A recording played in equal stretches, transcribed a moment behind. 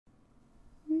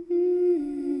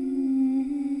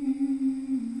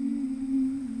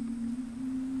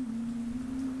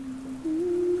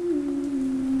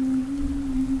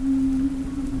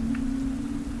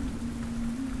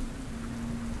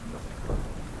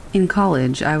In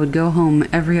college, I would go home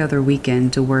every other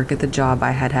weekend to work at the job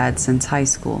I had had since high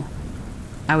school.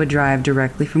 I would drive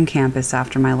directly from campus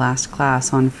after my last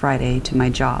class on Friday to my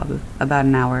job, about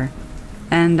an hour,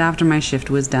 and after my shift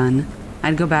was done,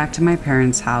 I'd go back to my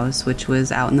parents' house, which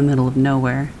was out in the middle of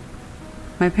nowhere.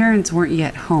 My parents weren't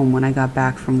yet home when I got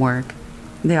back from work.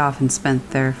 They often spent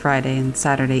their Friday and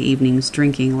Saturday evenings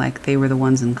drinking like they were the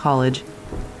ones in college.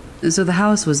 So the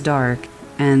house was dark,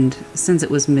 and since it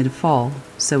was mid-fall,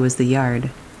 so was the yard,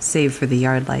 save for the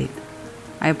yard light.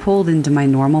 I pulled into my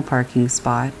normal parking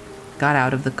spot, got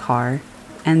out of the car,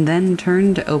 and then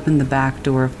turned to open the back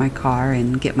door of my car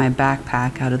and get my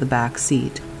backpack out of the back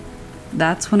seat.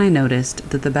 That's when I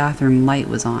noticed that the bathroom light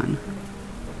was on.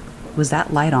 Was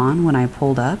that light on when I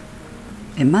pulled up?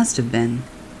 It must have been,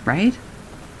 right?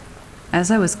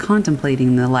 As I was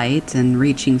contemplating the light and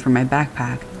reaching for my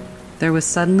backpack, there was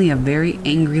suddenly a very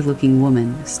angry-looking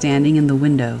woman standing in the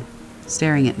window,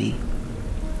 staring at me.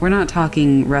 We're not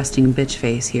talking resting bitch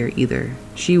face here either.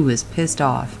 She was pissed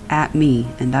off at me,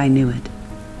 and I knew it.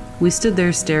 We stood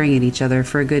there staring at each other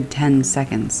for a good 10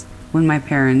 seconds, when my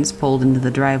parents pulled into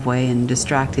the driveway and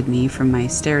distracted me from my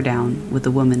stare-down with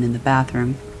the woman in the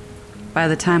bathroom. By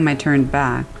the time I turned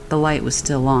back, the light was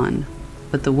still on,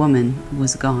 but the woman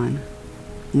was gone.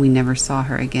 We never saw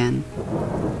her again.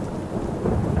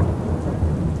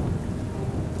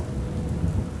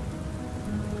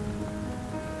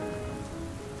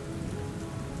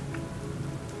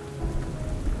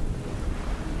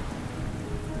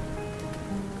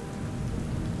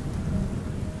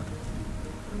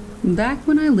 Back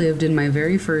when I lived in my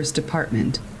very first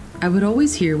apartment, I would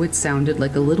always hear what sounded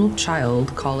like a little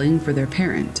child calling for their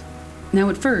parent. Now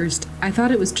at first, I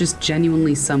thought it was just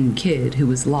genuinely some kid who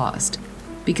was lost,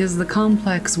 because the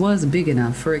complex was big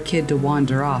enough for a kid to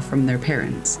wander off from their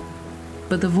parents.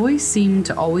 But the voice seemed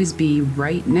to always be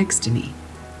right next to me.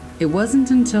 It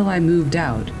wasn't until I moved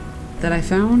out that I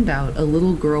found out a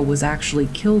little girl was actually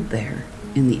killed there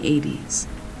in the 80s.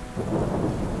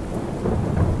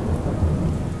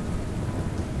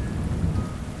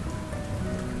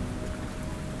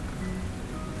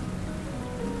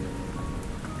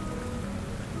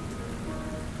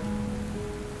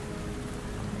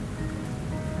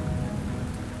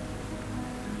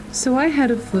 So I had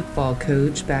a football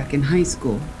coach back in high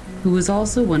school who was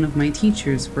also one of my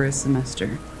teachers for a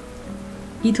semester.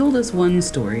 He told us one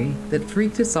story that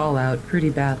freaked us all out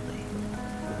pretty badly.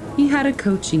 He had a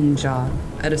coaching job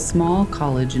at a small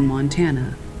college in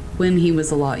Montana when he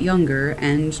was a lot younger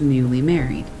and newly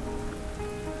married.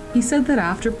 He said that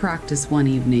after practice one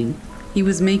evening, he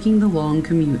was making the long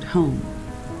commute home,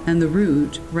 and the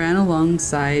route ran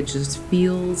alongside just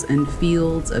fields and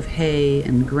fields of hay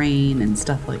and grain and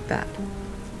stuff like that.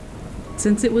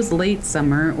 Since it was late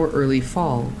summer or early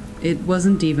fall, it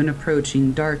wasn't even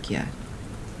approaching dark yet.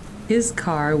 His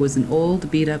car was an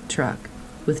old beat-up truck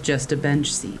with just a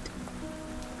bench seat.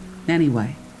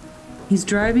 Anyway, he's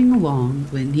driving along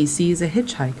when he sees a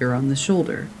hitchhiker on the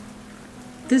shoulder.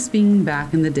 This being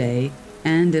back in the day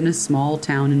and in a small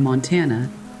town in Montana,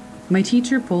 my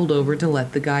teacher pulled over to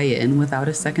let the guy in without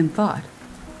a second thought.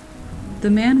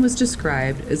 The man was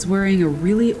described as wearing a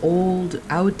really old,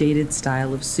 outdated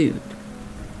style of suit.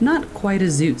 Not quite a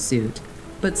zoot suit,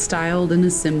 but styled in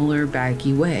a similar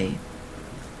baggy way.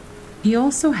 He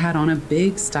also had on a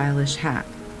big, stylish hat.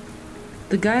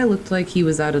 The guy looked like he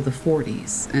was out of the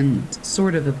 40s and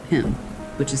sort of a pimp,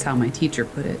 which is how my teacher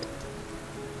put it.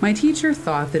 My teacher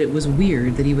thought that it was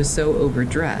weird that he was so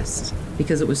overdressed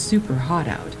because it was super hot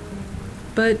out.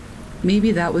 But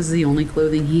maybe that was the only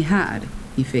clothing he had,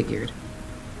 he figured.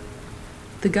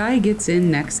 The guy gets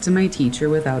in next to my teacher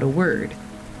without a word.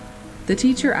 The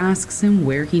teacher asks him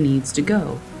where he needs to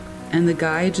go, and the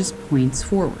guy just points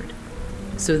forward.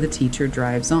 So the teacher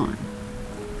drives on.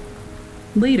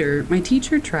 Later, my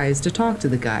teacher tries to talk to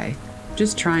the guy,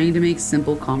 just trying to make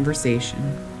simple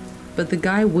conversation. But the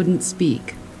guy wouldn't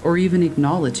speak or even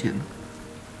acknowledge him.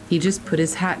 He just put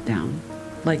his hat down,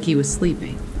 like he was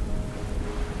sleeping.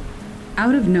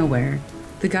 Out of nowhere,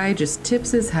 the guy just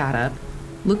tips his hat up,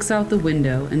 looks out the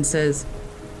window, and says,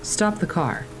 "Stop the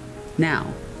car,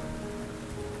 now."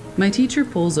 My teacher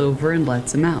pulls over and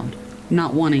lets him out,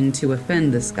 not wanting to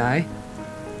offend this guy.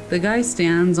 The guy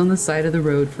stands on the side of the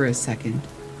road for a second,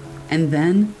 and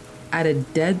then, at a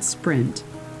dead sprint,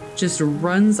 just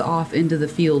runs off into the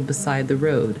field beside the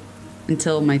road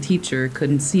until my teacher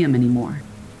couldn't see him anymore.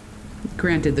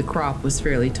 Granted, the crop was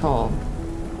fairly tall.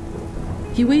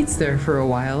 He waits there for a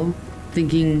while,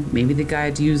 thinking maybe the guy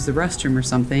had to use the restroom or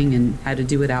something and had to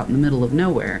do it out in the middle of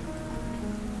nowhere.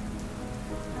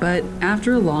 But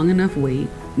after a long enough wait,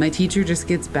 my teacher just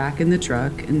gets back in the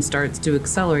truck and starts to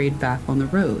accelerate back on the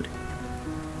road.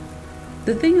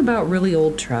 The thing about really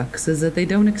old trucks is that they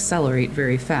don't accelerate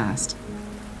very fast.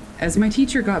 As my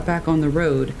teacher got back on the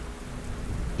road,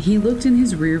 he looked in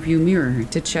his rearview mirror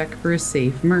to check for a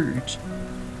safe merge,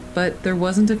 but there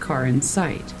wasn't a car in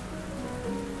sight.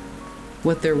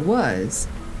 What there was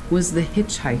the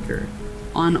hitchhiker,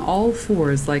 on all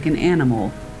fours like an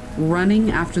animal, running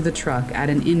after the truck at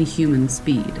an inhuman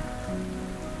speed.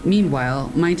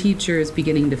 Meanwhile, my teacher is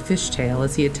beginning to fishtail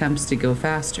as he attempts to go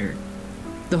faster.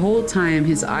 The whole time,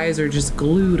 his eyes are just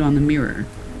glued on the mirror,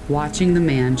 watching the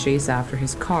man chase after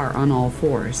his car on all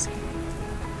fours.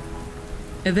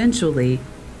 Eventually,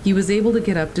 he was able to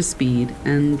get up to speed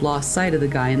and lost sight of the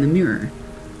guy in the mirror.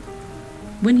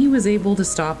 When he was able to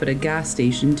stop at a gas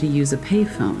station to use a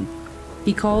payphone,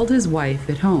 he called his wife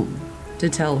at home to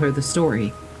tell her the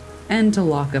story and to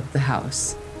lock up the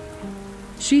house.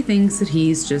 She thinks that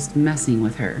he's just messing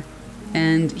with her,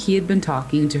 and he had been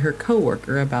talking to her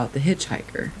coworker about the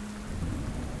hitchhiker.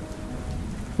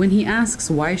 When he asks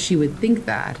why she would think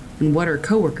that and what her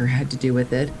coworker had to do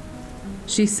with it,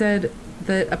 she said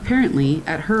that apparently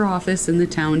at her office in the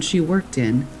town she worked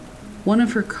in, one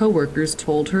of her coworkers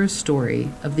told her a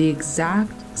story of the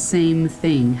exact same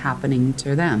thing happening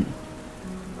to them.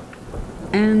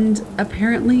 And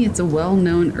apparently it's a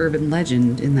well-known urban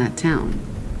legend in that town.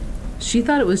 She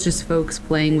thought it was just folks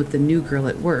playing with the new girl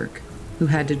at work who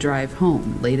had to drive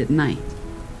home late at night.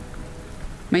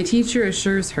 My teacher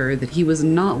assures her that he was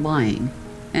not lying,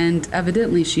 and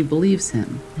evidently she believes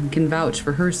him and can vouch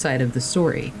for her side of the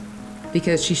story,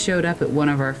 because she showed up at one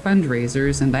of our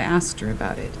fundraisers and I asked her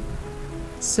about it.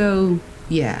 So,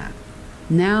 yeah,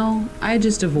 now I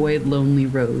just avoid lonely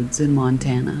roads in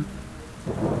Montana.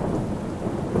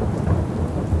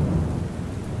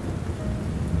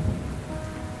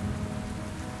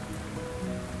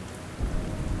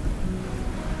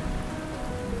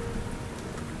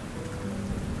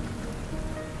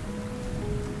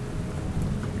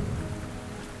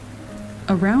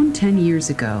 Around 10 years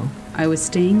ago, I was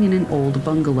staying in an old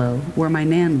bungalow where my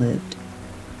nan lived.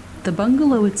 The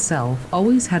bungalow itself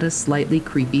always had a slightly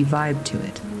creepy vibe to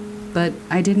it, but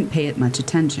I didn't pay it much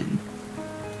attention.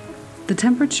 The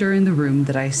temperature in the room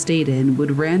that I stayed in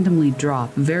would randomly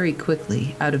drop very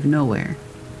quickly out of nowhere,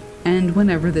 and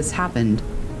whenever this happened,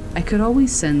 I could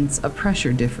always sense a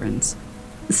pressure difference,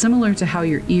 similar to how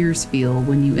your ears feel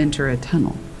when you enter a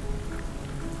tunnel.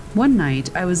 One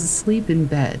night, I was asleep in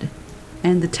bed,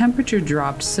 and the temperature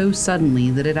dropped so suddenly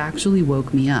that it actually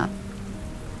woke me up.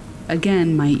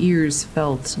 Again, my ears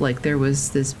felt like there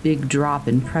was this big drop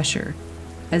in pressure,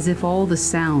 as if all the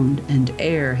sound and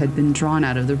air had been drawn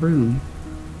out of the room.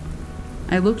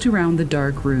 I looked around the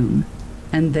dark room,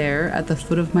 and there, at the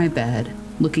foot of my bed,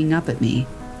 looking up at me,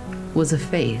 was a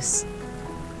face.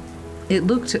 It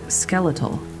looked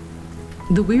skeletal.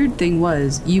 The weird thing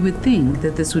was, you would think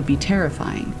that this would be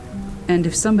terrifying, and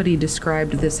if somebody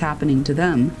described this happening to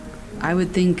them, I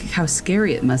would think how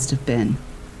scary it must have been.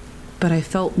 But I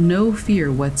felt no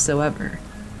fear whatsoever.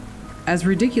 As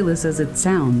ridiculous as it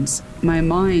sounds, my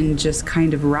mind just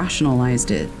kind of rationalized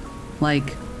it,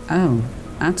 like, oh,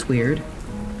 that's weird.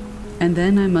 And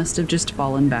then I must have just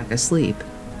fallen back asleep.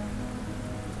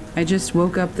 I just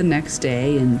woke up the next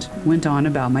day and went on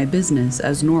about my business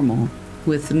as normal,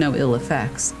 with no ill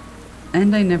effects,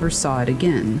 and I never saw it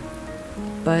again.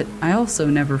 But I also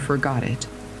never forgot it,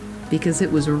 because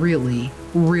it was really,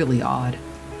 really odd.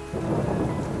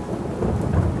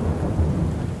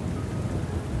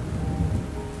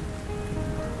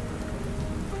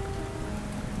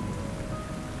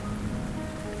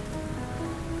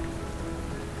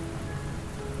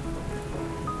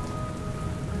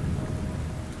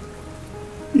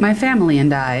 My family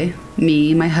and I,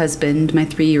 me, my husband, my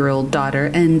 3-year-old daughter,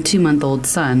 and 2-month-old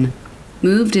son,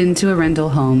 moved into a rental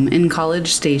home in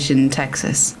College Station,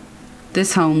 Texas.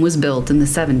 This home was built in the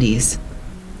 70s.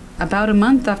 About a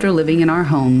month after living in our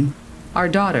home, our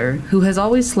daughter, who has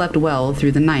always slept well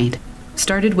through the night,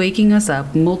 started waking us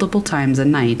up multiple times a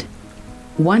night.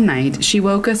 One night, she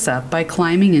woke us up by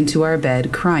climbing into our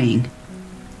bed crying.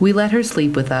 We let her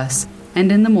sleep with us,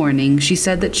 and in the morning, she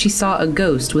said that she saw a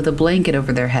ghost with a blanket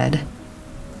over their head.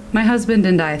 My husband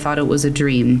and I thought it was a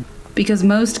dream, because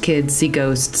most kids see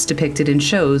ghosts depicted in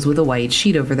shows with a white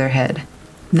sheet over their head.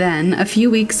 Then, a few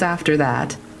weeks after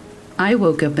that, I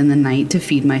woke up in the night to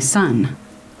feed my son.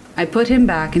 I put him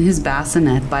back in his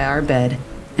bassinet by our bed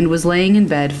and was laying in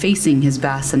bed facing his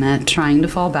bassinet trying to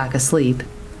fall back asleep.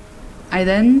 I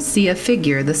then see a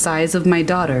figure the size of my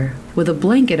daughter with a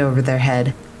blanket over their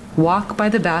head walk by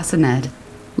the bassinet,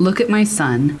 look at my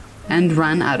son, and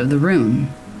run out of the room.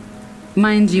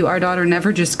 Mind you, our daughter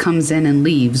never just comes in and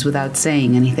leaves without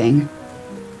saying anything.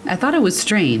 I thought it was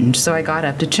strange, so I got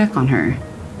up to check on her.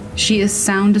 She is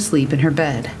sound asleep in her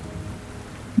bed.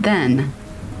 Then,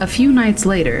 a few nights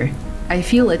later, I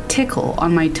feel a tickle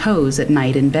on my toes at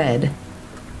night in bed.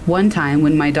 One time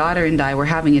when my daughter and I were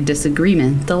having a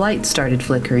disagreement, the light started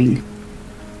flickering.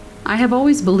 I have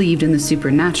always believed in the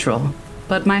supernatural,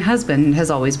 but my husband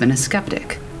has always been a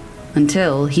skeptic,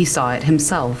 until he saw it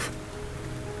himself.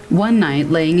 One night,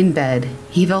 laying in bed,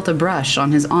 he felt a brush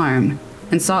on his arm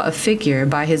and saw a figure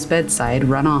by his bedside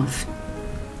run off.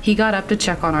 He got up to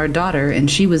check on our daughter and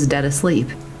she was dead asleep.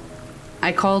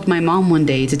 I called my mom one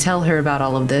day to tell her about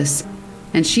all of this,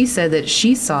 and she said that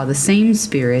she saw the same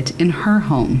spirit in her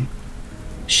home.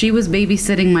 She was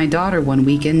babysitting my daughter one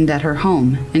weekend at her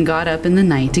home and got up in the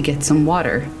night to get some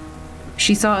water.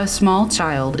 She saw a small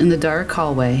child in the dark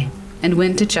hallway and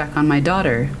went to check on my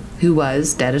daughter, who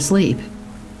was dead asleep.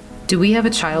 Do we have a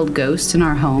child ghost in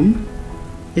our home?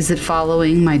 Is it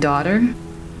following my daughter?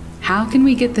 How can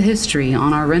we get the history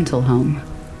on our rental home?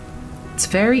 It's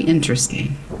very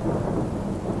interesting.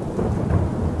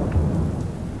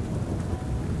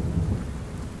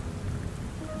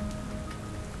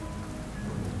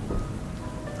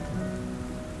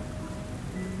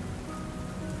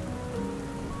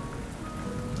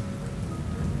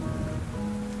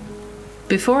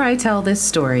 Before I tell this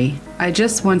story, I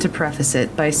just want to preface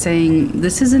it by saying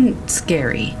this isn't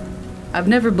scary. I've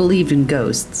never believed in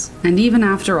ghosts, and even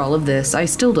after all of this, I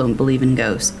still don't believe in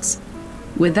ghosts.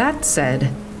 With that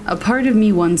said, a part of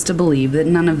me wants to believe that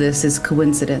none of this is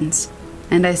coincidence,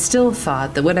 and I still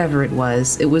thought that whatever it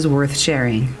was worth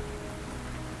sharing.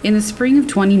 In the spring of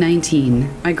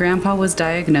 2019, my grandpa was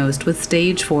diagnosed with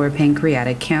stage 4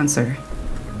 pancreatic cancer.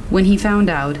 When he found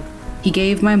out, he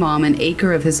gave my mom an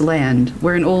acre of his land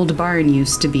where an old barn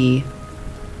used to be.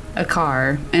 A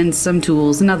car and some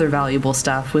tools and other valuable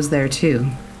stuff was there too.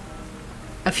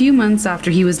 A few months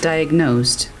after he was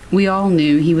diagnosed, we all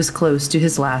knew he was close to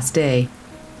his last day,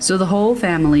 so the whole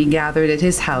family gathered at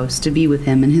his house to be with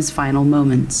him in his final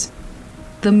moments.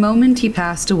 The moment he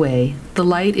passed away, the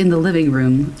light in the living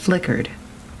room flickered.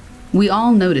 We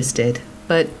all noticed it,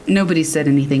 but nobody said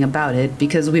anything about it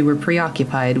because we were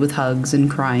preoccupied with hugs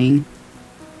and crying.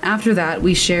 After that,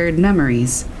 we shared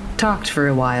memories, talked for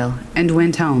a while, and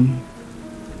went home.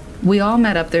 We all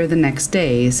met up there the next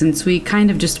day since we kind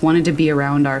of just wanted to be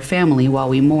around our family while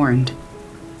we mourned.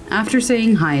 After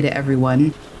saying hi to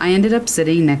everyone, I ended up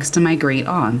sitting next to my great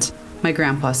aunt, my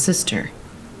grandpa's sister,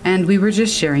 and we were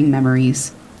just sharing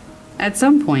memories. At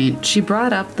some point, she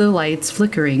brought up the lights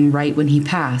flickering right when he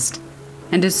passed,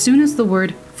 and as soon as the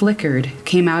word flickered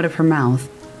came out of her mouth,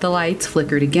 the lights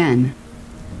flickered again.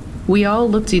 We all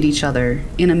looked at each other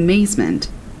in amazement,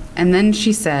 and then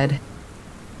she said,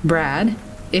 "Brad,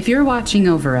 if you're watching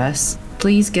over us,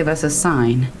 please give us a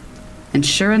sign." And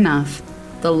sure enough,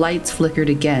 the lights flickered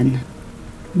again.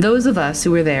 Those of us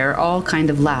who were there all kind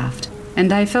of laughed,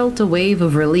 and I felt a wave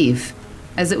of relief,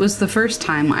 as it was the first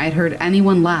time I'd heard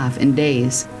anyone laugh in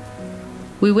days.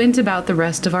 We went about the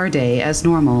rest of our day as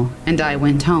normal, and I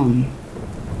went home.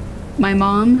 My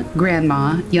mom,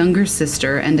 grandma, younger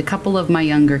sister, and a couple of my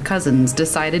younger cousins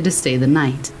decided to stay the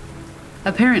night.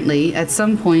 Apparently, at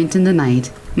some point in the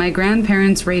night, my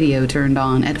grandparents' radio turned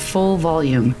on at full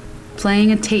volume,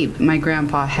 playing a tape my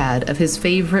grandpa had of his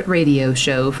favorite radio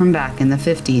show from back in the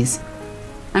 50s.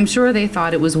 I'm sure they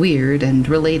thought it was weird and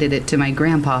related it to my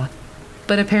grandpa,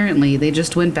 but apparently they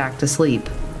just went back to sleep.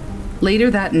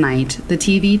 Later that night, the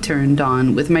TV turned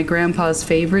on with my grandpa's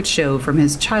favorite show from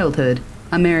his childhood,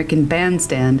 American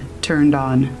Bandstand, turned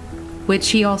on,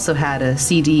 which he also had a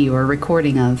CD or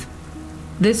recording of.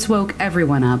 This woke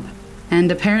everyone up,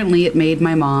 and apparently it made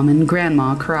my mom and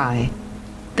grandma cry.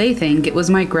 They think it was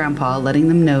my grandpa letting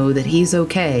them know that he's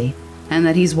okay and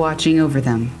that he's watching over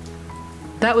them.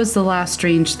 That was the last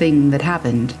strange thing that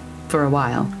happened, for a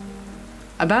while.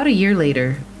 About a year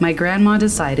later, my grandma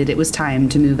decided it was time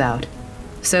to move out,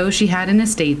 so she had an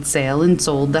estate sale and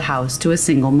sold the house to a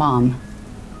single mom.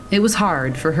 It was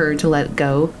hard for her to let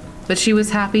go, but she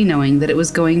was happy knowing that it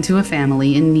was going to a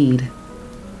family in need.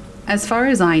 As far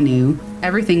as I knew,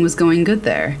 everything was going good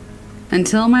there,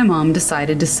 until my mom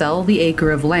decided to sell the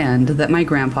acre of land that my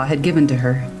grandpa had given to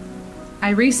her.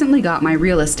 I recently got my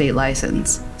real estate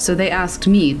license, so they asked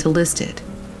me to list it,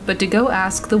 but to go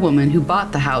ask the woman who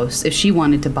bought the house if she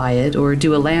wanted to buy it or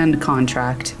do a land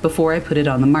contract before I put it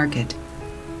on the market.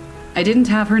 I didn't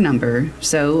have her number,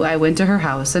 so I went to her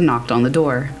house and knocked on the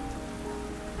door.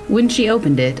 When she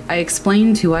opened it, I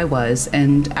explained who I was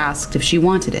and asked if she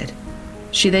wanted it.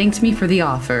 She thanked me for the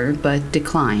offer, but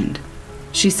declined.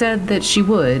 She said that she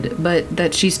would, but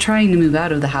that she's trying to move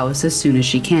out of the house as soon as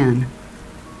she can.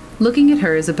 Looking at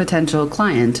her as a potential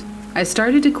client, I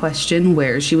started to question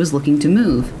where she was looking to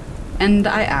move, and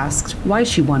I asked why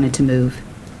she wanted to move.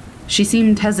 She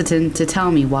seemed hesitant to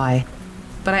tell me why,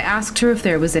 but I asked her if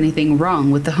there was anything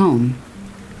wrong with the home.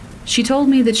 She told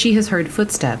me that she has heard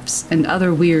footsteps and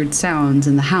other weird sounds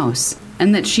in the house,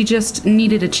 and that she just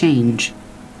needed a change.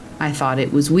 I thought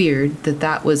it was weird that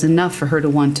that was enough for her to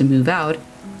want to move out,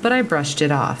 but I brushed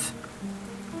it off.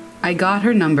 I got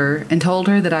her number and told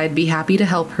her that I'd be happy to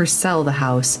help her sell the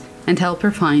house and help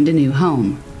her find a new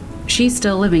home. She's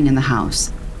still living in the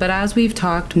house, but as we've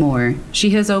talked more,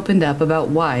 she has opened up about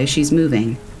why she's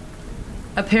moving.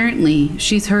 Apparently,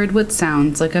 she's heard what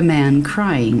sounds like a man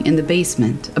crying in the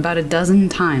basement about a dozen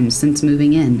times since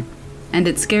moving in, and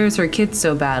it scares her kids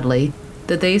so badly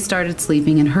that they started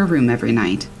sleeping in her room every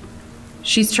night.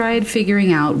 She's tried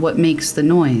figuring out what makes the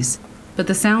noise, but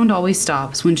the sound always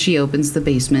stops when she opens the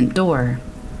basement door.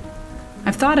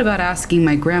 I've thought about asking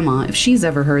my grandma if she's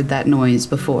ever heard that noise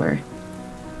before,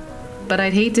 but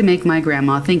I'd hate to make my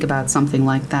grandma think about something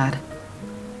like that.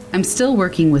 I'm still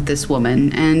working with this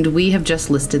woman, and we have just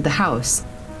listed the house,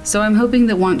 so I'm hoping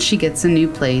that once she gets a new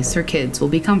place, her kids will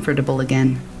be comfortable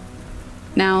again.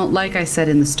 Now, like I said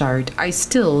in the start, I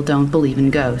still don't believe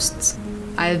in ghosts.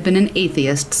 I have been an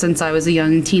atheist since I was a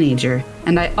young teenager,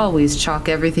 and I always chalk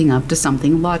everything up to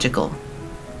something logical.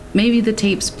 Maybe the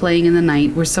tapes playing in the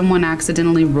night were someone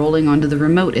accidentally rolling onto the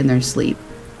remote in their sleep.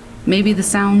 Maybe the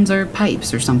sounds are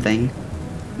pipes or something.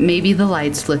 Maybe the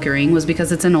lights flickering was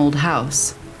because it's an old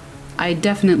house. I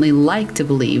definitely like to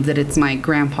believe that it's my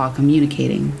grandpa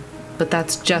communicating, but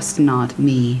that's just not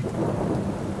me.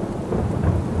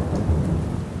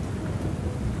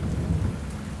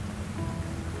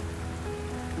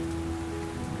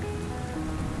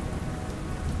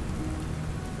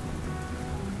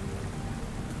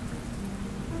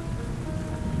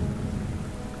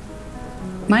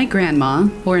 My grandma,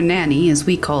 or Nanny as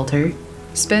we called her,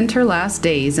 spent her last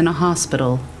days in a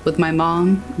hospital with my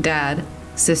mom, dad,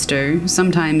 sister,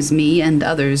 sometimes me and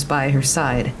others by her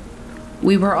side.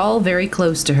 We were all very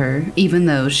close to her, even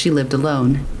though she lived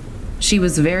alone. She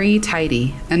was very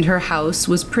tidy, and her house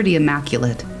was pretty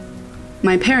immaculate.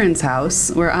 My parents'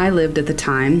 house, where I lived at the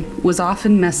time, was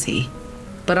often messy,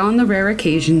 but on the rare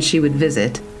occasion she would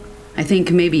visit, I think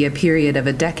maybe a period of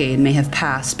a decade may have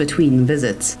passed between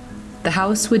visits, the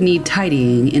house would need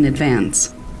tidying in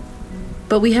advance.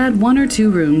 But we had 1 or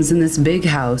 2 rooms in this big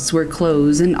house where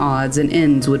clothes and odds and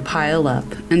ends would pile up,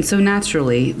 and so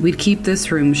naturally, we'd keep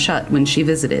this room shut when she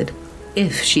visited,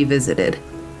 if she visited,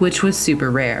 which was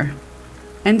super rare.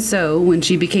 And so, when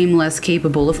she became less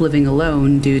capable of living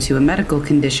alone due to a medical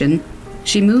condition,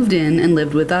 she moved in and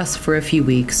lived with us for a few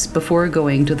weeks before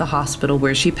going to the hospital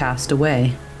where she passed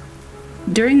away.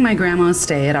 During my grandma's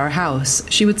stay at our house,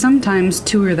 she would sometimes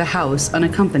tour the house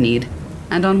unaccompanied,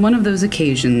 and on one of those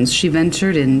occasions she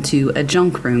ventured into a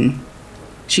junk room.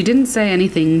 She didn't say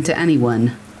anything to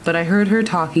anyone, but I heard her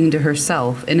talking to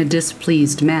herself in a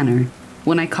displeased manner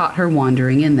when I caught her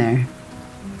wandering in there.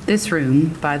 This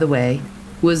room, by the way,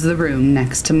 was the room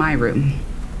next to my room.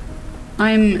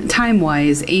 I'm,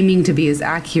 time-wise, aiming to be as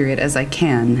accurate as I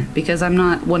can, because I'm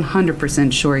not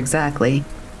 100% sure exactly,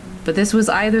 but this was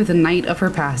either the night of her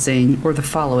passing or the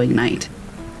following night.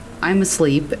 I'm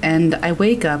asleep, and I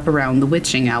wake up around the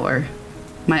witching hour.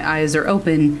 My eyes are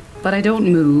open, but I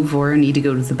don't move or need to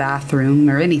go to the bathroom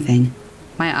or anything.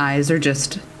 My eyes are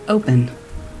just open.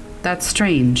 That's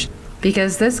strange,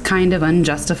 because this kind of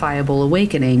unjustifiable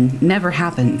awakening never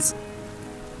happens.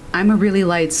 I'm a really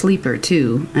light sleeper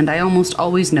too, and I almost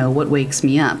always know what wakes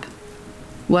me up.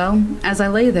 Well, as I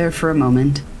lay there for a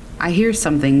moment, I hear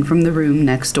something from the room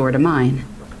next door to mine.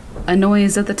 A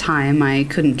noise at the time I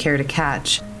couldn't care to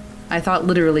catch. I thought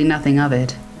literally nothing of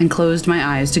it, and closed my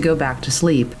eyes to go back to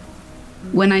sleep.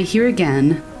 When I hear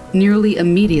again, nearly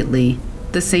immediately,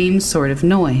 the same sort of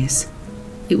noise.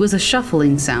 It was a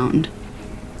shuffling sound.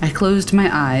 I closed my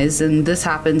eyes, and this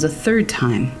happens a 3rd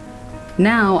time.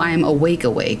 Now I'm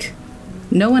awake.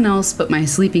 No one else but my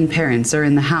sleeping parents are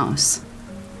in the house.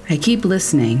 I keep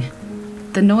listening.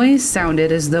 The noise sounded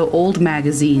as though old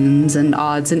magazines and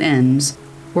odds and ends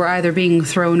were either being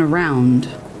thrown around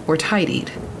or tidied,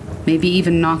 maybe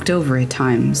even knocked over at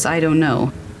times, I don't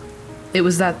know. It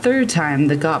was that 3rd time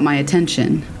that got my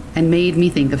attention and made me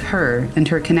think of her and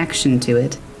her connection to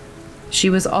it. She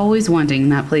was always wanting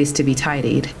that place to be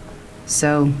tidied,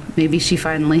 so maybe she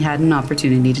finally had an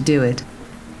opportunity to do it.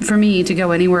 For me to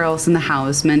go anywhere else in the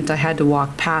house meant I had to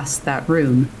walk past that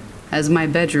room, as my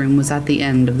bedroom was at the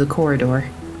end of the corridor,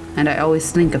 and I always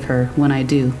think of her when I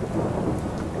do.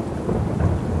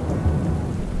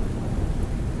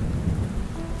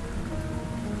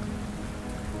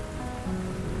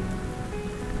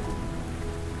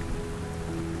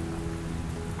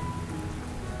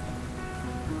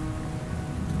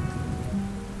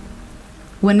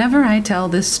 Whenever I tell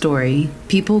this story,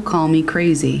 people call me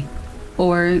crazy,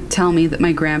 or tell me that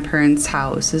my grandparents'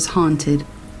 house is haunted.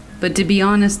 But to be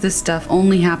honest, this stuff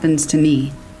only happens to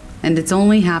me, and it's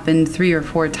only happened 3 or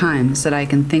 4 times that I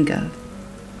can think of.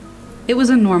 It was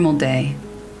a normal day.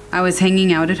 I was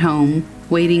hanging out at home,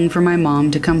 waiting for my mom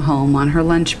to come home on her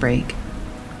lunch break.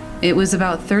 It was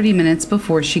about 30 minutes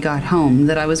before she got home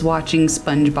that I was watching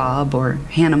SpongeBob or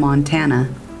Hannah Montana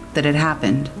that had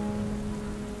happened.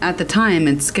 At the time,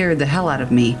 it scared the hell out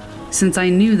of me, since I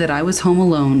knew that I was home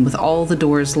alone with all the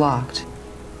doors locked.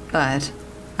 But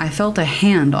I felt a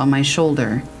hand on my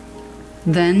shoulder.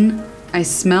 Then I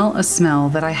smell a smell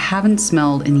that I haven't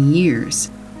smelled in years,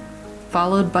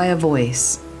 followed by a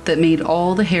voice that made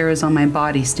all the hairs on my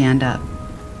body stand up.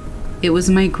 It was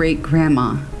my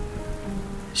great-grandma.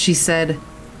 She said,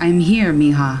 "I'm here,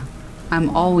 mija. I'm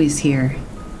always here.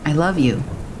 I love you."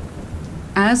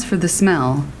 As for the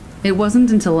smell, it wasn't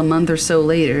until a month or so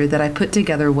later that I put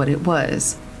together what it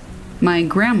was. My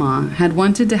grandma had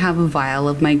wanted to have a vial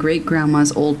of my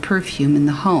great-grandma's old perfume in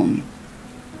the home.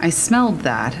 I smelled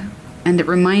that, and it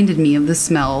reminded me of the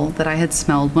smell that I had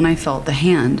smelled when I felt the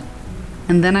hand.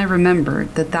 And then I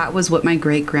remembered that that was what my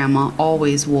great-grandma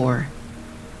always wore.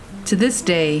 To this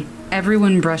day,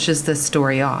 everyone brushes this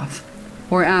story off,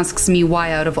 or asks me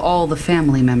why out of all the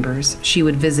family members she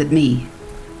would visit me.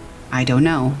 I don't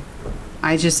know.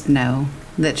 I just know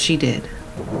that she did.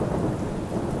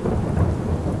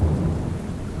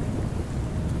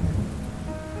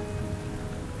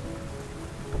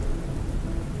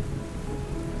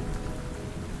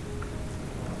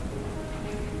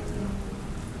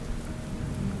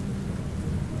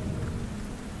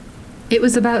 It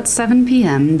was about 7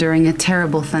 p.m. during a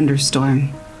terrible thunderstorm.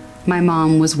 My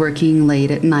mom was working late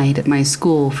at night at my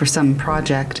school for some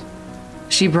project.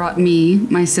 She brought me,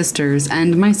 my sisters,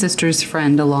 and my sister's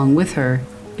friend along with her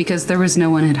because there was no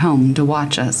one at home to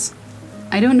watch us.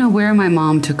 I don't know where my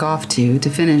mom took off to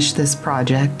finish this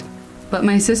project, but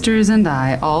my sisters and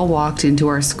I all walked into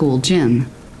our school gym.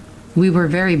 We were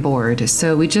very bored,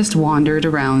 so we just wandered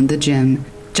around the gym,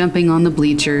 jumping on the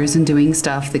bleachers and doing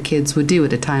stuff that kids would do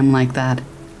at a time like that.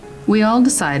 We all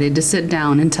decided to sit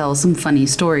down and tell some funny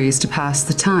stories to pass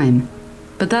the time,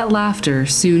 but that laughter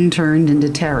soon turned into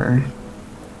terror.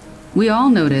 We all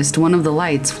noticed one of the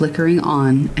lights flickering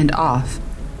on and off,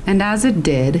 and as it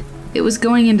did, it was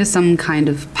going into some kind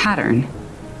of pattern.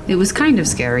 It was kind of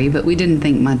scary, but we didn't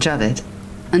think much of it,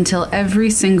 until every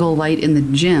single light in the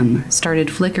gym started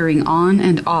flickering on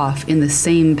and off in the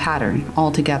same pattern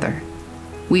altogether.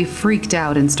 We freaked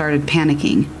out and started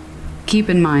panicking. Keep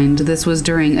in mind, this was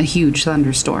during a huge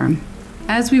thunderstorm.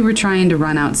 As we were trying to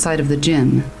run outside of the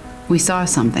gym, we saw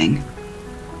something.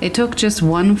 It took just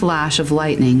one flash of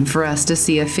lightning for us to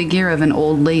see a figure of an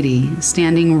old lady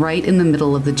standing right in the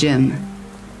middle of the gym.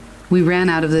 We ran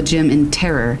out of the gym in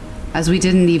terror, as we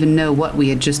didn't even know what we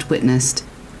had just witnessed.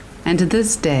 And to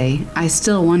this day, I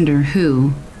still wonder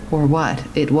who or what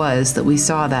it was that we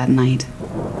saw that night.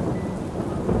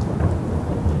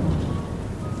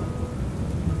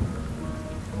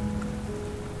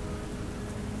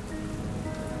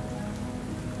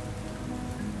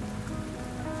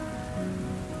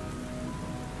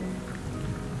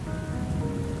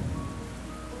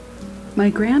 My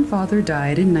grandfather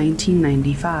died in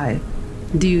 1995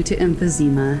 due to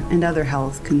emphysema and other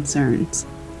health concerns.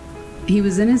 He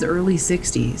was in his early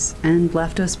 60s and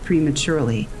left us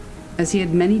prematurely, as he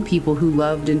had many people who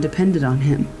loved and depended on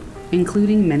him,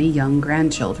 including many young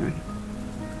grandchildren.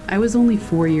 I was only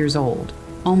 4 years old,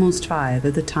 almost 5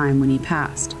 at the time when he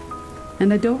passed,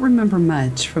 and I don't remember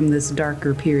much from this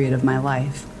darker period of my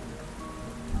life.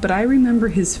 But I remember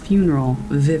his funeral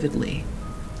vividly.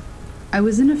 I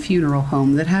was in a funeral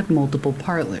home that had multiple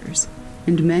parlors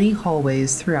and many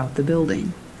hallways throughout the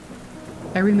building.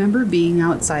 I remember being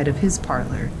outside of his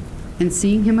parlor and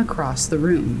seeing him across the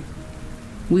room.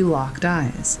 We locked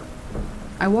eyes.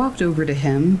 I walked over to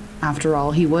him, after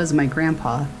all he was my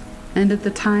grandpa, and at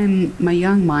the time my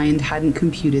young mind hadn't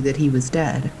computed that he was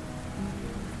dead.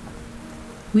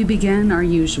 We began our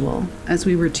usual, as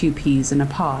we were 2 peas in a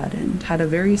pod and had a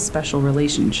very special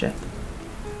relationship.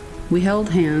 We held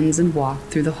hands and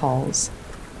walked through the halls.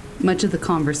 Much of the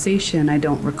conversation I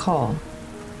don't recall,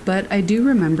 but I do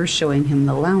remember showing him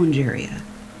the lounge area,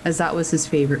 as that was his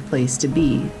favorite place to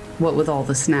be, what with all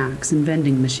the snacks and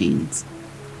vending machines.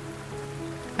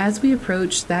 As we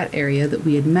approached that area that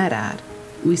we had met at,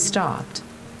 we stopped,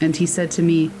 and he said to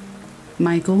me,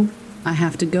 "Michael, I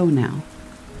have to go now."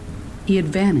 He had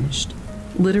vanished,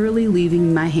 literally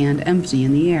leaving my hand empty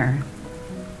in the air.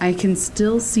 I can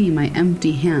still see my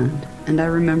empty hand, and I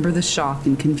remember the shock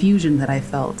and confusion that I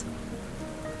felt.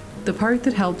 The part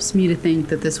that helps me to think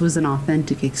that this was an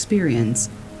authentic experience,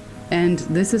 and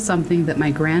this is something that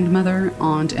my grandmother,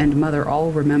 aunt, and mother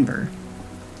all remember,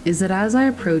 is that as I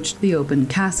approached the open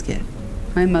casket,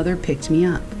 my mother picked me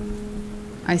up.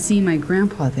 I see my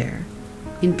grandpa there,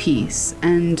 in peace,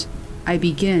 and I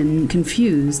begin,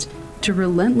 confused, to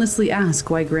relentlessly ask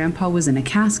why Grandpa was in a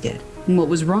casket and what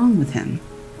was wrong with him.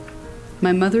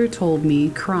 My mother told me,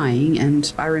 crying,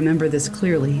 and I remember this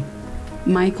clearly,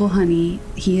 "Michael, honey,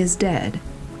 he is dead.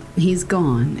 He's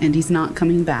gone, and he's not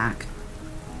coming back."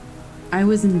 I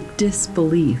was in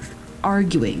disbelief,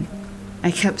 arguing.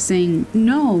 I kept saying,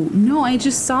 No, I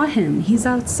just saw him. He's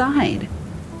outside."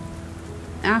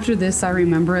 After this, I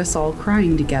remember us all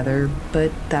crying together,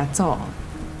 but that's all.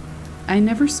 I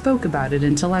never spoke about it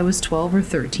until I was 12 or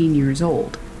 13 years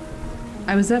old.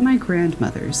 I was at my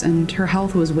grandmother's, and her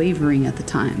health was wavering at the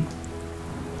time.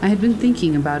 I had been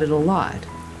thinking about it a lot,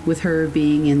 with her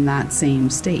being in that same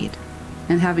state,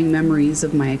 and having memories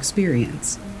of my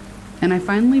experience, and I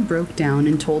finally broke down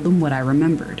and told them what I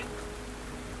remembered.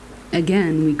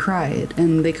 Again, we cried,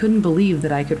 and they couldn't believe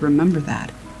that I could remember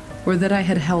that, or that I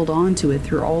had held on to it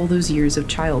through all those years of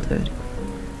childhood.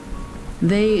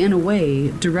 They, in a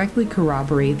way, directly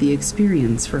corroborate the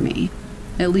experience for me,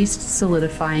 at least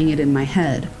solidifying it in my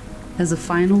head as a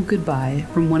final goodbye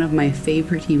from one of my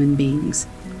favorite human beings,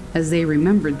 as they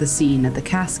remembered the scene at the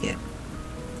casket.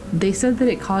 They said that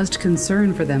it caused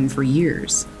concern for them for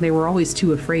years. They were always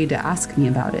too afraid to ask me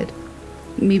about it,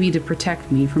 maybe to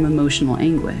protect me from emotional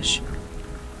anguish.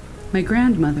 My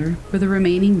grandmother, for the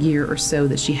remaining year or so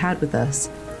that she had with us,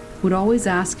 would always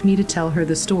ask me to tell her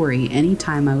the story any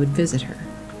time I would visit her.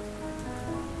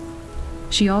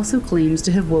 She also claims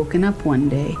to have woken up one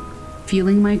day,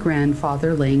 feeling my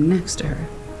grandfather laying next to her.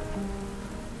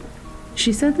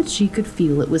 She said that she could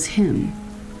feel it was him,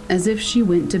 as if she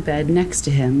went to bed next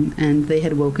to him and they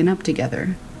had woken up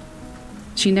together.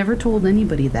 She never told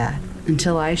anybody that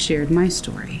until I shared my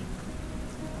story.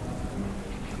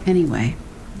 Anyway,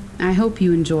 I hope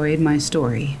you enjoyed my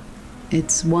story.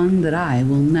 It's one that I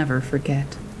will never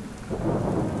forget.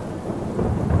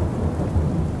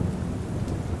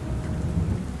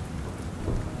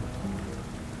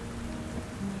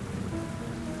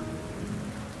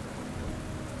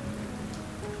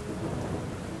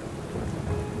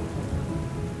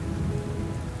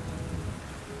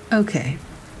 Okay,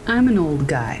 I'm an old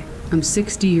guy. I'm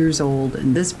 60 years old,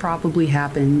 and this probably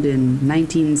happened in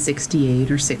 1968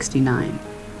 or 69.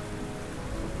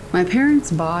 My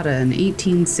parents bought an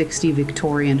 1860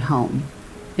 Victorian home.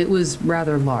 It was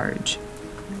rather large.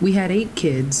 We had 8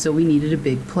 kids, so we needed a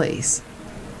big place.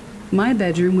 My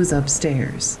bedroom was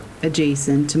upstairs,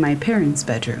 adjacent to my parents'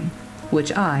 bedroom,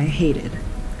 which I hated.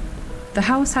 The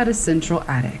house had a central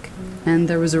attic, and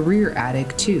there was a rear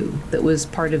attic too that was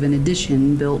part of an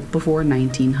addition built before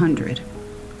 1900.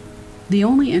 The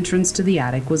only entrance to the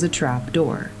attic was a trap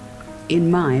door, in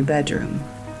my bedroom.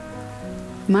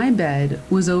 My bed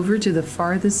was over to the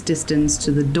farthest distance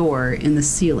to the door in the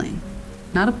ceiling,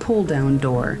 not a pull-down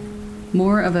door,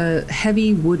 more of a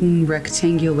heavy wooden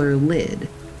rectangular lid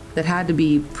that had to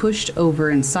be pushed over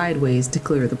and sideways to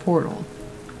clear the portal.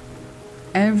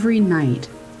 Every night,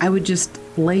 I would just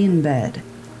lay in bed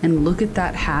and look at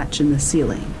that hatch in the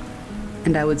ceiling,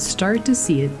 and I would start to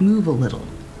see it move a little.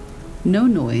 No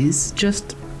noise,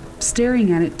 just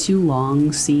staring at it too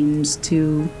long seems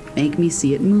to make me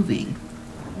see it moving.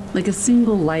 Like a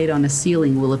single light on a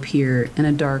ceiling will appear in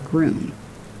a dark room.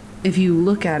 If you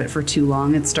look at it for too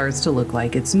long, it starts to look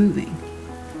like it's moving.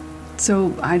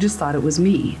 So I just thought it was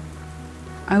me.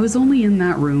 I was only in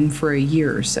that room for a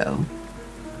year or so.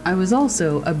 I was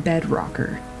also a bed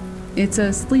rocker. It's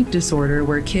a sleep disorder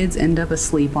where kids end up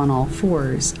asleep on all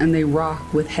fours and they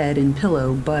rock with head and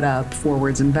pillow butt up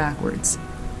forwards and backwards.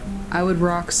 I would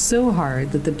rock so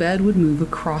hard that the bed would move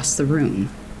across the room.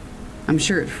 I'm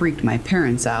sure it freaked my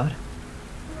parents out.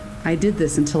 I did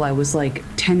this until I was like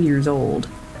 10 years old.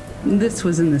 This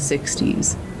was in the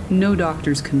 60s. No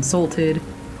doctors consulted,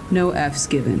 no F's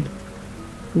given.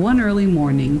 One early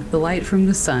morning, the light from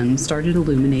the sun started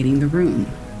illuminating the room.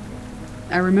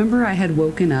 I remember I had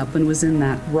woken up and was in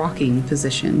that rocking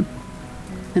position,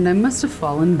 and I must have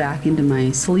fallen back into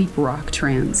my sleep rock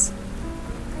trance.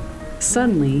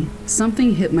 Suddenly,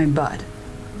 something hit my butt,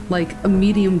 like a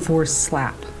medium force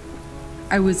slap.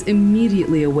 I was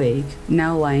immediately awake,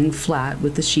 now lying flat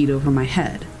with the sheet over my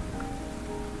head.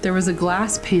 There was a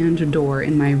glass-paned door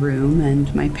in my room,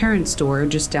 and my parents' door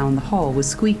just down the hall was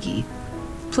squeaky.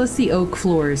 Plus the oak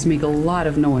floors make a lot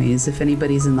of noise if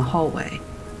anybody's in the hallway.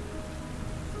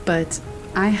 But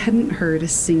I hadn't heard a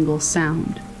single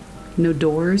sound. No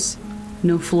doors,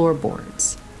 no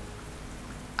floorboards.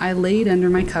 I laid under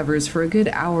my covers for a good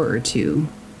hour or two,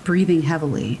 breathing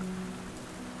heavily.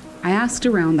 I asked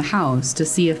around the house to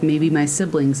see if maybe my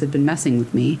siblings had been messing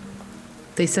with me.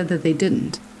 They said that they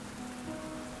didn't.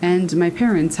 And my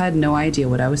parents had no idea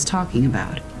what I was talking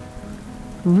about.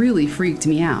 Really freaked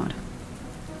me out.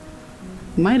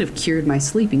 Might have cured my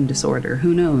sleeping disorder,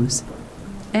 who knows?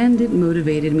 And it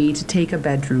motivated me to take a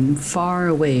bedroom far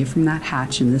away from that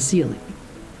hatch in the ceiling.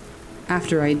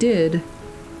 After I did,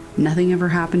 nothing ever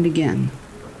happened again.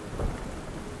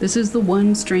 This is the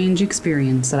one strange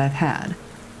experience that I've had.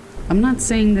 I'm not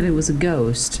saying that it was a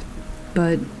ghost,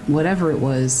 but whatever it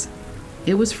was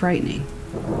frightening.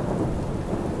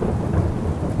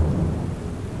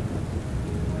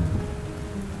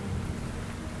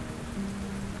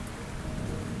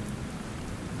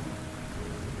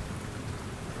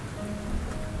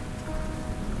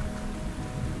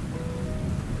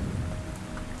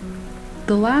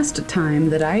 The last time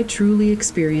that I truly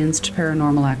experienced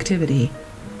paranormal activity,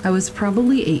 I was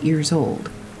probably 8 years old.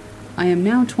 I am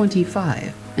now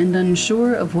 25 and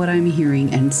unsure of what I'm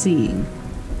hearing and seeing,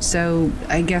 so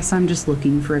I guess I'm just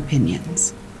looking for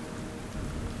opinions.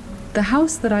 The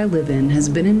house that I live in has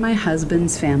been in my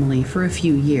husband's family for a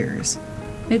few years.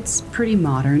 It's pretty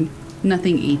modern,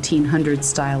 nothing 1800s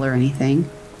style or anything.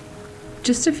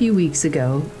 Just a few weeks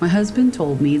ago, my husband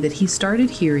told me that he started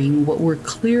hearing what were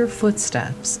clear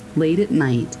footsteps late at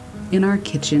night in our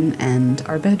kitchen and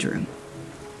our bedroom.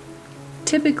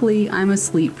 Typically, I'm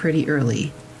asleep pretty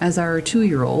early, as our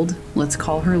 2-year-old, let's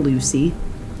call her Lucy,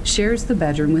 shares the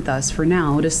bedroom with us for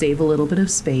now to save a little bit of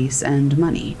space and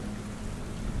money.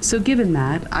 So given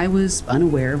that, I was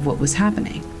unaware of what was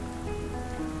happening.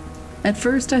 At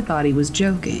first, I thought he was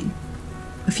joking.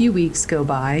 A few weeks go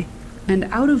by, and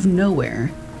out of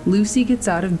nowhere, Lucy gets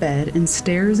out of bed and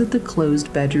stares at the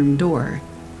closed bedroom door.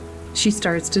 She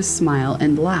starts to smile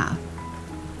and laugh.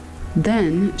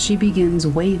 Then she begins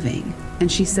waving,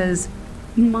 and she says,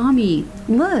 "Mommy,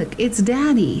 look, it's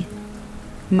Daddy."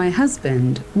 My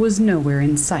husband was nowhere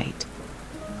in sight.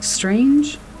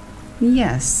 Strange?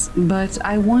 Yes, but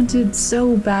I wanted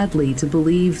so badly to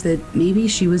believe that maybe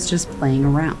she was just playing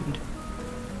around.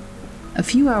 A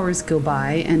few hours go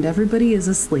by and everybody is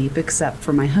asleep except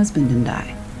for my husband and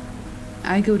I.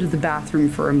 I go to the bathroom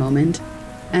for a moment,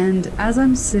 and as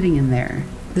I'm sitting in there,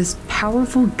 this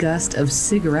powerful gust of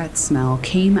cigarette smell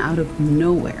came out of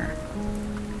nowhere.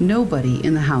 Nobody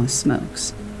in the house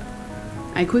smokes.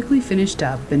 I quickly finished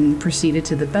up and proceeded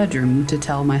to the bedroom to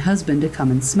tell my husband to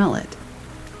come and smell it.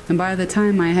 And by the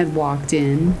time I had walked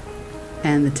in,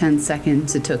 and the 10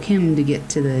 seconds it took him to get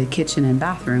to the kitchen and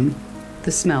bathroom,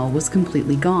 the smell was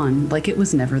completely gone, like it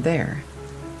was never there.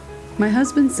 My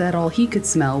husband said all he could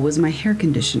smell was my hair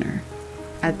conditioner.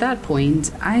 At that point,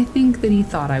 I think that he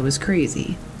thought I was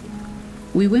crazy.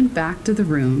 We went back to the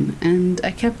room, and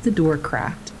I kept the door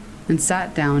cracked and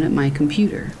sat down at my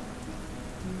computer.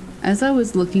 As I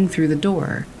was looking through the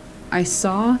door, I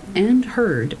saw and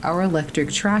heard our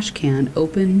electric trash can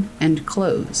open and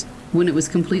close when it was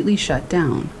completely shut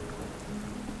down.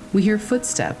 We hear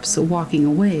footsteps walking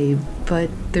away, but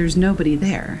there's nobody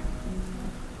there.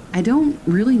 I don't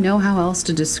really know how else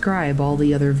to describe all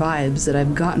the other vibes that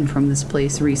I've gotten from this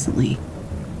place recently.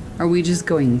 Are we just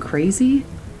going crazy?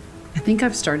 I think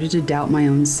I've started to doubt my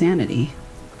own sanity.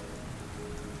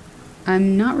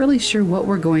 I'm not really sure what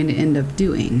we're going to end up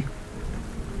doing.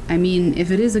 I mean,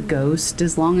 if it is a ghost,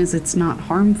 as long as it's not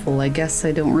harmful, I guess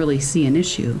I don't really see an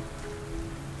issue.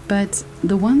 But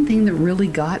the one thing that really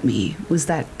got me was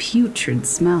that putrid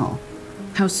smell,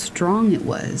 how strong it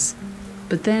was,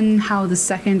 but then how the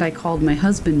second I called my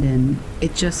husband in,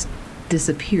 it just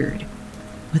disappeared,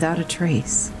 without a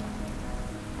trace.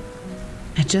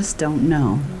 I just don't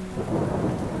know.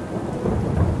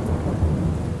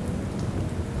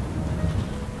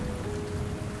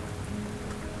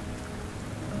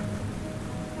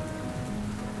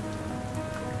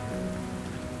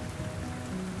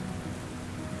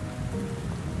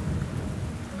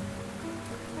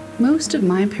 Most of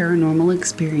my paranormal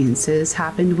experiences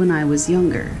happened when I was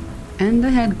younger, and I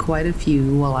had quite a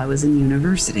few while I was in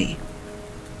university.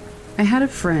 I had a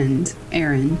friend,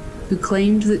 Erin, who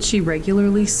claimed that she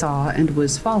regularly saw and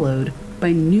was followed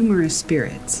by numerous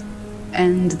spirits,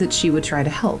 and that she would try to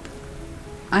help.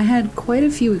 I had quite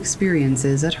a few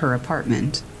experiences at her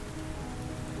apartment.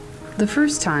 The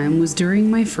first time was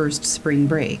during my first spring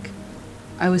break.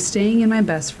 I was staying in my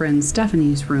best friend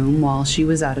Stephanie's room while she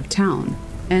was out of town,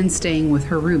 and staying with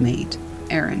her roommate,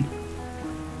 Erin.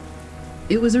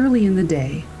 It was early in the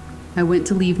day. I went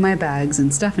to leave my bags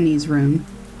in Stephanie's room,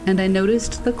 and I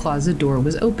noticed the closet door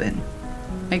was open.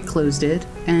 I closed it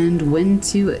and went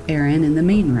to Erin in the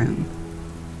main room.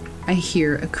 I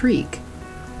hear a creak.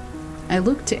 I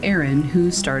look to Erin, who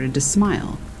started to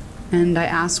smile, and I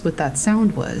asked what that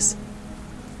sound was.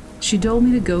 She told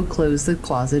me to go close the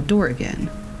closet door again.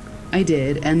 I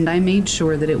did, and I made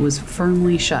sure that it was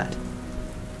firmly shut.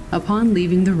 Upon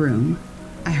leaving the room,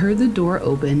 I heard the door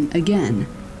open again.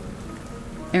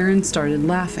 Erin started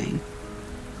laughing.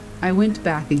 I went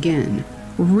back again,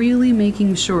 really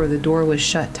making sure the door was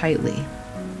shut tightly.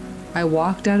 I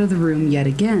walked out of the room yet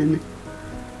again,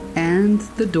 and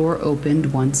the door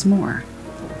opened once more.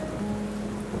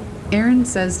 Erin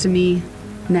says to me,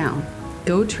 "Now,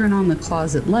 go turn on the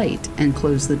closet light and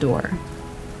close the door."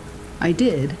 I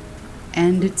did,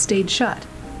 and it stayed shut.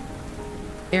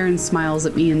 Erin smiles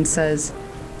at me and says,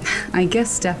 "I guess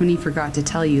Stephanie forgot to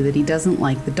tell you that he doesn't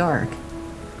like the dark.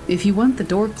 If you want the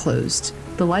door closed,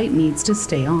 the light needs to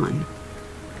stay on."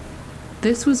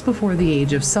 This was before the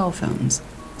age of cell phones,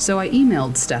 so I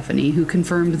emailed Stephanie, who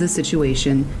confirmed the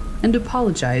situation and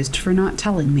apologized for not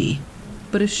telling me,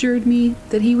 but assured me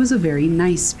that he was a very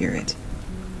nice spirit.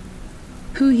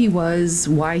 Who he was,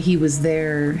 why he was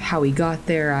there, how he got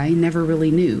there, I never really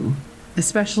knew,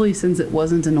 especially since it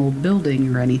wasn't an old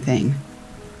building or anything.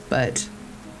 But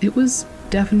it was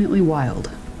definitely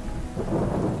wild.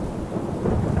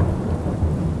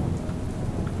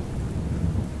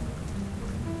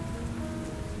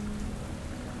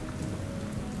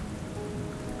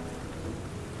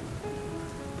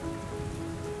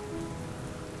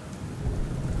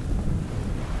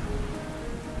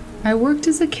 I worked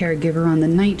as a caregiver on the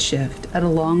night shift at a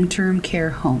long-term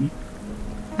care home.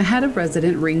 I had a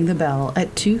resident ring the bell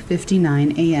at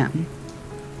 2:59 a.m.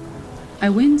 I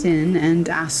went in and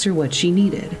asked her what she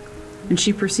needed, and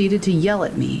she proceeded to yell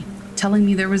at me, telling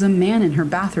me there was a man in her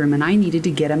bathroom and I needed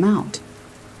to get him out.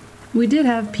 We did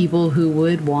have people who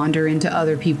would wander into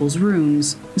other people's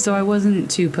rooms, so I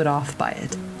wasn't too put off by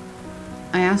it.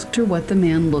 I asked her what the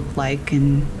man looked like,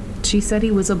 and she said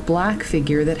he was a black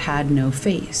figure that had no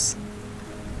face.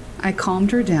 I calmed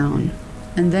her down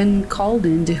and then called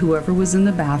in to whoever was in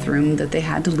the bathroom that they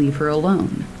had to leave her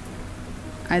alone.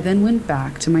 I then went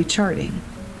back to my charting.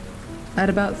 At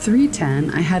about 3:10,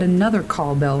 I had another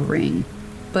call bell ring,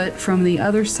 but from the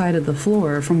other side of the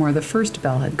floor from where the first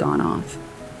bell had gone off.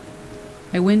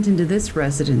 I went into this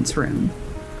resident's room,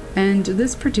 and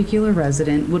this particular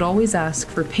resident would always ask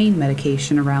for pain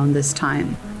medication around this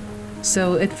time.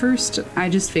 So at first, I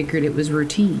just figured it was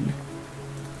routine.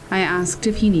 I asked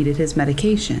if he needed his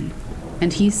medication,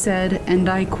 and he said, and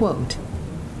I quote,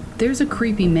 "There's a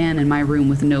creepy man in my room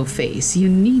with no face. You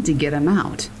need to get him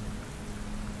out."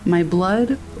 My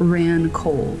blood ran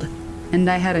cold, and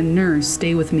I had a nurse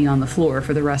stay with me on the floor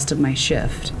for the rest of my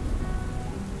shift.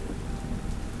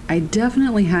 I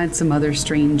definitely had some other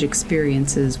strange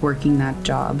experiences working that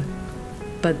job,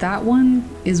 but that one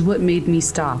is what made me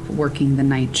stop working the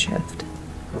night shift.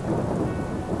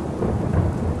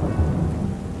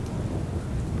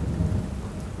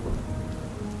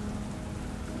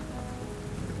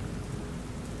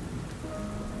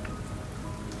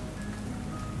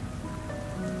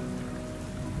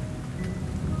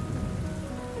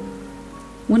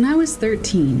 When I was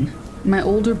 13, my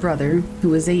older brother, who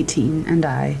was 18, and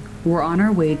I were on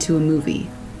our way to a movie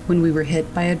when we were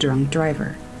hit by a drunk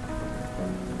driver.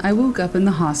 I woke up in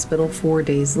the hospital 4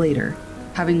 days later,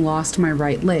 having lost my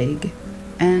right leg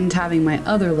and having my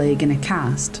other leg in a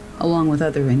cast, along with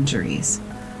other injuries.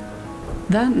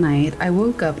 That night, I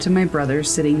woke up to my brother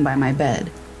sitting by my bed,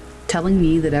 telling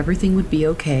me that everything would be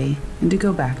okay and to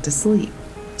go back to sleep,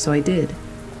 so I did.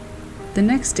 The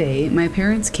next day, my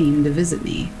parents came to visit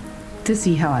me to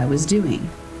see how I was doing.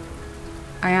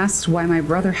 I asked why my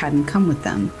brother hadn't come with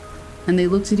them, and they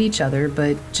looked at each other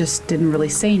but just didn't really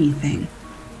say anything.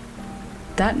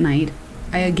 That night,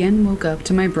 I again woke up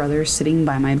to my brother sitting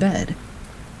by my bed,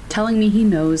 telling me he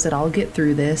knows that I'll get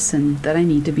through this and that I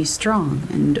need to be strong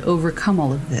and overcome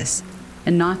all of this,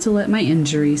 and not to let my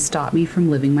injuries stop me from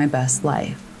living my best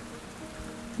life.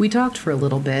 We talked for a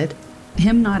little bit,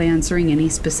 him not answering any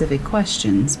specific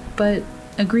questions, but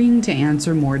agreeing to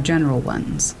answer more general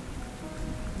ones.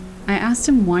 I asked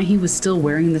him why he was still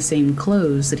wearing the same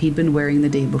clothes that he'd been wearing the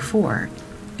day before,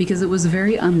 because it was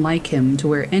very unlike him to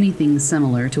wear anything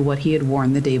similar to what he had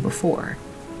worn the day before.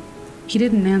 He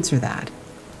didn't answer that.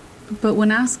 But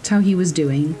when asked how he was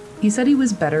doing, he said he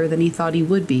was better than he thought he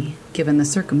would be, given the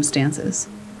circumstances.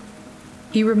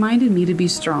 He reminded me to be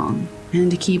strong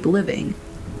and to keep living,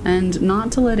 and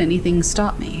not to let anything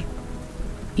stop me.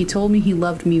 He told me he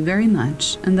loved me very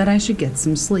much and that I should get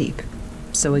some sleep.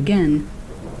 So again,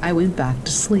 I went back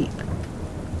to sleep.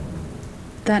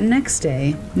 That next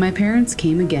day, my parents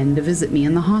came again to visit me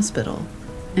in the hospital,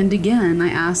 and again I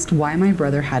asked why my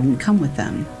brother hadn't come with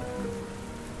them.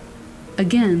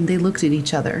 Again, they looked at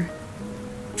each other.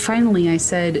 Finally, I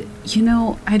said,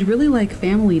 I'd really like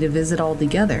family to visit all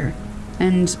together,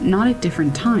 and not at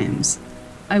different times.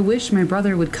 I wish my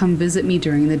brother would come visit me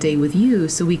during the day with you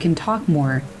so we can talk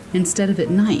more instead of at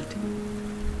night.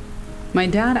 My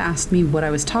dad asked me what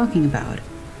I was talking about.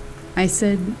 I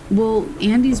said, well,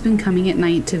 Andy's been coming at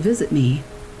night to visit me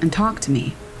and talk to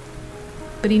me.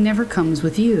 But he never comes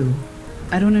with you.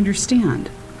 I don't understand.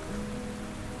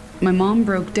 My mom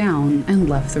broke down and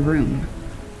left the room.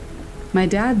 My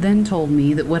dad then told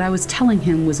me that what I was telling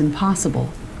him was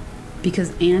impossible,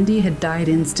 because Andy had died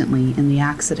instantly in the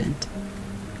accident.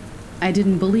 I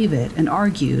didn't believe it and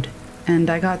argued, and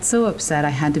I got so upset I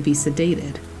had to be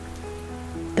sedated.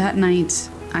 That night,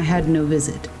 I had no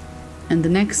visit, and the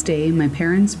next day my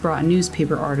parents brought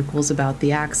newspaper articles about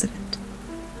the accident.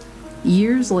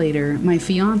 Years later, my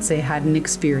fiancé had an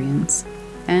experience,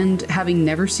 and having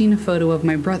never seen a photo of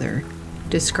my brother,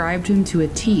 described him to a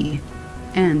T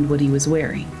and what he was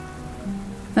wearing.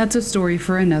 That's a story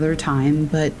for another time,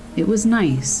 but it was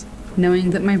nice knowing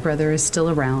that my brother is still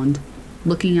around,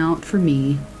 looking out for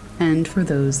me and for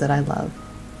those that I love.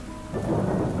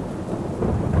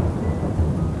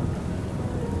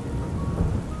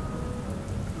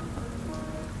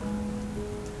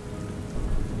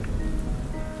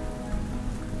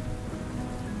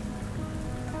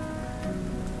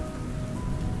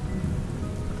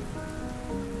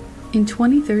 In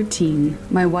 2013,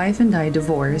 my wife and I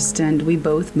divorced, and we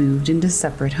both moved into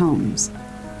separate homes.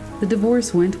 The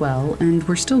divorce went well, and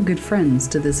we're still good friends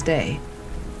to this day,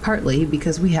 partly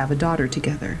because we have a daughter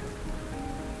together.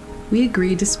 We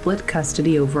agreed to split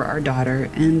custody over our daughter,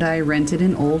 and I rented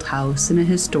an old house in a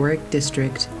historic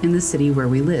district in the city where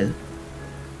we live.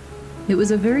 It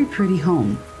was a very pretty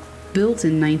home, built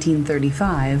in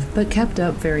 1935, but kept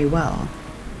up very well.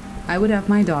 I would have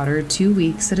my daughter 2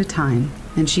 weeks at a time,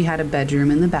 and she had a bedroom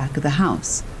in the back of the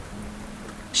house.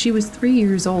 She was 3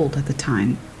 years old at the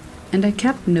time, and I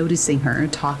kept noticing her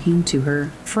talking to her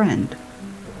friend.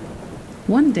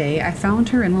 One day I found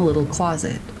her in a little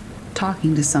closet,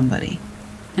 talking to somebody,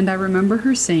 and I remember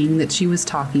her saying that she was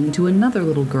talking to another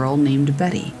little girl named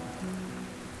Betty.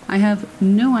 I have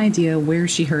no idea where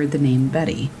she heard the name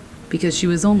Betty, because she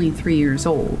was only 3 years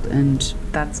old, and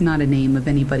that's not a name of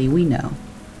anybody we know.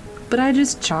 But I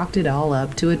just chalked it all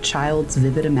up to a child's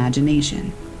vivid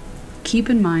imagination. Keep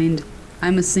in mind,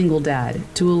 I'm a single dad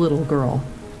to a little girl.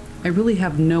 I really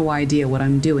have no idea what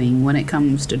I'm doing when it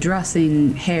comes to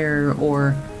dressing, hair,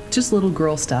 or just little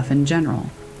girl stuff in general.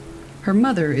 Her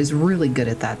mother is really good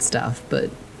at that stuff, but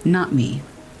not me.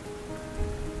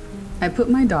 I put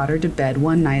my daughter to bed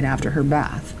one night after her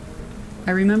bath.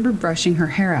 I remember brushing her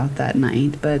hair out that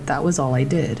night, but that was all I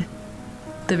did.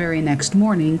 The very next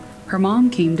morning, her mom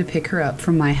came to pick her up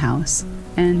from my house,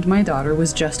 and my daughter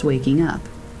was just waking up.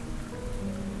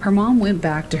 Her mom went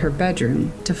back to her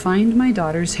bedroom to find my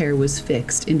daughter's hair was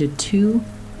fixed into 2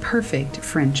 perfect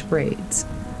French braids.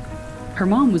 Her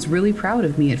mom was really proud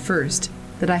of me at first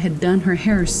that I had done her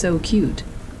hair so cute,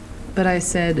 but I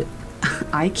said,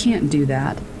 I can't do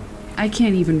that. I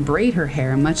can't even braid her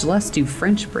hair, much less do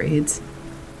French braids.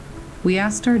 We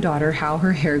asked our daughter how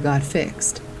her hair got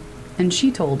fixed, and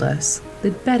she told us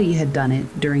that Betty had done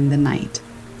it during the night.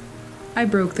 I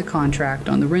broke the contract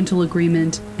on the rental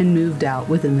agreement and moved out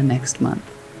within the next month.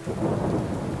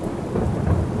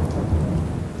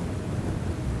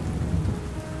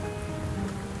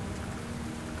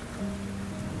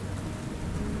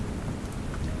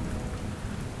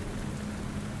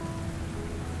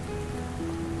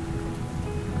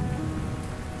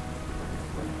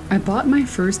 I bought my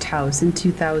first house in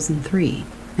 2003,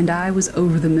 and I was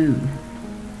over the moon.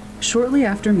 Shortly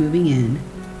after moving in,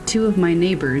 2 of my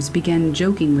neighbors began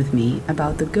joking with me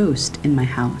about the ghost in my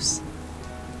house.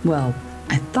 Well,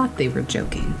 I thought they were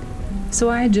joking, so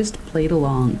I just played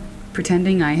along,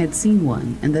 pretending I had seen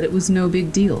one and that it was no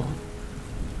big deal.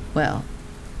 Well,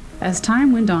 as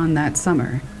time went on that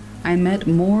summer, I met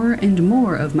more and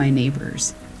more of my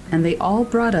neighbors, and they all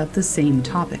brought up the same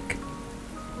topic.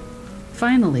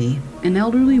 Finally, an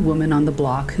elderly woman on the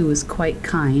block who was quite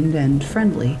kind and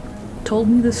friendly told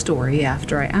me the story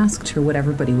after I asked her what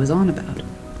everybody was on about.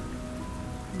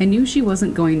 I knew she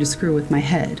wasn't going to screw with my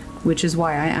head, which is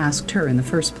why I asked her in the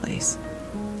first place.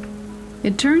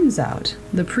 It turns out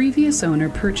the previous owner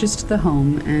purchased the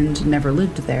home and never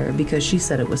lived there because she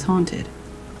said it was haunted.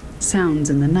 Sounds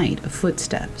in the night of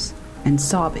footsteps and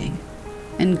sobbing,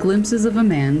 and glimpses of a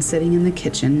man sitting in the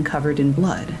kitchen covered in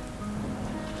blood.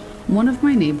 One of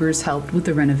my neighbors helped with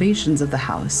the renovations of the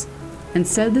house and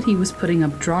said that he was putting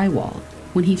up drywall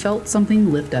when he felt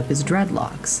something lift up his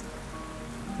dreadlocks.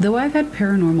 Though I've had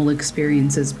paranormal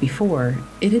experiences before,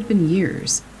 it had been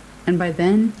years, and by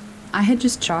then, I had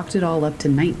just chalked it all up to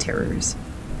night terrors.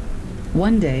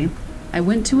 One day, I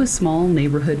went to a small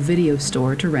neighborhood video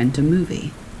store to rent a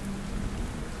movie.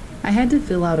 I had to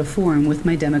fill out a form with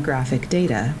my demographic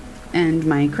data and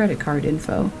my credit card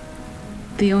info.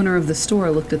 The owner of the store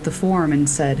looked at the form and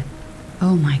said,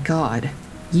 "Oh my God,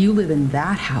 you live in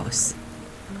that house."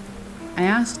 I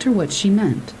asked her what she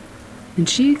meant, and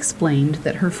she explained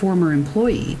that her former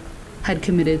employee had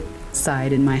committed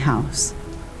suicide in my house.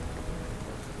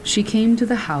 She came to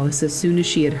the house as soon as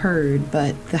she had heard,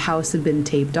 but the house had been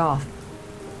taped off.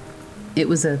 It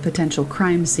was a potential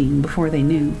crime scene before they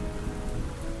knew.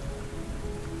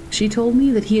 She told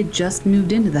me that he had just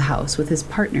moved into the house with his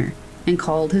partner and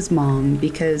called his mom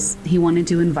because he wanted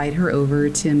to invite her over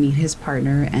to meet his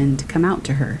partner and come out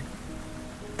to her.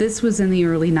 This was in the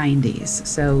early 90s,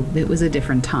 so it was a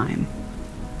different time.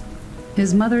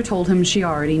 His mother told him she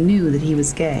already knew that he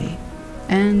was gay,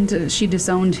 and she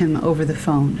disowned him over the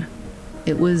phone.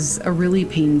 It was a really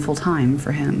painful time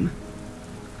for him.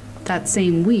 That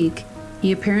same week,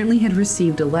 he apparently had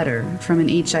received a letter from an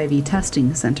HIV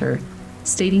testing center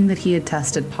stating that he had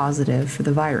tested positive for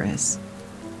the virus.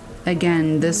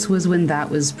 Again, this was when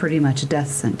that was pretty much a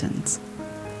death sentence.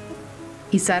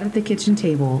 He sat at the kitchen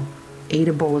table, ate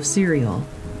a bowl of cereal,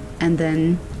 and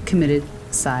then committed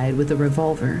suicide with a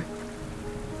revolver.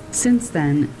 Since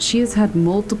then, she has had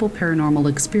multiple paranormal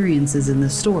experiences in the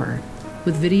store,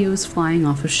 with videos flying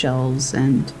off of shelves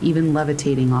and even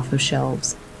levitating off of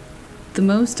shelves. The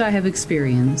most I have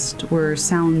experienced were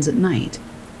sounds at night.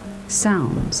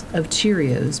 Sounds of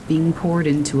Cheerios being poured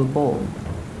into a bowl.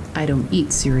 I don't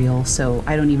eat cereal, so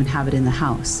I don't even have it in the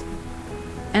house.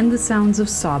 And the sounds of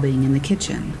sobbing in the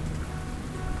kitchen.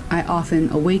 I often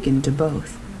awaken to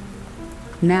both.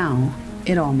 Now,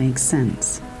 it all makes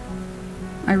sense.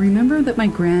 I remember that my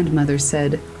grandmother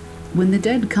said, "When the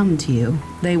dead come to you,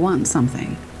 they want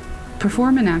something.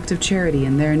 Perform an act of charity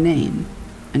in their name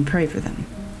and pray for them."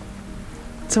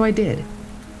 So I did.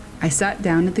 I sat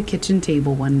down at the kitchen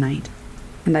table one night,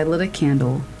 and I lit a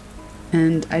candle,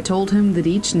 and I told him that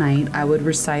each night I would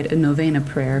recite a novena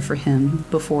prayer for him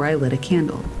before I lit a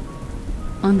candle.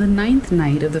 On the 9th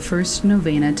night of the first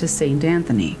novena to Saint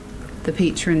Anthony, the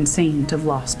patron saint of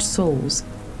lost souls,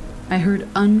 I heard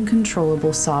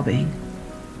uncontrollable sobbing.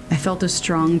 I felt a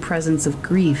strong presence of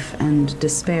grief and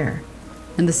despair,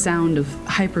 and the sound of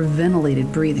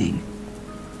hyperventilated breathing,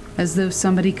 as though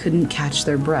somebody couldn't catch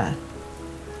their breath.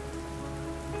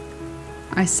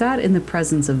 I sat in the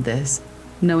presence of this,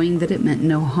 knowing that it meant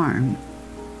no harm,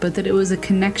 but that it was a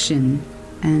connection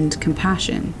and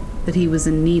compassion that he was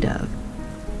in need of.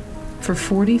 For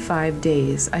 45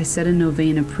 days, I said a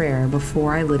novena prayer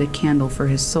before I lit a candle for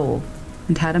his soul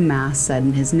and had a mass said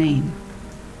in his name.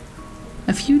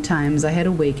 A few times I had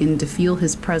awakened to feel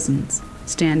his presence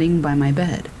standing by my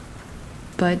bed,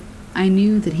 but I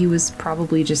knew that he was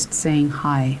probably just saying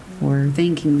hi or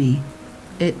thanking me.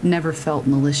 It never felt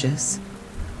malicious.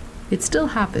 It still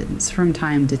happens from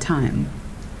time to time,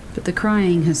 but the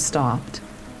crying has stopped,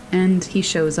 and he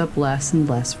shows up less and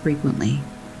less frequently.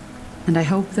 And I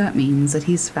hope that means that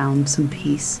he's found some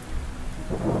peace.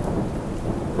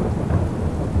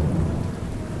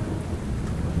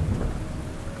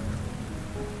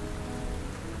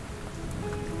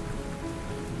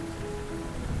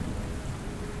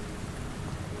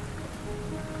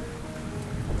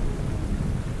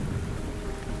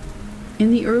 In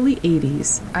the early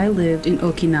 80s, I lived in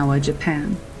Okinawa,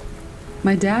 Japan.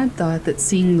 My dad thought that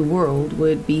seeing the world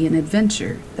would be an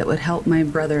adventure that would help my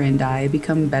brother and I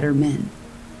become better men.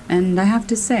 And I have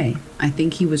to say, I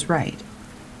think he was right.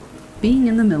 Being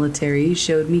in the military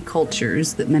showed me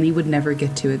cultures that many would never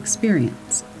get to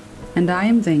experience, and I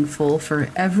am thankful for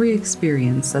every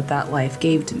experience that life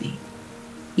gave to me,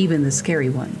 even the scary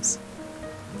ones.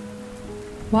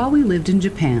 While we lived in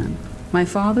Japan, my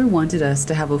father wanted us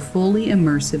to have a fully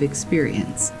immersive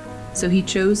experience, so he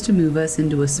chose to move us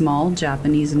into a small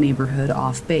Japanese neighborhood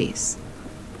off base.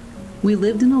 We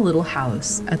lived in a little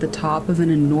house at the top of an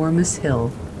enormous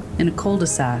hill in a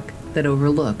cul-de-sac that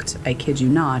overlooked, I kid you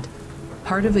not,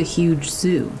 part of a huge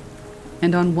zoo,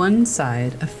 and on one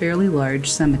side a fairly large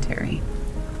cemetery.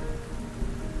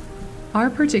 Our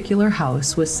particular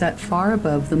house was set far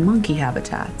above the monkey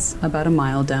habitats, about a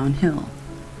mile downhill.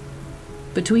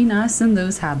 Between us and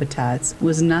those habitats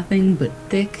was nothing but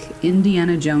thick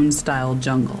Indiana Jones-style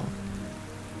jungle.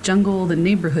 Jungle the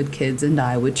neighborhood kids and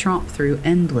I would tromp through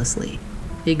endlessly,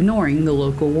 ignoring the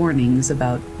local warnings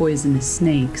about poisonous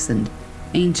snakes and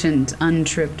ancient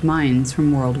untripped mines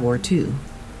from World War II.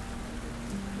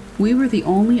 We were the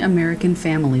only American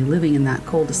family living in that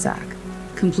cul-de-sac,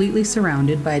 completely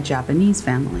surrounded by Japanese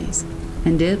families,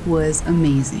 and it was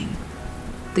amazing.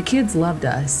 The kids loved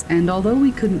us, and although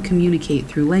we couldn't communicate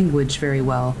through language very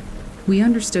well, we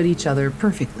understood each other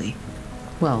perfectly.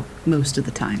 Well, most of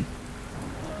the time.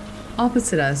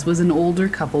 Opposite us was an older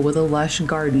couple with a lush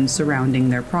garden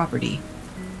surrounding their property.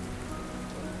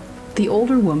 The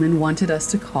older woman wanted us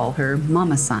to call her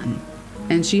Mama-san,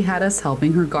 and she had us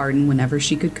helping her garden whenever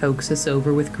she could coax us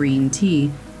over with green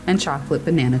tea and chocolate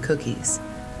banana cookies.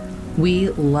 We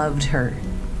loved her.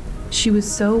 She was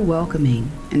so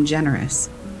welcoming and generous,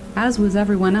 as was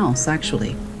everyone else,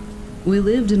 actually. We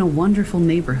lived in a wonderful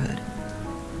neighborhood.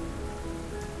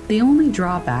 The only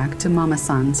drawback to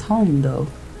Mama-san's home, though,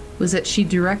 was that she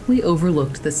directly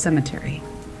overlooked the cemetery,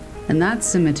 and that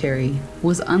cemetery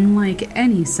was unlike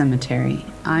any cemetery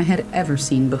I had ever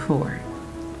seen before.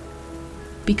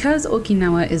 Because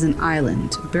Okinawa is an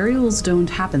island, burials don't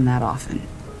happen that often.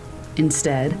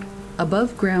 Instead,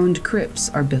 above-ground crypts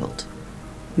are built,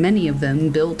 many of them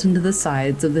built into the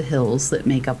sides of the hills that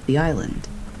make up the island.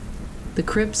 The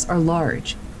crypts are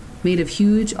large, made of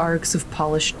huge arcs of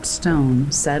polished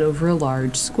stone set over a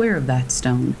large square of that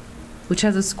stone, which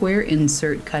has a square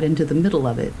insert cut into the middle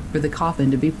of it for the coffin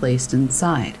to be placed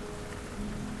inside.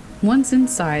 Once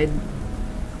inside,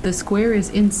 the square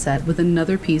is inset with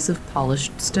another piece of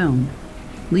polished stone,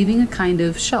 leaving a kind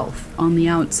of shelf on the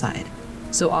outside,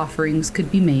 so offerings could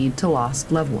be made to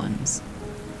lost loved ones.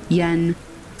 Yen,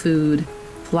 food,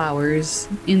 flowers,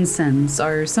 incense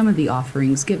are some of the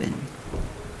offerings given.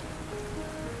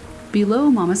 Below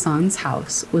Mama-san's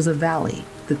house was a valley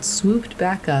that swooped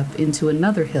back up into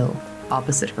another hill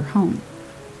opposite her home.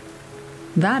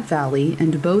 That valley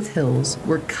and both hills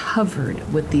were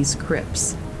covered with these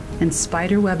crypts, and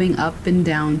spiderwebbing up and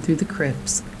down through the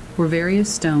crypts were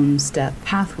various stone step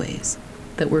pathways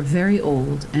that were very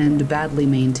old and badly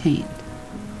maintained.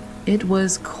 It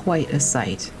was quite a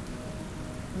sight.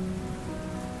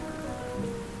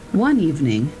 One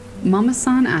evening,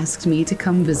 Mama-san asked me to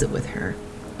come visit with her,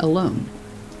 alone.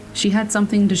 She had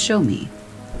something to show me,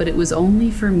 but it was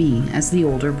only for me as the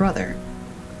older brother.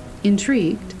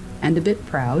 Intrigued and a bit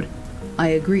proud, I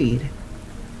agreed.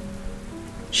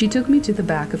 She took me to the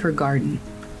back of her garden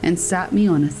and sat me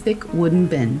on a thick wooden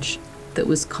bench that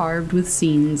was carved with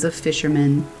scenes of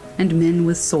fishermen and men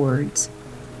with swords,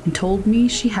 and told me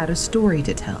she had a story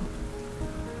to tell.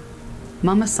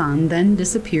 Mama-san then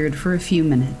disappeared for a few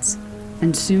minutes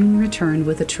and soon returned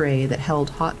with a tray that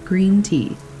held hot green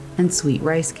tea and sweet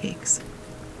rice cakes.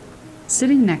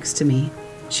 Sitting next to me,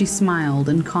 she smiled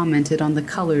and commented on the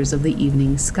colors of the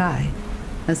evening sky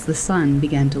as the sun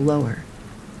began to lower.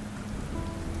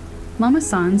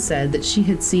 Mama-san said that she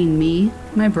had seen me,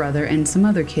 my brother, and some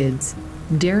other kids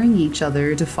daring each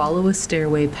other to follow a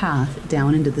stairway path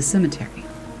down into the cemetery.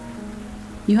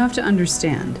 You have to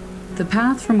understand, the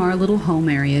path from our little home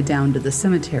area down to the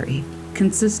cemetery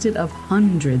consisted of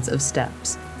hundreds of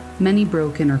steps, many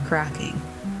broken or cracking,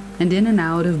 and in and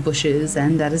out of bushes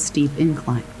and at a steep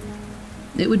incline.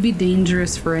 It would be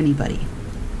dangerous for anybody,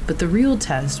 but the real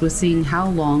test was seeing how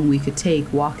long we could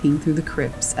take walking through the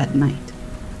crypts at night.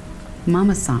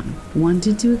 Mama-san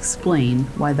wanted to explain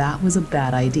why that was a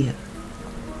bad idea.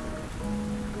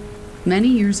 Many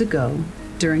years ago,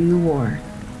 during the war,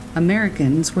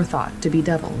 Americans were thought to be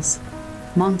devils,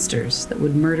 monsters that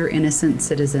would murder innocent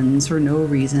citizens for no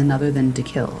reason other than to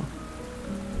kill.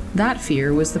 That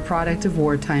fear was the product of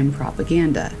wartime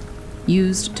propaganda,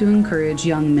 used to encourage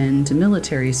young men to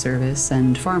military service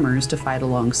and farmers to fight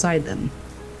alongside them.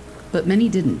 But many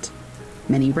didn't.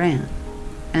 Many ran.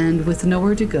 And with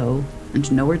nowhere to go and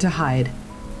nowhere to hide,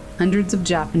 hundreds of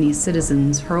Japanese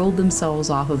citizens hurled themselves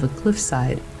off of a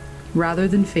cliffside rather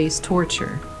than face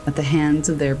torture at the hands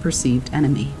of their perceived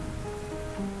enemy.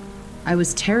 I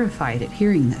was terrified at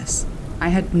hearing this. I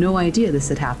had no idea this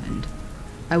had happened.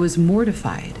 I was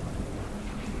mortified,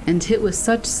 and hit with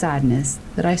such sadness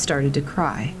that I started to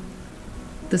cry.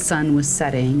 The sun was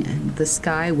setting, and the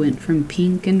sky went from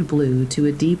pink and blue to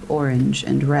a deep orange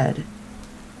and red.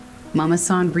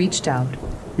 Mama-san reached out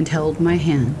and held my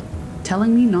hand,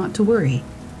 telling me not to worry.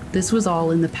 This was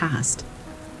all in the past,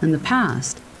 and the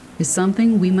past is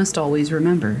something we must always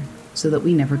remember so that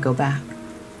we never go back.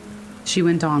 She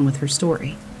went on with her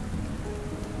story.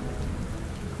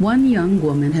 One young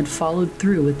woman had followed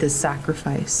through with this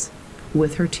sacrifice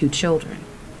with her 2 children,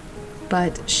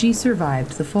 but she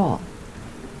survived the fall.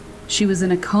 She was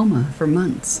in a coma for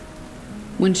months.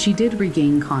 When she did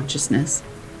regain consciousness,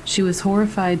 she was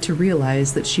horrified to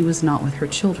realize that she was not with her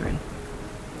children.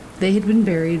 They had been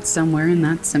buried somewhere in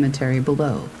that cemetery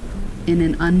below, in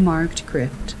an unmarked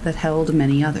crypt that held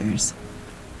many others.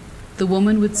 The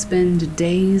woman would spend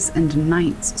days and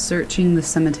nights searching the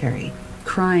cemetery,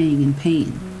 crying in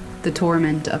pain, the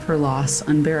torment of her loss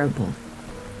unbearable,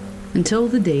 until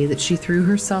the day that she threw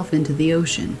herself into the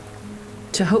ocean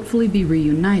to hopefully be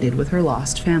reunited with her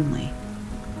lost family.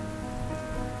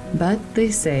 But they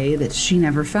say that she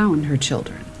never found her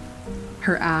children.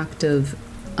 Her act of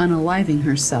unaliving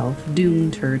herself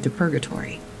doomed her to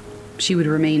purgatory. She would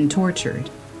remain tortured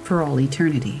for all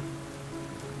eternity.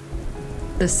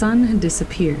 The sun had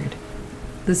disappeared,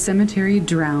 the cemetery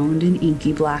drowned in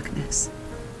inky blackness,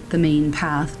 the main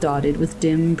path dotted with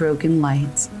dim, broken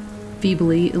lights,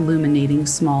 feebly illuminating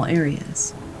small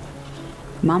areas.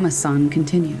 Mama-san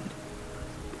continued.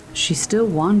 "She still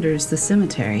wanders the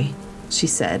cemetery," she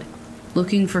said,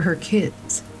 "looking for her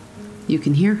kids. You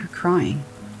can hear her crying."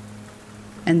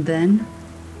 And then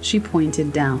she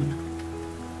pointed down.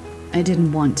 I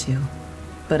didn't want to,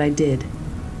 but I did.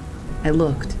 I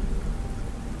looked.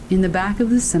 In the back of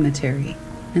the cemetery,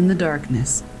 in the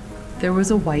darkness, there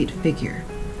was a white figure.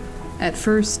 At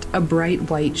first, a bright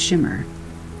white shimmer,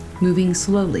 moving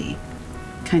slowly,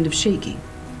 kind of shaking.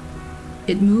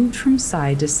 It moved from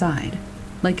side to side,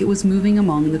 like it was moving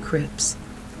among the crypts,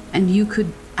 and you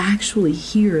could actually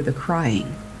hear the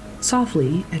crying,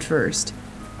 softly at first,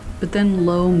 but then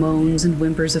low moans and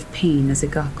whimpers of pain as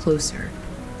it got closer.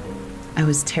 I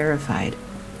was terrified.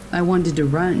 I wanted to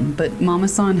run, but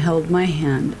Mama-san held my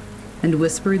hand and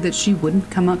whispered that she wouldn't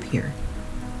come up here.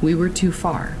 We were too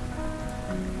far.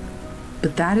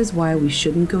 But that is why we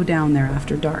shouldn't go down there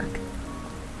after dark.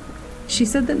 She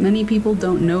said that many people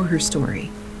don't know her story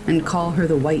and call her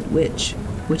the White Witch,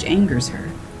 which angers her.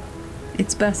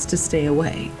 It's best to stay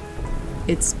away.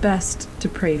 It's best to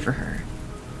pray for her.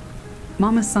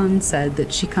 Mama-san said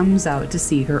that she comes out to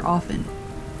see her often,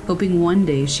 hoping one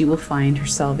day she will find her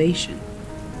salvation.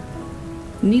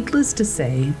 Needless to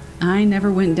say, I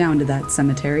never went down to that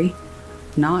cemetery.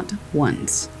 Not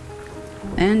once.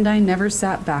 And I never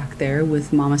sat back there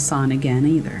with Mama-san again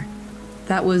either.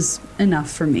 That was enough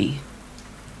for me.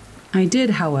 I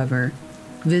did, however,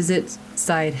 visit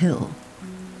Side Hill.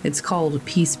 It's called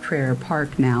Peace Prayer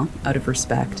Park now, out of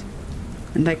respect.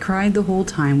 And I cried the whole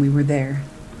time we were there.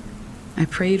 I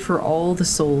prayed for all the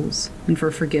souls and for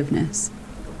forgiveness.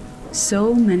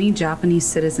 So many Japanese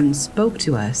citizens spoke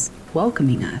to us,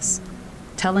 welcoming us,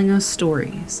 telling us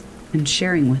stories, and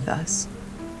sharing with us.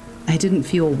 I didn't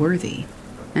feel worthy,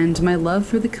 and my love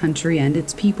for the country and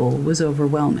its people was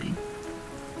overwhelming.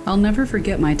 I'll never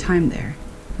forget my time there,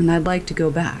 and I'd like to go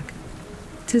back,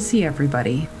 to see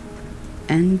everybody,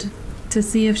 and to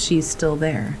see if she's still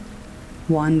there,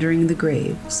 wandering the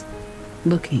graves,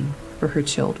 looking for her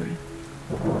children.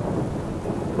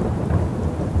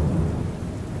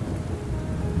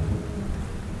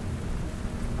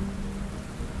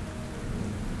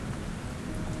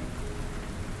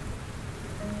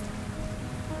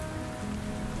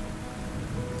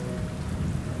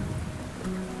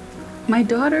 My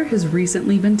daughter has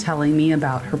recently been telling me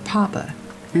about her papa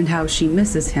and how she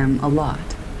misses him a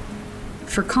lot.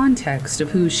 For context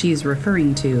of who she's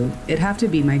referring to, it'd have to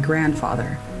be my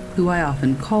grandfather, who I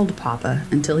often called Papa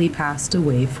until he passed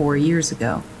away 4 years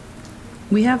ago.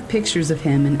 We have pictures of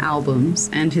him in albums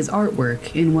and his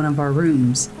artwork in one of our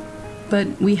rooms,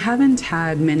 but we haven't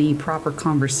had many proper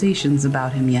conversations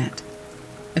about him yet.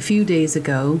 A few days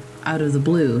ago, out of the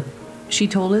blue, she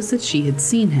told us that she had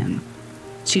seen him.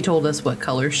 She told us what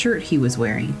color shirt he was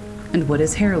wearing and what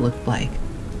his hair looked like,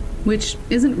 which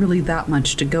isn't really that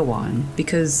much to go on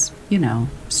because,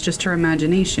 it's just her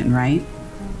imagination, right?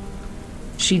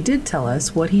 She did tell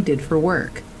us what he did for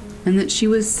work and that she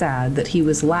was sad that he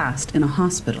was last in a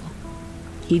hospital.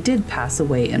 He did pass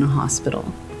away in a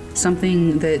hospital,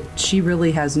 something that she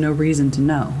really has no reason to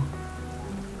know.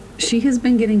 She has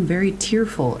been getting very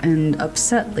tearful and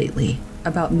upset lately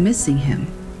about missing him,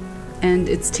 and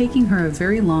it's taking her a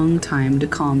very long time to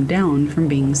calm down from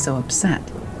being so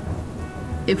upset.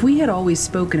 If we had always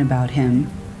spoken about him,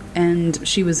 and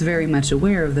she was very much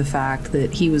aware of the fact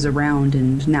that he was around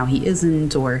and now he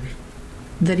isn't, or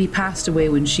that he passed away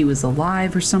when she was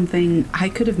alive or something, I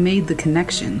could have made the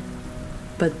connection.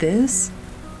 But this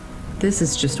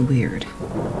is just weird.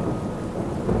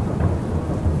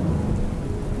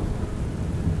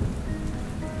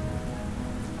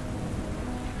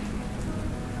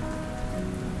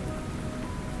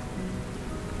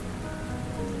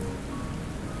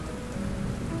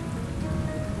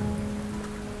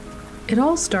 It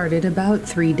all started about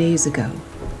 3 days ago.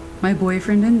 My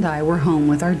boyfriend and I were home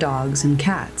with our dogs and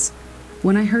cats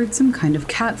when I heard some kind of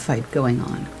cat fight going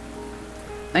on.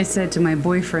 I said to my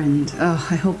boyfriend, "Oh,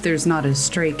 I hope there's not a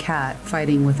stray cat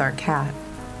fighting with our cat.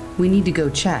 We need to go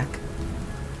check."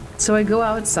 So I go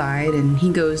outside and he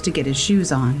goes to get his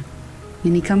shoes on,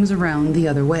 and he comes around the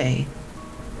other way.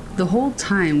 The whole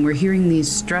time we're hearing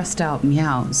these stressed out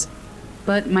meows,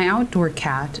 but my outdoor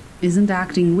cat isn't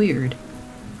acting weird.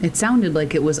 It sounded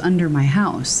like it was under my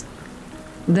house,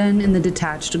 then in the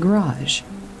detached garage,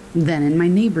 then in my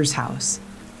neighbor's house.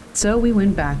 So we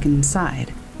went back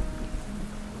inside.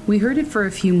 We heard it for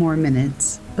a few more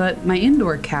minutes, but my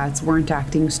indoor cats weren't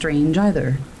acting strange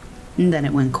either, and then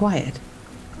it went quiet.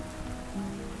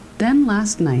 Then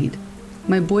last night,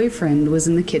 my boyfriend was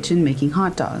in the kitchen making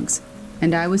hot dogs,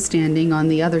 and I was standing on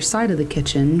the other side of the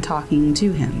kitchen talking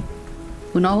to him,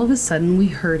 when all of a sudden we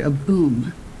heard a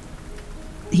boom.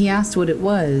 He asked what it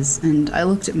was, and I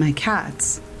looked at my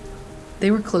cats. They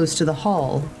were close to the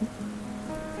hall,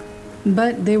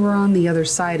 but they were on the other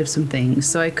side of some things,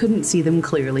 so I couldn't see them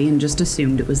clearly and just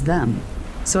assumed it was them.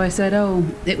 So I said, "Oh,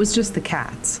 it was just the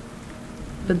cats."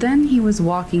 But then he was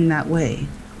walking that way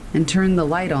and turned the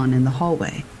light on in the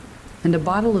hallway, and a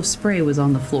bottle of spray was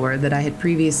on the floor that I had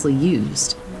previously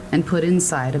used and put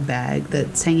inside a bag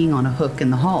that's hanging on a hook in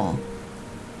the hall.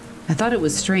 I thought it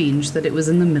was strange that it was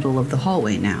in the middle of the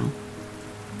hallway now.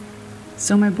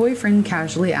 So my boyfriend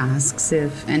casually asks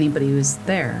if anybody was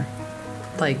there,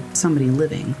 like somebody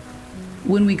living.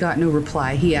 When we got no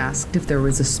reply, he asked if there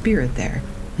was a spirit there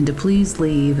and to please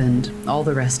leave and all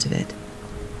the rest of it.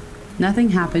 Nothing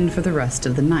happened for the rest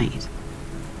of the night.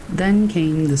 Then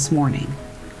came this morning.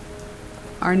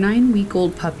 Our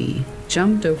 9-week-old puppy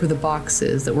jumped over the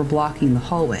boxes that were blocking the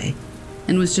hallway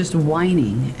and was just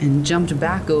whining and jumped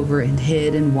back over and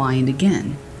hid and whined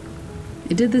again.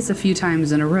 It did this a few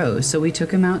times in a row, so we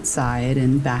took him outside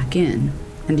and back in,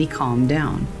 and he calmed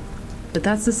down. But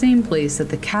that's the same place that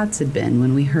the cats had been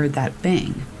when we heard that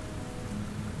bang.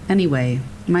 Anyway,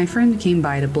 my friend came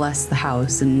by to bless the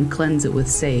house and cleanse it with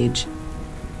sage.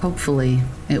 Hopefully,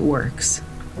 it works.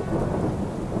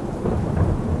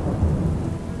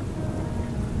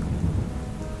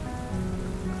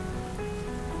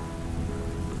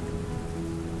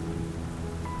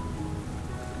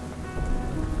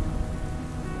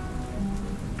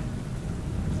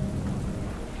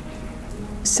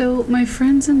 So my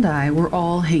friends and I were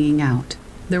all hanging out.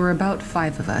 There were about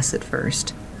 5 of us at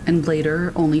first, and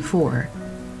later only 4.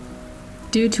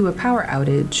 Due to a power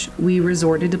outage, we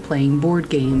resorted to playing board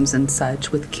games and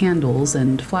such with candles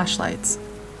and flashlights.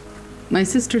 My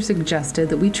sister suggested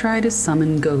that we try to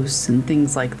summon ghosts and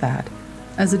things like that,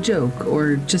 as a joke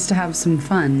or just to have some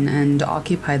fun and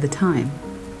occupy the time.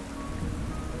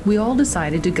 We all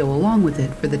decided to go along with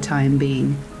it for the time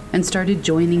being, and started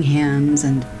joining hands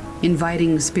and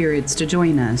inviting spirits to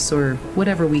join us, or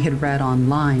whatever we had read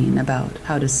online about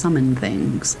how to summon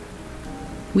things.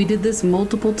 We did this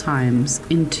multiple times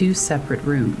in 2 separate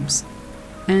rooms,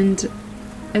 and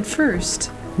at first,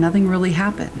 nothing really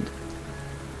happened.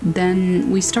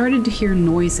 Then we started to hear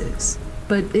noises,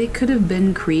 but it could have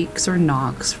been creaks or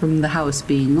knocks from the house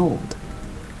being old.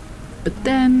 But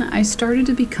then I started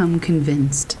to become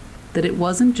convinced that it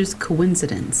wasn't just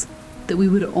coincidence that we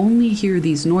would only hear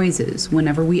these noises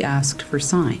whenever we asked for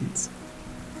signs.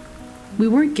 We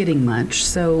weren't getting much,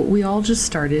 so we all just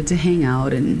started to hang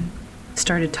out and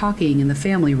started talking in the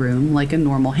family room like a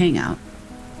normal hangout.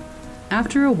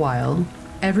 After a while,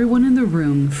 everyone in the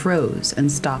room froze and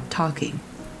stopped talking,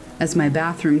 as my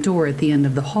bathroom door at the end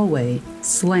of the hallway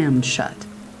slammed shut.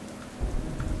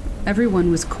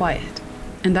 Everyone was quiet,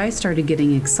 and I started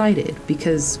getting excited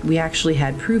because we actually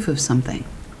had proof of something.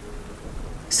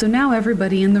 So now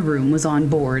everybody in the room was on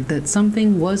board that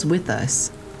something was with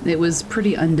us. It was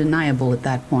pretty undeniable at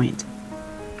that point.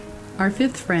 Our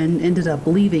 5th friend ended up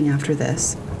leaving after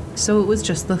this, so it was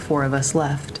just the 4 of us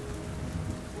left.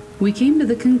 We came to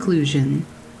the conclusion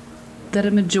that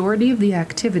a majority of the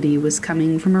activity was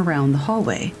coming from around the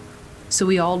hallway, so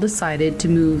we all decided to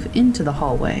move into the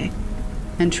hallway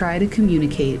and try to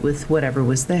communicate with whatever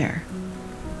was there.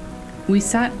 We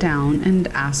sat down and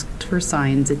asked for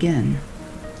signs again.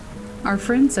 Our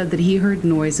friend said that he heard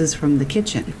noises from the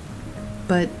kitchen,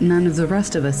 but none of the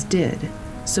rest of us did,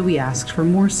 so we asked for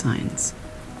more signs.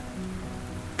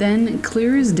 Then,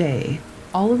 clear as day,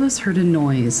 all of us heard a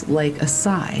noise like a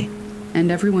sigh, and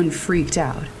everyone freaked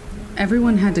out.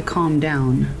 Everyone had to calm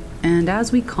down, and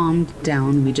as we calmed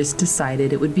down, we just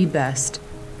decided it would be best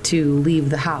to leave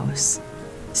the house.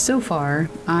 So far,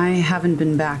 I haven't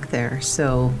been back there,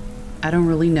 so I don't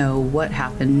really know what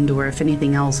happened or if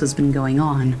anything else has been going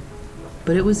on.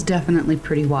 But it was definitely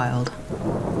pretty wild.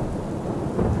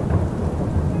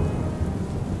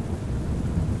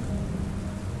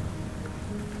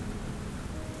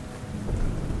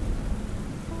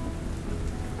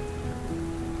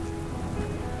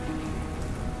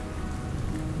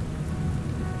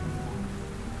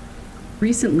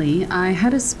 Recently, I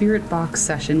had a spirit box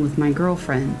session with my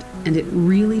girlfriend, and it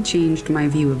really changed my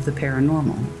view of the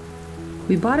paranormal.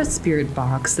 We bought a spirit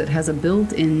box that has a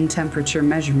built-in temperature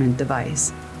measurement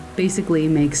device. Basically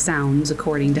makes sounds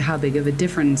according to how big of a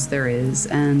difference there is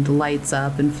and lights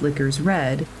up and flickers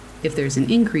red if there's an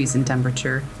increase in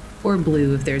temperature or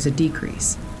blue if there's a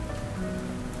decrease.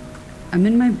 I'm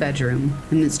in my bedroom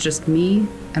and it's just me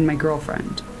and my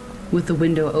girlfriend, with the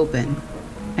window open.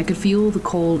 I could feel the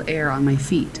cold air on my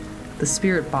feet, the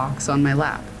spirit box on my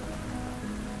lap.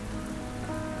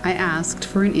 I asked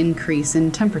for an increase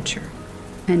in temperature,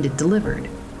 and it delivered.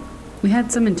 We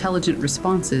had some intelligent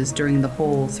responses during the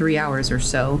whole 3 hours or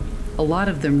so, a lot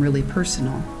of them really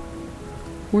personal.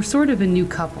 We're sort of a new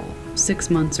couple, 6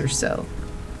 months or so.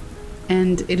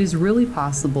 And it is really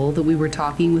possible that we were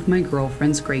talking with my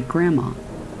girlfriend's great-grandma.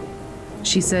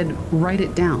 She said, "Write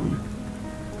it down."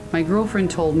 My girlfriend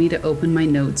told me to open my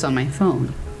notes on my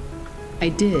phone. I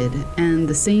did, and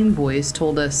the same voice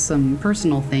told us some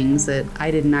personal things that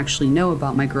I didn't actually know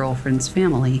about my girlfriend's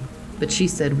family, but she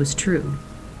said was true.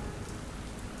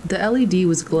 The LED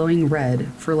was glowing red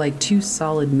for like 2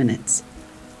 solid minutes.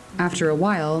 After a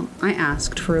while, I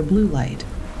asked for a blue light,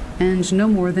 and no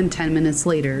more than 10 minutes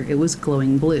later, it was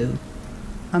glowing blue.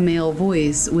 A male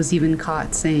voice was even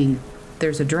caught saying,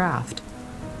 "There's a draft."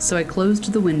 So I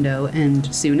closed the window,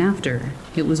 and soon after,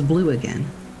 it was blue again.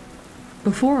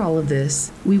 Before all of this,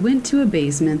 we went to a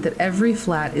basement that every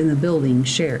flat in the building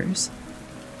shares.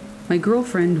 My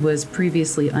girlfriend was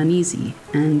previously uneasy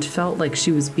and felt like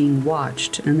she was being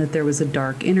watched and that there was a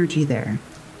dark energy there.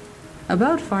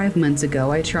 About 5 months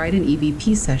ago, I tried an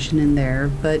EVP session in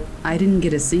there, but I didn't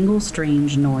get a single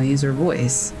strange noise or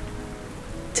voice.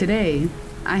 Today,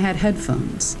 I had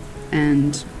headphones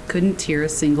and couldn't hear a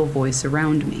single voice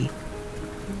around me.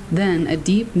 Then a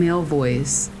deep male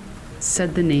voice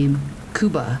said the name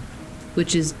Kuba,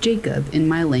 which is Jacob in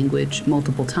my language,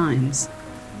 multiple times.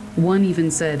 One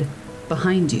even said,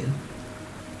 "Behind you."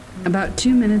 About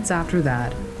 2 minutes after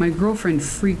that, my girlfriend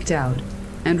freaked out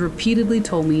and repeatedly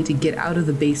told me to get out of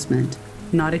the basement,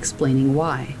 not explaining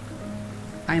why.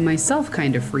 I myself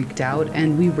kind of freaked out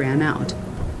and we ran out.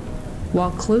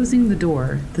 While closing the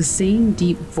door, the same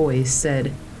deep voice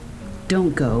said,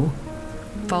 "Don't go,"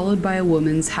 followed by a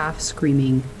woman's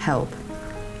half-screaming, "Help."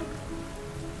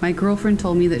 My girlfriend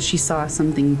told me that she saw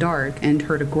something dark and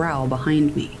heard a growl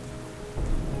behind me.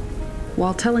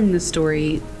 While telling this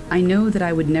story, I know that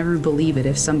I would never believe it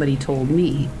if somebody told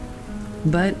me.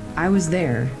 But I was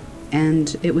there,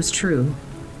 and it was true,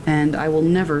 and I will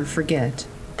never forget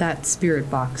that spirit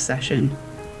box session.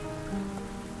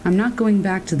 I'm not going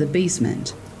back to the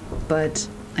basement, but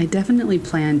I definitely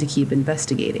plan to keep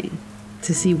investigating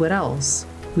to see what else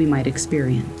we might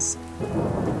experience.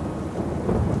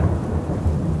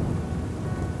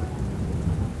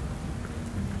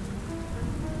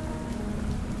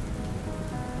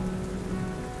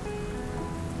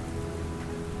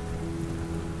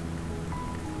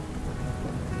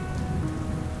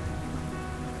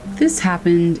 This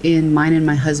happened in mine and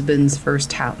my husband's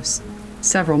first house,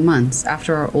 several months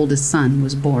after our oldest son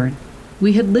was born.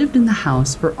 We had lived in the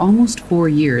house for almost 4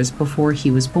 years before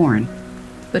he was born,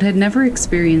 but had never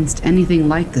experienced anything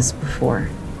like this before.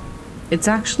 It's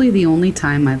actually the only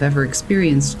time I've ever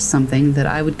experienced something that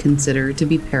I would consider to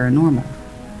be paranormal.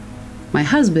 My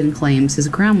husband claims his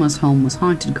grandma's home was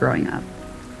haunted growing up.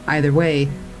 Either way,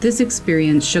 this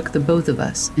experience shook the both of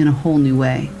us in a whole new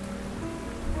way.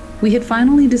 We had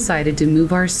finally decided to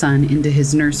move our son into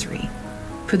his nursery.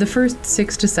 For the first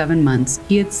 6 to 7 months,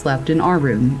 he had slept in our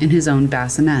room in his own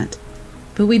bassinet,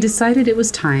 but we decided it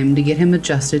was time to get him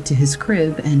adjusted to his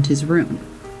crib and his room.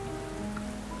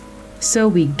 So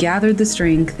we gathered the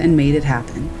strength and made it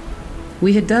happen.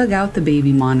 We had dug out the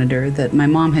baby monitor that my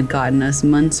mom had gotten us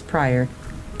months prior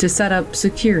to set up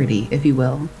security, if you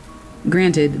will.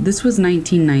 Granted, this was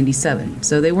 1997,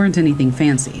 so they weren't anything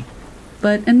fancy,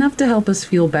 but enough to help us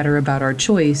feel better about our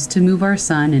choice to move our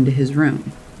son into his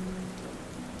room.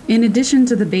 In addition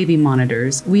to the baby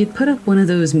monitors, we had put up one of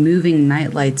those moving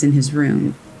night lights in his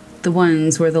room, the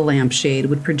ones where the lampshade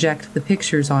would project the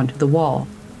pictures onto the wall,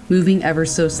 moving ever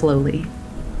so slowly.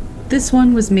 This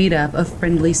one was made up of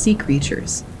friendly sea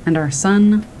creatures, and our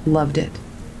son loved it.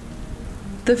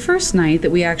 The first night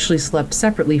that we actually slept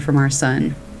separately from our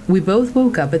son, we both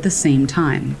woke up at the same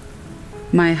time.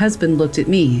 My husband looked at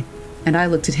me, and I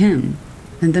looked at him,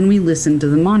 and then we listened to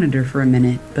the monitor for a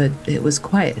minute, but it was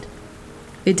quiet.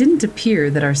 It didn't appear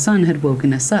that our son had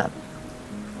woken us up.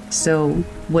 So,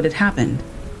 what had happened?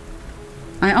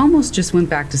 I almost just went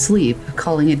back to sleep,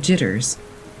 calling it jitters.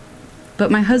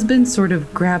 But my husband sort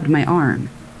of grabbed my arm,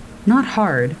 not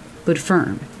hard, but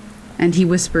firm, and he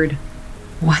whispered,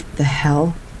 "What the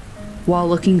hell?" while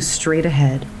looking straight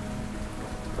ahead.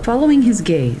 Following his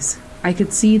gaze, I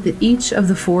could see that each of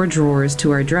the 4 drawers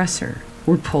to our dresser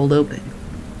were pulled open.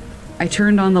 I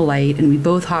turned on the light and we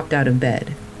both hopped out of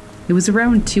bed. It was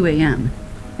around 2 a.m.,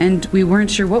 and we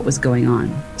weren't sure what was going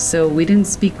on, so we didn't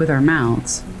speak with our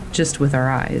mouths, just with our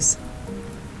eyes.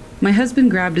 My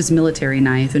husband grabbed his military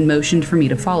knife and motioned for me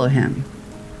to follow him.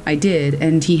 I did,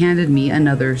 and he handed me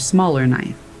another smaller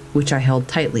knife, which I held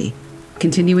tightly,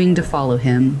 continuing to follow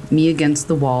him, me against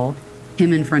the wall,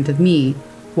 him in front of me,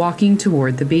 walking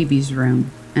toward the baby's room,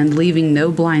 and leaving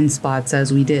no blind spots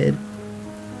as we did.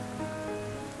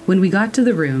 When we got to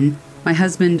the room, my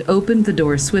husband opened the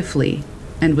door swiftly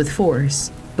and with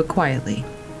force, but quietly.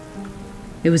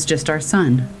 It was just our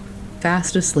son,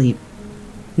 fast asleep.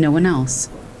 No one else.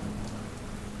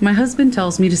 My husband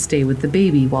tells me to stay with the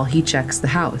baby while he checks the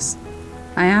house.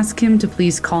 I ask him to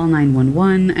please call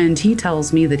 911, and he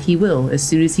tells me that he will as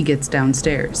soon as he gets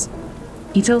downstairs.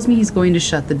 He tells me he's going to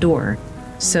shut the door,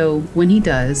 so when he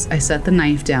does, I set the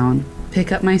knife down,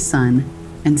 pick up my son,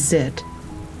 and sit.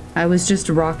 I was just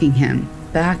rocking him,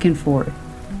 back and forth,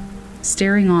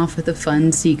 staring off at the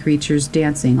fun sea creatures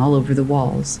dancing all over the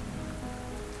walls.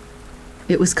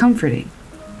 It was comforting.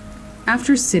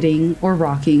 After sitting or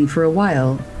rocking for a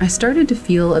while, I started to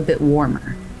feel a bit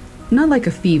warmer. Not like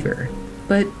a fever,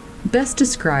 but best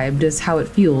described as how it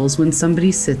feels when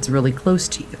somebody sits really close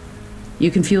to you.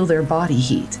 You can feel their body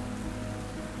heat.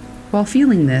 While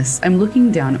feeling this, I'm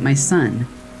looking down at my son,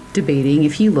 debating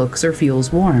if he looks or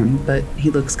feels warm, but he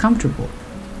looks comfortable,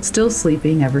 still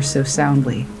sleeping ever so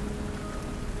soundly.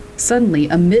 Suddenly,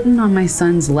 a mitten on my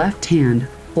son's left hand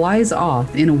flies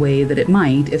off in a way that it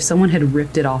might if someone had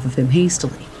ripped it off of him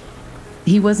hastily.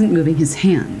 He wasn't moving his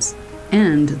hands,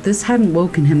 and this hadn't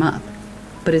woken him up,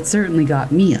 but it certainly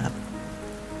got me up.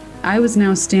 I was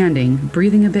now standing,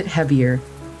 breathing a bit heavier,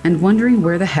 and wondering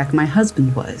where the heck my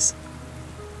husband was.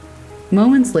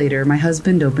 Moments later, my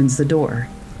husband opens the door.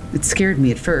 It scared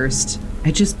me at first.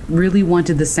 I just really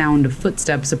wanted the sound of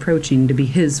footsteps approaching to be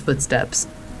his footsteps.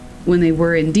 When they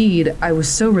were indeed, I was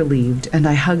so relieved, and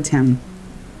I hugged him,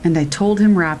 and I told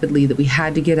him rapidly that we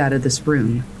had to get out of this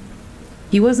room.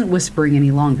 He wasn't whispering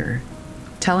any longer,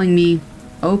 telling me,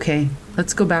 "Okay,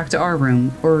 let's go back to our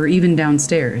room, or even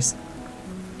downstairs."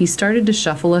 He started to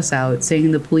shuffle us out,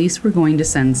 saying the police were going to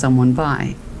send someone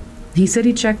by. He said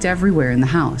he checked everywhere in the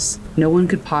house. No one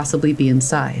could possibly be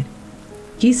inside.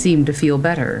 He seemed to feel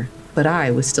better, but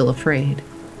I was still afraid.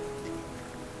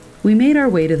 We made our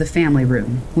way to the family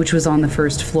room, which was on the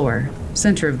first floor,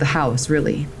 center of the house,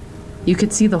 really. You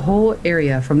could see the whole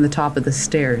area from the top of the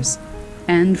stairs,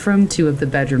 and from 2 of the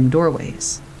bedroom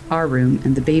doorways, our room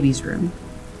and the baby's room.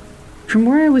 From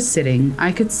where I was sitting,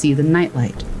 I could see the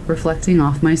nightlight reflecting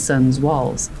off my son's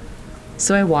walls,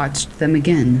 so I watched them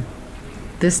again.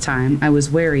 This time, I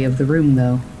was wary of the room,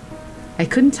 though. I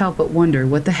couldn't help but wonder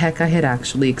what the heck I had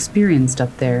actually experienced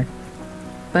up there,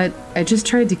 but I just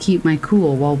tried to keep my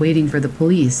cool while waiting for the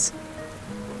police.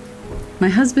 My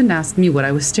husband asked me what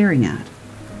I was staring at.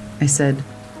 I said,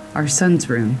 "Our son's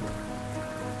room."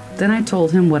 Then I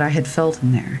told him what I had felt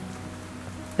in there.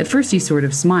 At first he sort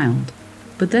of smiled,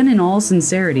 but then in all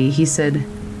sincerity he said,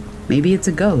 "Maybe it's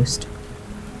a ghost."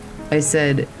 I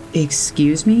said,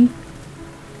 "Excuse me?"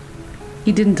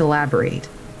 He didn't elaborate,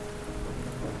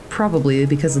 probably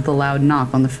because of the loud knock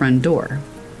on the front door.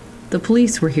 The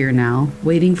police were here now,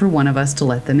 waiting for one of us to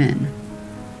let them in.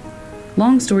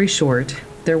 Long story short,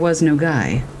 there was no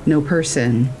guy, no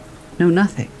person, no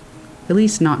nothing, at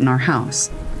least not in our house,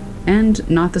 and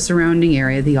not the surrounding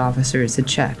area the officers had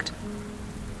checked.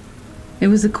 It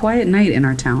was a quiet night in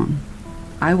our town.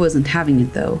 I wasn't having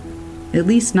it though, at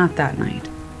least not that night.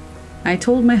 I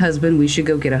told my husband we should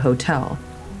go get a hotel,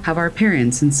 have our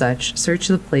parents and such search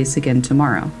the place again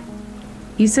tomorrow.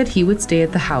 He said he would stay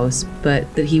at the house,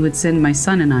 but that he would send my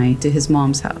son and I to his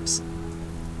mom's house.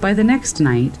 By the next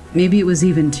night, maybe it was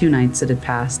even 2 nights that had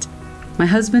passed, my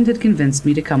husband had convinced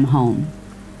me to come home.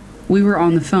 We were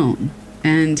on the phone,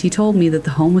 and he told me that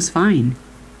the home was fine.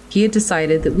 He had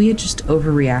decided that we had just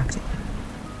overreacted.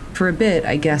 For a bit,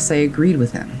 I guess I agreed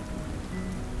with him.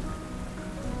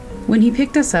 When he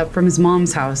picked us up from his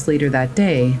mom's house later that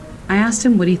day, I asked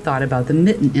him what he thought about the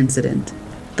mitten incident,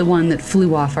 the one that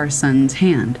flew off our son's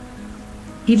hand.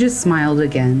 He just smiled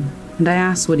again, and I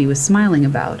asked what he was smiling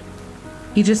about.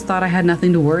 He just thought I had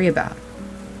nothing to worry about.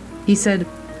 He said,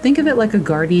 "Think of it like a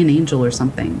guardian angel or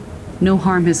something. No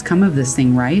harm has come of this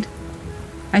thing, right?"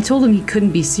 I told him he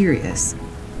couldn't be serious,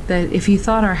 that if he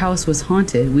thought our house was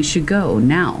haunted, we should go,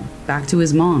 now, back to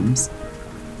his mom's.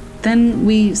 Then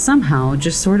we somehow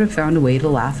just sort of found a way to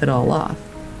laugh it all off.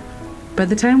 By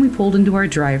the time we pulled into our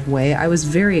driveway, I was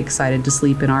very excited to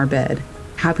sleep in our bed,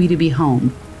 happy to be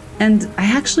home, and I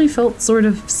actually felt sort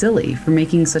of silly for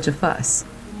making such a fuss.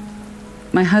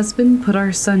 My husband put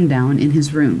our son down in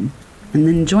his room and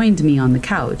then joined me on the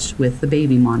couch with the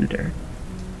baby monitor.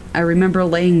 I remember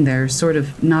laying there sort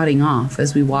of nodding off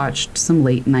as we watched some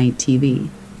late-night TV.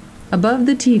 Above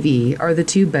the TV are the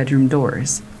 2 bedroom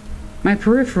doors. My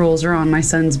peripherals are on my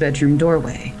son's bedroom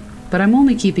doorway, but I'm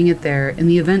only keeping it there in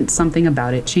the event something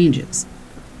about it changes.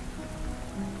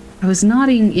 I was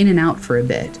nodding in and out for a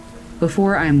bit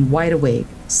before I'm wide awake,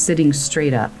 sitting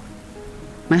straight up.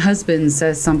 My husband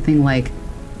says something like,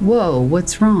 "Whoa,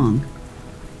 what's wrong?"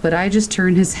 But I just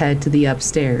turn his head to the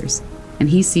upstairs, and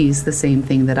he sees the same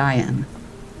thing that I am.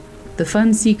 The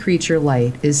fun sea creature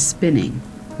light is spinning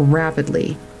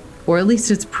rapidly, or at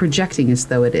least it's projecting as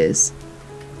though it is.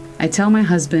 I tell my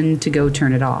husband to go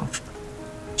turn it off.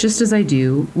 Just as I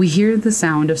do, we hear the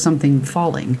sound of something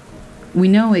falling. We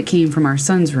know it came from our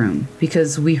son's room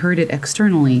because we heard it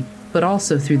externally, but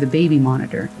also through the baby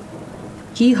monitor.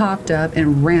 He hopped up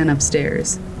and ran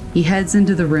upstairs. He heads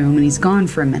into the room and he's gone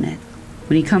for a minute.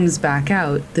 When he comes back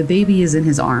out, the baby is in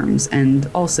his arms and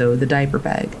also the diaper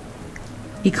bag.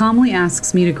 He calmly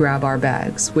asks me to grab our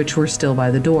bags, which were still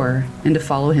by the door, and to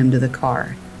follow him to the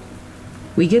car.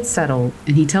 We get settled,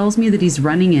 and he tells me that he's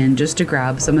running in just to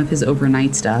grab some of his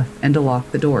overnight stuff and to lock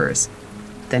the doors.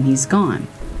 Then he's gone.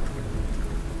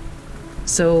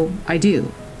 So I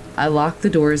do. I lock the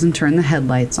doors and turn the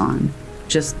headlights on,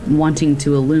 just wanting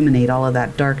to illuminate all of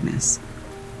that darkness.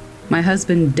 My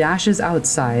husband dashes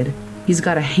outside. He's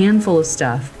got a handful of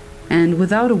stuff, and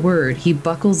without a word, he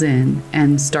buckles in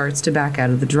and starts to back out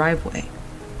of the driveway.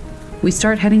 We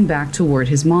start heading back toward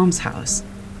his mom's house.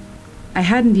 I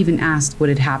hadn't even asked what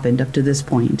had happened up to this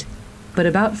point, but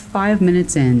about 5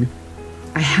 minutes in,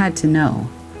 I had to know.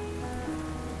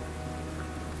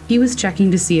 He was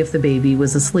checking to see if the baby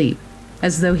was asleep,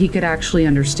 as though he could actually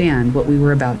understand what we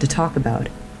were about to talk about.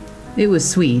 It was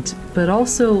sweet, but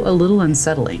also a little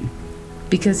unsettling,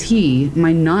 because he,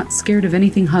 my not scared of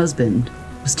anything husband,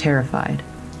 was terrified.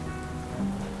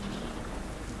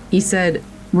 He said,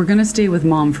 "We're gonna stay with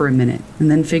Mom for a minute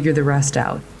and then figure the rest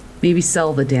out. Maybe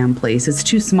sell the damn place, it's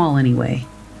too small anyway."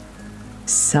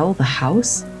 Sell the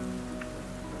house?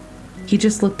 He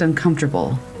just looked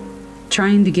uncomfortable,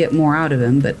 trying to get more out of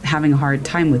him, but having a hard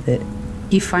time with it.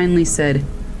 He finally said,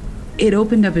 "It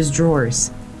opened up his drawers.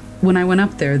 When I went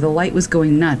up there, the light was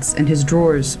going nuts and his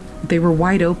drawers, they were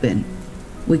wide open.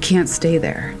 We can't stay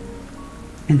there."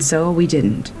 And so we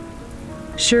didn't.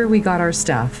 Sure, we got our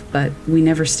stuff, but we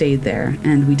never stayed there,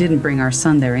 and we didn't bring our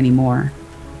son there anymore.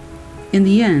 In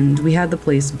the end, we had the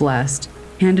place blessed,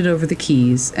 handed over the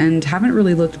keys, and haven't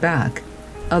really looked back,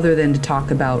 other than to talk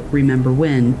about remember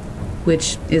when,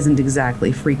 which isn't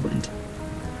exactly frequent.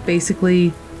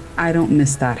 Basically, I don't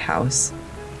miss that house.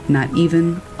 Not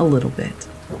even a little bit.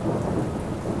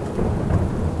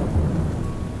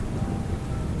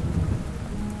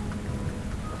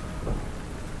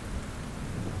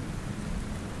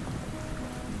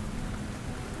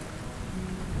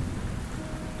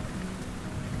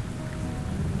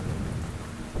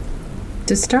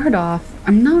 To start off,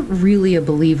 I'm not really a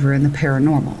believer in the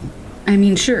paranormal. I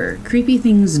mean, sure, creepy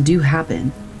things do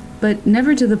happen, but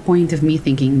never to the point of me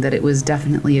thinking that it was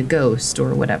definitely a ghost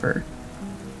or whatever.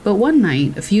 But one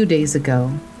night, a few days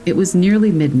ago, it was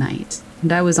nearly midnight,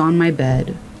 and I was on my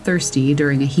bed, thirsty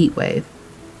during a heat wave.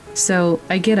 So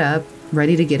I get up,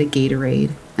 ready to get a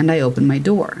Gatorade, and I open my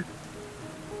door.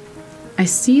 I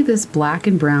see this black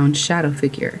and brown shadow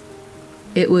figure.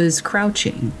 It was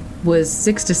crouching, was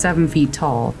 6 to 7 feet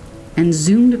tall, and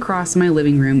zoomed across my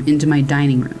living room into my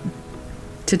dining room.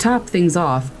 To top things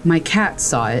off, my cat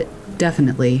saw it,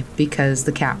 definitely, because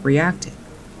the cat reacted.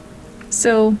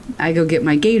 So I go get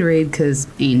my Gatorade, cause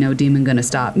ain't no demon gonna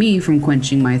stop me from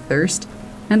quenching my thirst,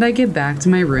 and I get back to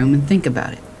my room and think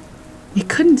about it. It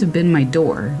couldn't have been my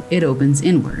door, it opens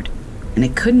inward, and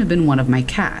it couldn't have been one of my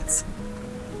cats.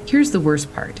 Here's the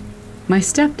worst part. My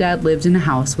stepdad lived in a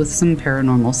house with some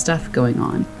paranormal stuff going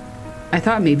on. I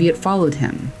thought maybe it followed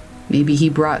him. Maybe he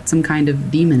brought some kind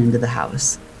of demon into the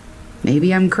house.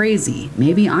 Maybe I'm crazy.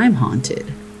 Maybe I'm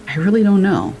haunted. I really don't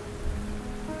know.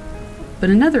 But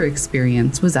another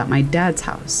experience was at my dad's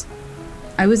house.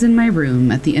 I was in my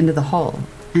room at the end of the hall,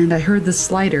 and I heard the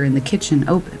slider in the kitchen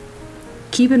open.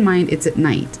 Keep in mind it's at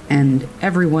night, and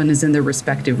everyone is in their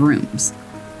respective rooms.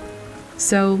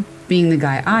 So, being the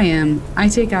guy I am, I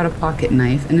take out a pocket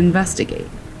knife and investigate.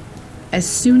 As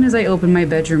soon as I open my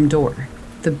bedroom door,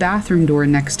 the bathroom door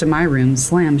next to my room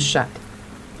slams shut.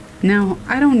 Now,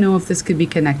 I don't know if this could be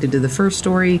connected to the first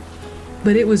story,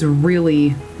 but it was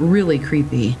really, really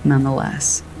creepy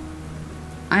nonetheless.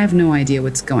 I have no idea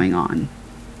what's going on,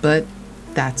 but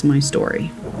that's my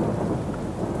story.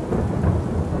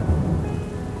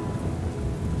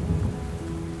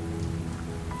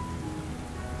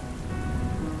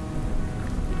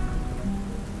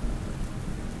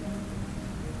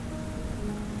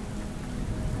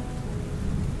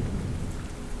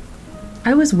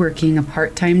 I was working a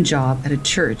part-time job at a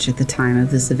church at the time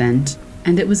of this event,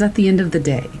 and it was at the end of the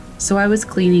day, so I was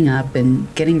cleaning up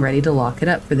and getting ready to lock it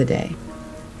up for the day.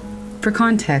 For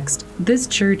context, this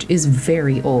church is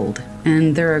very old,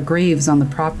 and there are graves on the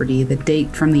property that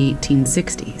date from the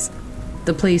 1860s.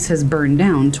 The place has burned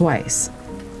down twice.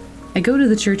 I go to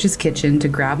the church's kitchen to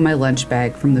grab my lunch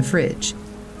bag from the fridge,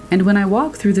 and when I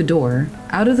walk through the door,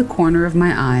 out of the corner of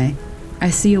my eye,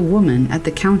 I see a woman at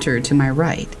the counter to my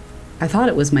right. I thought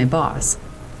it was my boss,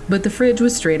 but the fridge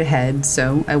was straight ahead,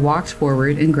 so I walked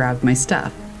forward and grabbed my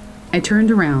stuff. I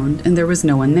turned around and there was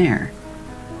no one there.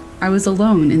 I was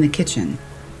alone in the kitchen,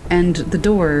 and the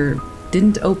door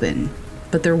didn't open,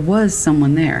 but there was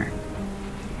someone there.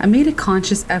 I made a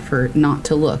conscious effort not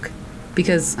to look,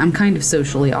 because I'm kind of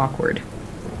socially awkward.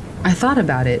 I thought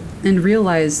about it and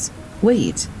realized,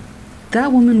 wait,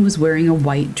 that woman was wearing a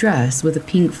white dress with a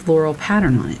pink floral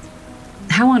pattern on it.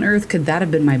 How on earth could that have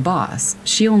been my boss?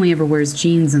 She only ever wears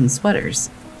jeans and sweaters.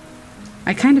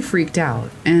 I kind of freaked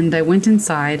out, and I went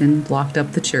inside and locked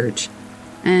up the church,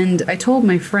 and I told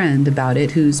my friend about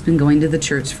it who's been going to the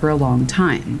church for a long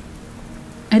time.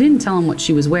 I didn't tell him what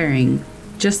she was wearing,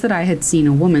 just that I had seen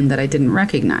a woman that I didn't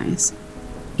recognize.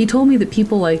 He told me that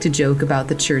people like to joke about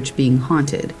the church being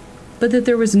haunted, but that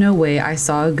there was no way I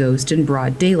saw a ghost in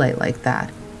broad daylight like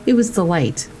that. It was the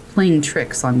light, playing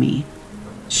tricks on me.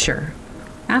 Sure.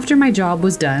 After my job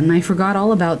was done, I forgot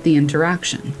all about the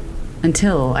interaction,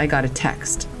 until I got a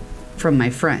text from my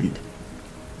friend.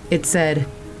 It said,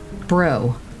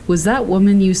 "Bro, was that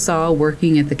woman you saw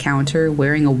working at the counter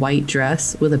wearing a white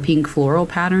dress with a pink floral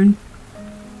pattern?"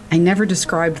 I never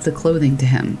described the clothing to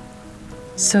him.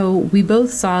 So we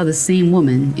both saw the same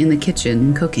woman in the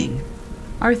kitchen cooking.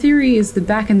 Our theory is that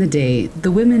back in the day,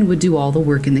 the women would do all the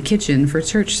work in the kitchen for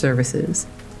church services.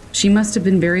 She must have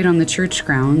been buried on the church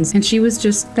grounds, and she was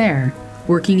just there,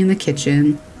 working in the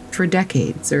kitchen for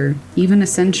decades or even a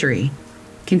century,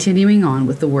 continuing on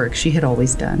with the work she had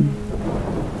always done.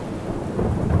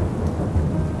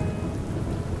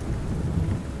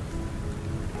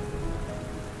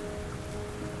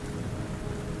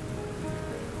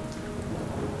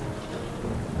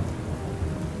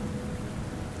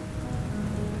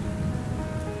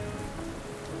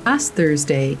 Last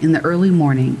Thursday, in the early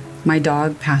morning, my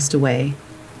dog passed away.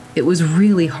 It was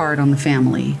really hard on the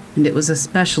family, and it was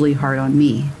especially hard on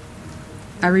me.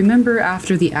 I remember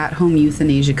after the at-home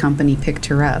euthanasia company picked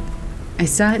her up, I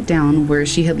sat down where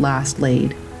she had last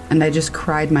laid, and I just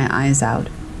cried my eyes out.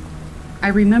 I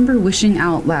remember wishing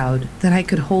out loud that I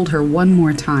could hold her one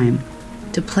more time,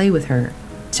 to play with her,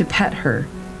 to pet her,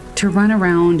 to run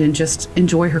around and just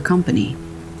enjoy her company.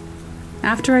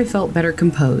 After I felt better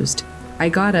composed, I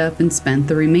got up and spent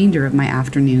the remainder of my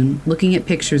afternoon looking at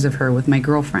pictures of her with my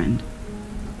girlfriend.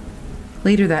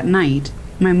 Later that night,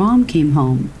 my mom came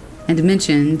home and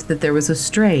mentioned that there was a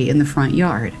stray in the front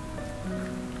yard.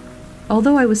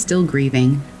 Although I was still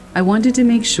grieving, I wanted to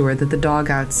make sure that the dog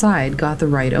outside got the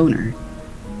right owner.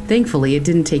 Thankfully, it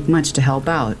didn't take much to help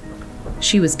out.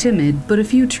 She was timid, but a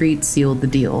few treats sealed the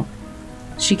deal.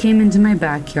 She came into my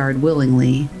backyard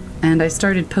willingly, and I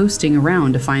started posting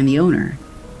around to find the owner.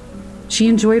 She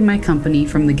enjoyed my company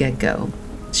from the get-go.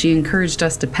 She encouraged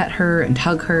us to pet her and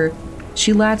hug her.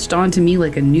 She latched onto me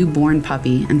like a newborn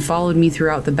puppy and followed me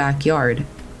throughout the backyard.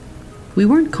 We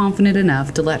weren't confident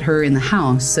enough to let her in the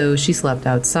house, so she slept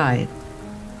outside.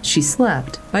 She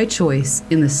slept, by choice,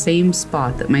 in the same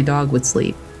spot that my dog would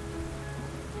sleep.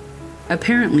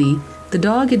 Apparently, the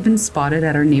dog had been spotted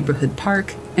at our neighborhood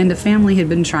park, and a family had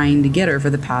been trying to get her for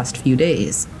the past few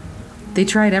days. They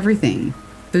tried everything.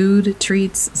 Food,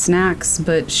 treats, snacks,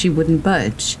 but she wouldn't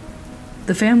budge.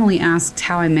 The family asked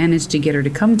how I managed to get her to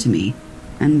come to me,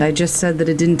 and I just said that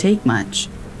it didn't take much.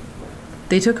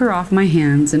 They took her off my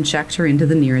hands and checked her into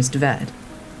the nearest vet.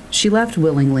 She left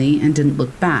willingly and didn't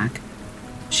look back.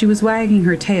 She was wagging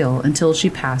her tail until she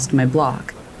passed my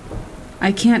block.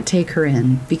 I can't take her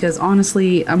in because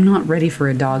honestly, I'm not ready for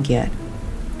a dog yet.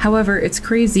 However, it's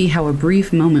crazy how a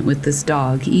brief moment with this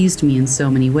dog eased me in so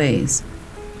many ways.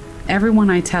 Everyone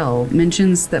I tell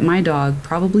mentions that my dog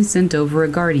probably sent over a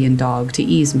guardian dog to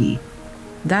ease me.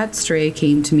 That stray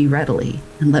came to me readily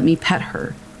and let me pet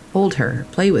her, hold her,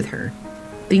 play with her,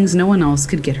 things no one else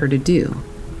could get her to do.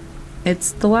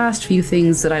 It's the last few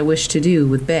things that I wish to do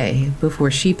with Bay before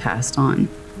she passed on,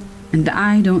 and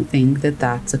I don't think that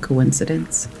that's a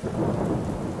coincidence.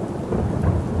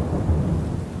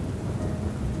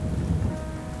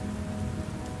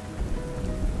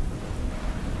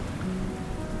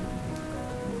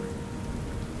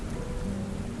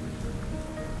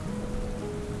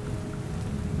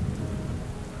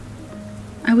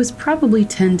 I was probably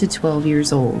 10 to 12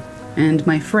 years old, and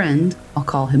my friend, I'll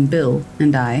call him Bill,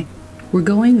 and I were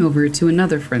going over to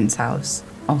another friend's house,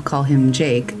 I'll call him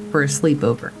Jake, for a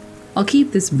sleepover. I'll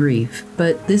keep this brief,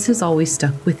 but this has always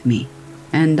stuck with me,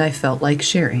 and I felt like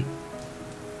sharing.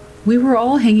 We were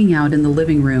all hanging out in the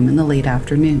living room in the late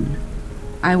afternoon.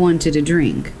 I wanted a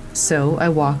drink, so I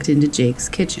walked into Jake's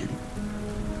kitchen.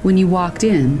 When you walked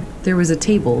in, there was a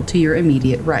table to your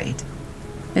immediate right.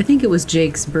 I think it was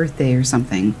Jake's birthday or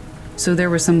something, so there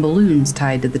were some balloons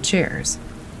tied to the chairs.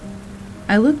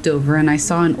 I looked over and I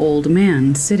saw an old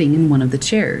man sitting in one of the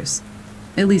chairs.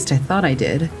 At least I thought I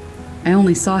did. I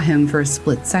only saw him for a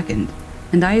split second,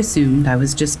 and I assumed I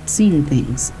was just seeing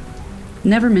things.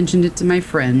 Never mentioned it to my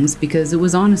friends because it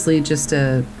was honestly just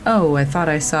oh, I thought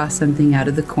I saw something out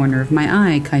of the corner of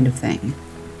my eye kind of thing.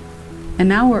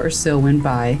 An hour or so went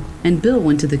by, and Bill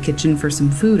went to the kitchen for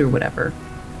some food or whatever.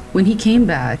 When he came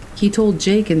back, he told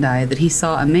Jake and I that he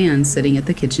saw a man sitting at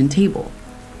the kitchen table.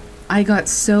 I got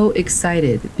so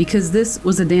excited because this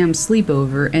was a damn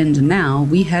sleepover and now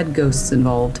we had ghosts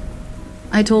involved.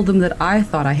 I told them that I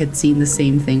thought I had seen the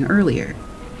same thing earlier,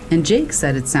 and Jake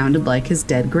said it sounded like his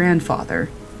dead grandfather.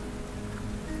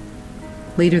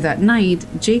 Later that night,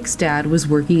 Jake's dad was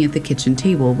working at the kitchen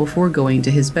table before going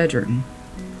to his bedroom.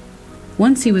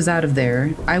 Once he was out of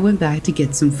there, I went back to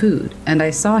get some food, and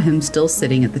I saw him still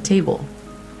sitting at the table.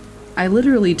 I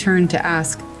literally turned to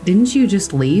ask, "Didn't you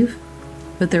just leave?"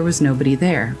 But there was nobody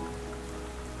there.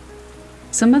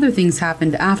 Some other things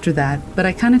happened after that, but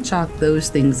I kind of chalked those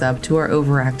things up to our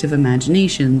overactive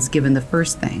imaginations given the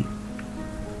first thing.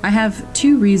 I have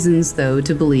two reasons, though,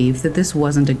 to believe that this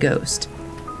wasn't a ghost.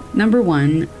 Number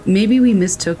one, maybe we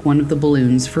mistook one of the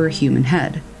balloons for a human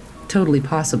head. Totally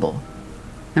possible.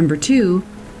 Number two,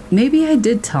 maybe I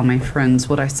did tell my friends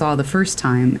what I saw the first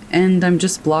time, and I'm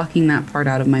just blocking that part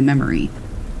out of my memory.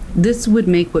 This would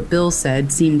make what Bill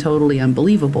said seem totally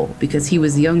unbelievable because he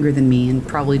was younger than me and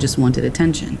probably just wanted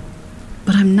attention.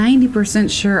 But I'm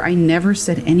 90% sure I never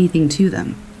said anything to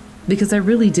them because I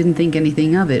really didn't think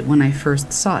anything of it when I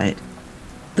first saw it.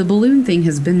 The balloon thing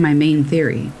has been my main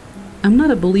theory. I'm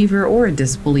not a believer or a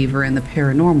disbeliever in the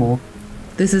paranormal.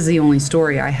 This is the only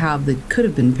story I have that could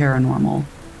have been paranormal.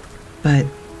 But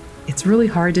it's really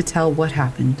hard to tell what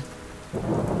happened.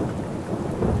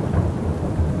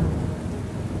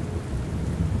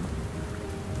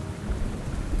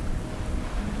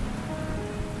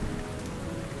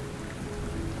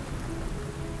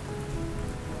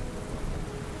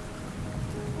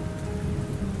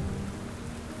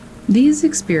 These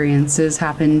experiences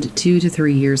happened 2 to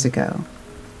 3 years ago.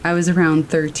 I was around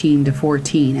 13 to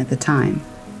 14 at the time.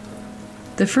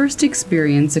 The first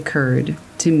experience occurred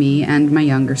to me and my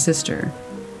younger sister.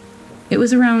 It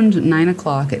was around 9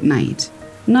 o'clock at night,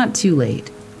 not too late,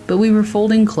 but we were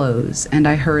folding clothes and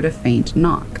I heard a faint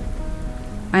knock.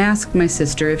 I asked my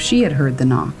sister if she had heard the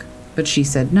knock, but she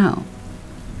said no.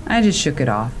 I just shook it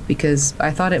off because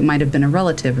I thought it might have been a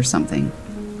relative or something.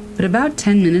 But about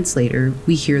 10 minutes later,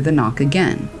 we hear the knock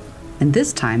again, and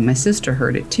this time my sister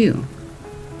heard it too.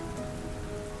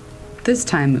 This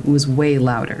time it was way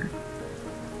louder.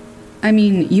 I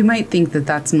mean, you might think that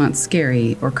that's not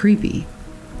scary or creepy,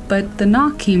 but the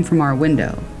knock came from our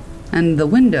window, and the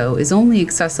window is only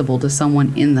accessible to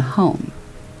someone in the home,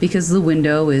 because the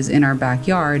window is in our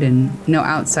backyard and no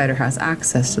outsider has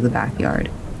access to the backyard.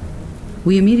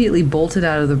 We immediately bolted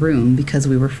out of the room because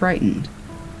we were frightened.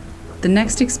 The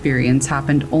next experience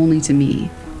happened only to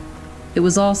me. It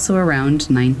was also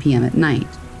around 9 p.m. at night,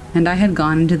 and I had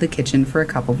gone into the kitchen for a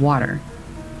cup of water.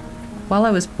 While I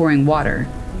was pouring water,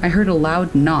 I heard a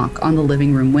loud knock on the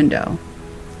living room window.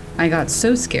 I got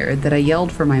so scared that I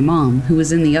yelled for my mom, who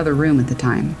was in the other room at the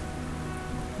time.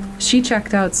 She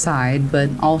checked outside,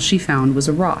 but all she found was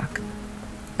a rock.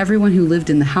 Everyone who lived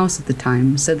in the house at the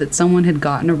time said that someone had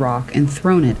gotten a rock and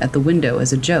thrown it at the window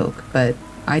as a joke, but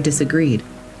I disagreed.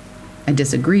 I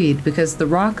disagreed because the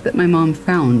rock that my mom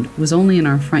found was only in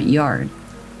our front yard,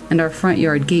 and our front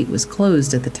yard gate was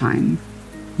closed at the time.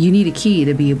 You need a key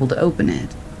to be able to open it.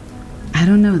 I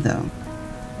don't know though.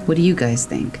 What do you guys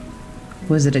think?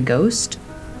 Was it a ghost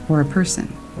or a person?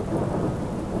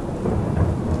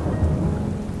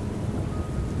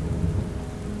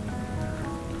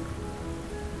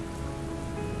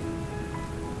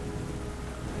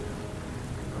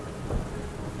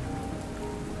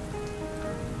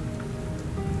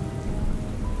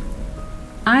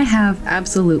 I have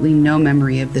absolutely no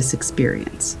memory of this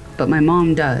experience, but my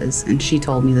mom does, and she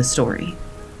told me the story.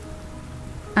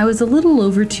 I was a little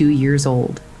over 2 years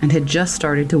old and had just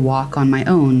started to walk on my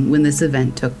own when this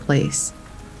event took place.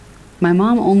 My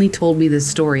mom only told me this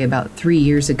story about 3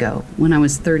 years ago when I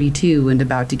was 32 and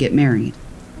about to get married.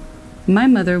 My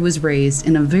mother was raised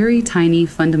in a very tiny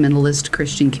fundamentalist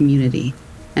Christian community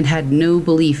and had no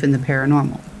belief in the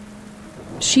paranormal.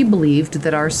 She believed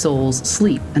that our souls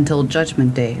sleep until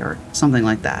Judgment Day or something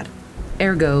like that.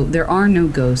 Ergo, there are no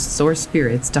ghosts or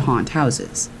spirits to haunt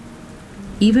houses.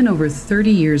 Even over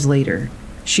 30 years later,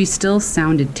 she still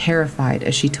sounded terrified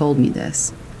as she told me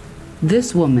this.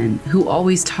 This woman, who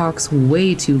always talks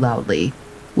way too loudly,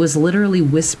 was literally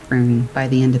whispering by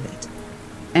the end of it.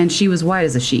 And she was white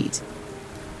as a sheet.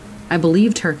 I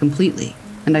believed her completely,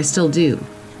 and I still do.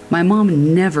 My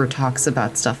mom never talks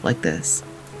about stuff like this.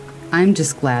 I'm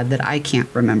just glad that I can't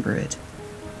remember it.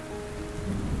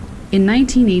 In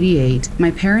 1988,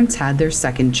 my parents had their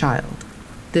second child.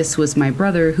 This was my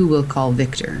brother, who we'll call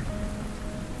Victor.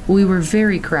 We were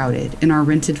very crowded in our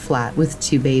rented flat with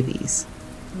 2 babies.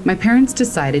 My parents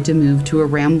decided to move to a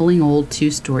rambling old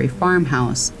 2-story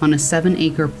farmhouse on a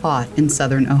 7-acre plot in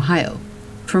southern Ohio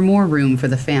for more room for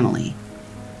the family.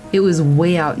 It was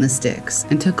way out in the sticks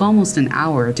and took almost an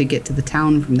hour to get to the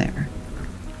town from there.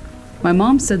 My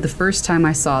mom said the first time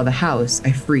I saw the house,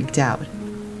 I freaked out.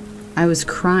 I was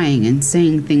crying and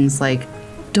saying things like,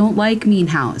 "Don't like mean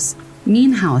house,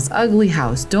 ugly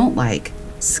house, don't like,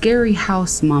 scary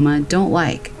house, mama, don't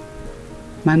like."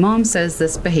 My mom says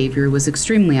this behavior was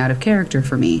extremely out of character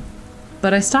for me,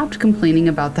 but I stopped complaining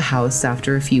about the house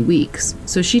after a few weeks,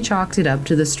 so she chalked it up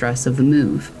to the stress of the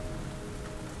move.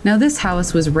 Now this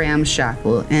house was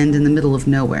ramshackle and in the middle of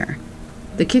nowhere.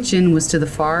 The kitchen was to the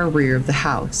far rear of the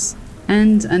house,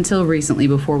 and until recently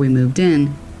before we moved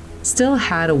in, still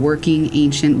had a working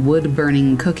ancient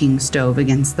wood-burning cooking stove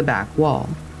against the back wall.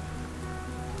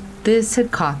 This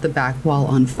had caught the back wall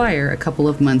on fire a couple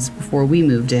of months before we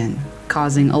moved in,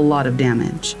 causing a lot of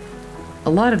damage. A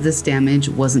lot of this damage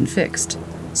wasn't fixed,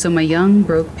 so my young,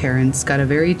 broke parents got a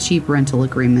very cheap rental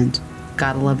agreement.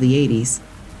 Gotta love the 80s.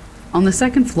 On the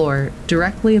second floor,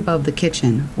 directly above the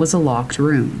kitchen, was a locked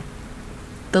room.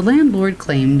 The landlord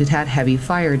claimed it had heavy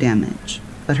fire damage,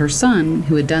 but her son,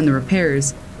 who had done the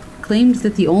repairs, claimed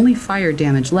that the only fire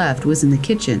damage left was in the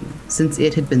kitchen, since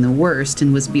it had been the worst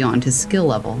and was beyond his skill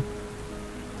level.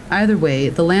 Either way,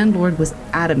 the landlord was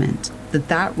adamant that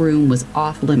that room was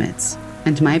off limits,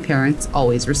 and my parents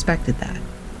always respected that.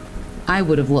 I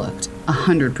would have looked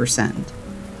 100%.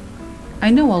 I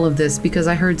know all of this because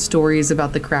I heard stories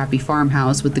about the crappy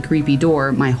farmhouse with the creepy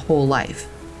door my whole life,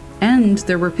 and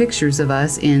there were pictures of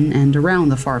us in and around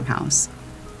the farmhouse.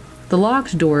 The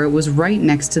locked door was right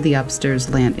next to the upstairs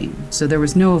landing, so there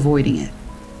was no avoiding it,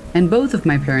 and both of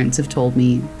my parents have told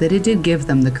me that it did give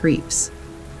them the creeps.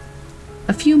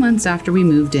 A few months after we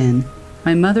moved in,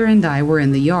 my mother and I were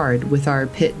in the yard with our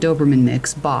Pit Doberman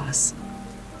mix, Boss.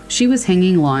 She was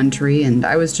hanging laundry and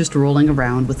I was just rolling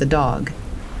around with the dog.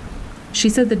 She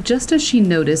said that just as she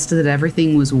noticed that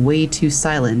everything was way too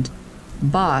silent,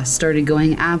 Boss started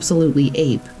going absolutely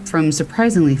ape from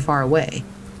surprisingly far away.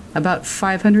 About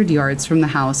 500 yards from the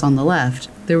house on the left,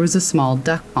 there was a small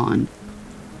duck pond.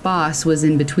 Boss was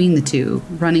in between the two,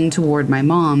 running toward my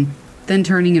mom, then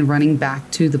turning and running back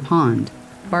to the pond,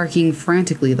 barking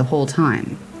frantically the whole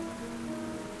time.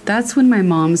 That's when my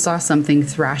mom saw something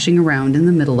thrashing around in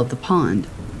the middle of the pond.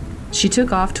 She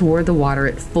took off toward the water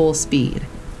at full speed.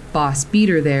 Boss beat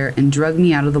her there and dragged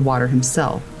me out of the water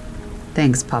himself.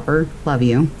 Thanks, pupper. Love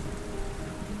you.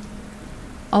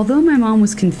 Although my mom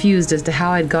was confused as to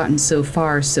how I'd gotten so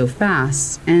far so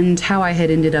fast, and how I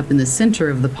had ended up in the center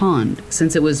of the pond,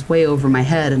 since it was way over my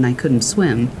head and I couldn't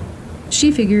swim,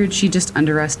 she figured she just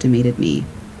underestimated me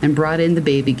and brought in the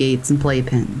baby gates and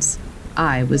playpens.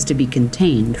 I was to be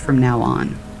contained from now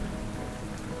on.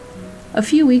 A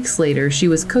few weeks later, she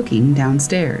was cooking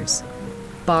downstairs.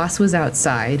 Boss was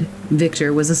outside,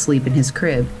 Victor was asleep in his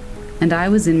crib, and I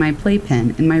was in my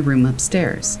playpen in my room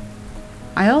upstairs.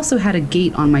 I also had a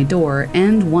gate on my door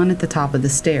and one at the top of the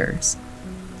stairs.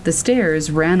 The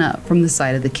stairs ran up from the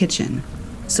side of the kitchen,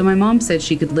 so my mom said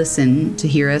she could listen to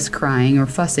hear us crying or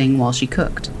fussing while she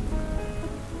cooked.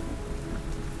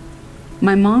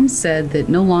 My mom said that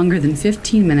no longer than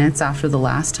 15 minutes after the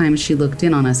last time she looked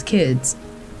in on us kids,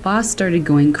 Boss started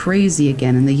going crazy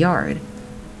again in the yard.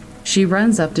 She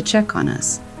runs up to check on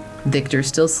us. Victor's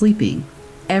still sleeping.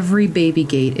 Every baby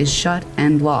gate is shut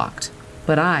and locked,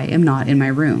 but I am not in my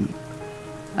room.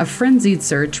 A frenzied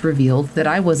search revealed that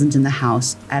I wasn't in the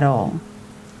house at all.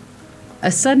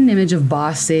 A sudden image of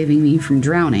Boss saving me from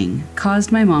drowning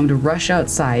caused my mom to rush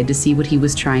outside to see what he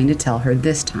was trying to tell her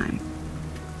this time.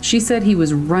 She said he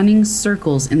was running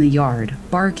circles in the yard,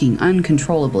 barking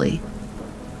uncontrollably.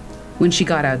 When she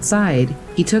got outside,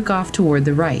 he took off toward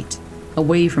the right,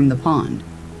 away from the pond.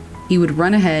 He would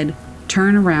run ahead,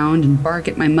 turn around and bark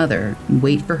at my mother and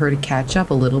wait for her to catch up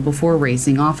a little before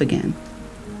racing off again.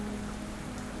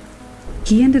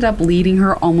 He ended up leading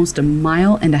her almost 1.5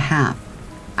 miles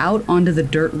out onto the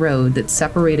dirt road that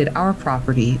separated our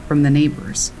property from the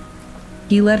neighbors.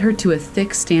 He led her to a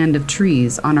thick stand of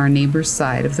trees on our neighbor's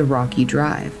side of the rocky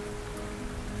drive.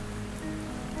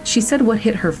 She said what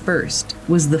hit her first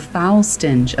was the foul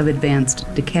stench of advanced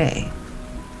decay.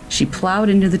 She plowed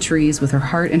into the trees with her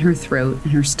heart in her throat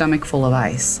and her stomach full of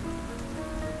ice.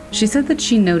 She said that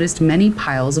she noticed many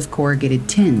piles of corrugated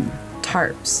tin,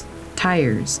 tarps,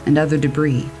 tires, and other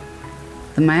debris.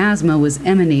 The miasma was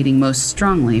emanating most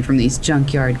strongly from these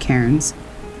junkyard cairns.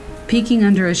 Peeking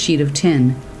under a sheet of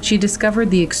tin, she discovered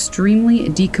the extremely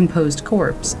decomposed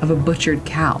corpse of a butchered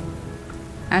cow.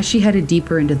 As she headed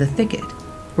deeper into the thicket,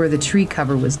 where the tree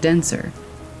cover was denser,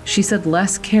 she said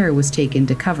less care was taken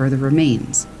to cover the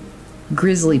remains.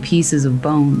 Grisly pieces of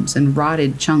bones and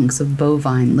rotted chunks of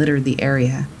bovine littered the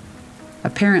area.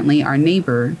 Apparently, our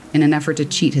neighbor, in an effort to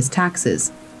cheat his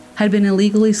taxes, had been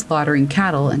illegally slaughtering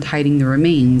cattle and hiding the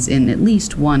remains in at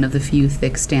least one of the few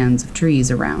thick stands of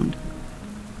trees around.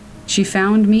 She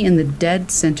found me in the dead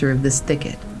center of this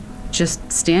thicket,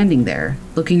 just standing there,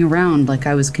 looking around like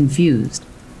I was confused,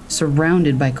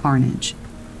 surrounded by carnage.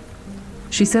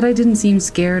 She said I didn't seem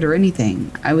scared or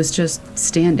anything, I was just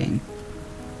standing.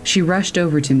 She rushed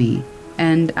over to me,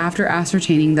 and after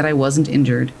ascertaining that I wasn't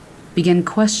injured, began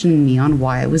questioning me on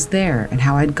why I was there and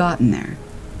how I'd gotten there.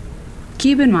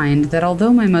 Keep in mind that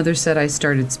although my mother said I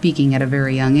started speaking at a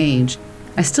very young age,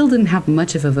 I still didn't have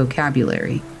much of a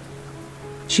vocabulary.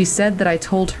 She said that I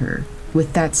told her,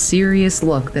 with that serious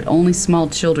look that only small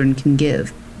children can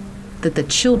give, that the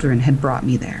children had brought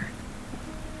me there.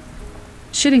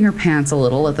 Shitting her pants a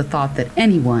little at the thought that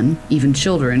anyone, even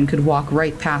children, could walk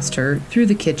right past her, through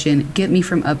the kitchen, get me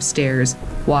from upstairs,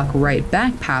 walk right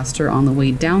back past her on the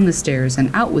way down the stairs and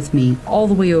out with me all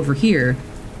the way over here,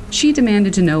 she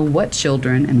demanded to know what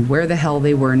children and where the hell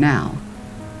they were now.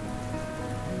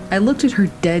 I looked at her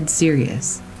dead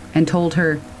serious and told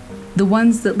her, "The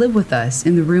ones that live with us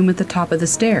in the room at the top of the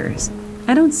stairs.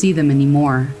 I don't see them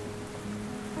anymore."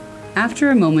 After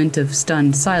a moment of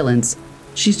stunned silence,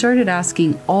 she started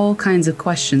asking all kinds of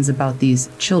questions about these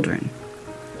children.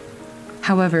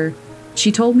 However, she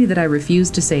told me that I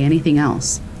refused to say anything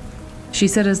else. She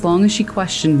said as long as she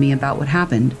questioned me about what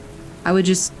happened, I would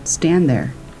just stand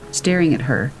there, staring at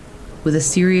her, with a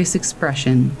serious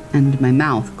expression and my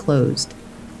mouth closed.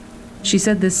 She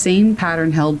said this same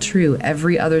pattern held true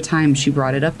every other time she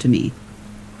brought it up to me,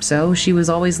 so she was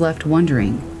always left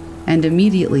wondering, and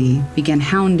immediately began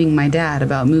hounding my dad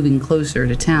about moving closer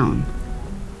to town.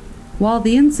 While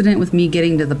the incident with me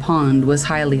getting to the pond was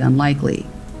highly unlikely,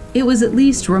 it was at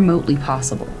least remotely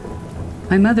possible.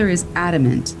 My mother is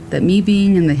adamant that me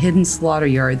being in the hidden slaughter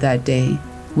yard that day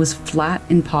was flat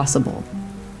impossible.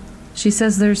 She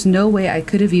says there's no way I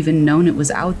could have even known it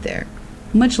was out there,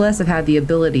 much less have had the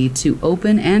ability to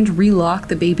open and relock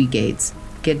the baby gates,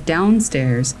 get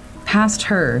downstairs, past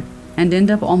her, and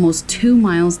end up almost 2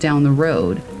 miles down the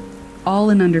road, all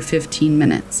in under 15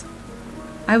 minutes.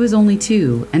 I was only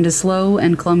 2 and as slow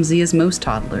and clumsy as most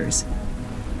toddlers.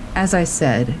 As I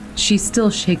said, she's still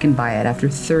shaken by it after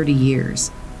 30 years.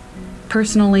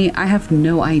 Personally, I have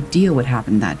no idea what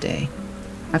happened that day.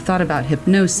 I've thought about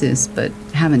hypnosis, but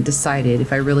haven't decided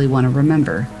if I really want to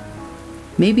remember.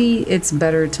 Maybe it's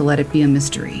better to let it be a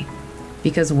mystery,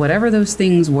 because whatever those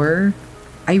things were,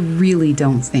 I really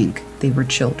don't think they were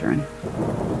children.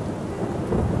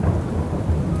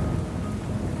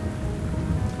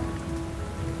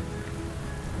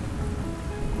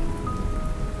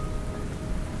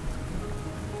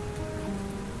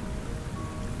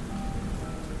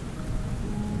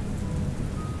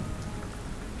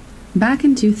 Back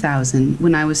in 2000,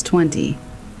 when I was 20,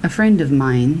 a friend of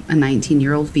mine, a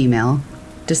 19-year-old female,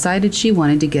 decided she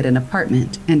wanted to get an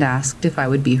apartment and asked if I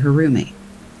would be her roommate.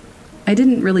 I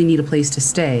didn't really need a place to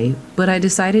stay, but I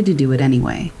decided to do it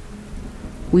anyway.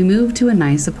 We moved to a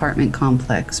nice apartment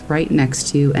complex right next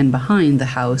to and behind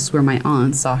the house where my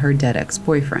aunt saw her dead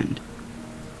ex-boyfriend.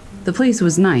 The place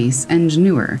was nice and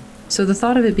newer, so the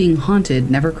thought of it being haunted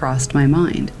never crossed my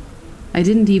mind. I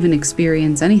didn't even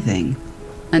experience anything,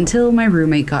 until my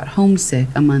roommate got homesick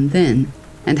a month in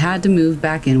and had to move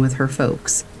back in with her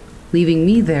folks, leaving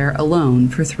me there alone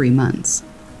for 3 months.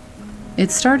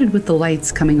 It started with the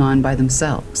lights coming on by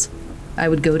themselves. I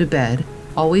would go to bed,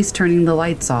 always turning the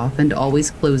lights off and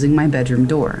always closing my bedroom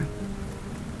door.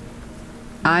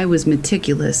 I was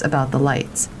meticulous about the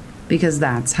lights, because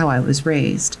that's how I was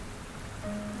raised.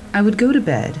 I would go to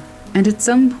bed, and at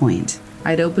some point,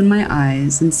 I'd open my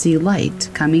eyes and see light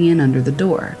coming in under the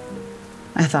door.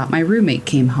 I thought my roommate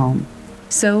came home,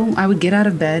 so I would get out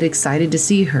of bed excited to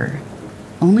see her,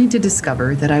 only to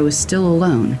discover that I was still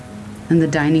alone, and the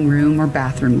dining room or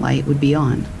bathroom light would be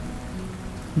on.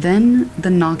 Then the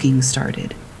knocking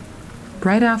started.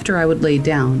 Right after I would lay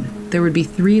down, there would be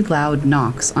 3 loud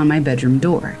knocks on my bedroom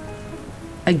door.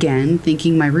 Again,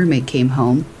 thinking my roommate came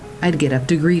home, I'd get up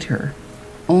to greet her,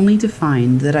 only to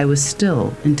find that I was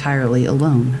still entirely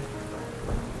alone.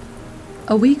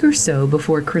 A week or so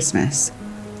before Christmas,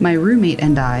 my roommate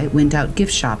and I went out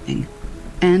gift shopping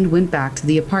and went back to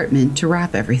the apartment to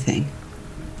wrap everything.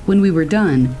 When we were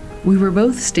done, we were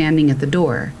both standing at the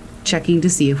door, checking to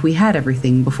see if we had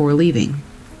everything before leaving.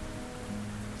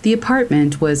 The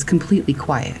apartment was completely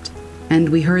quiet, and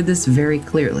we heard this very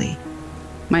clearly.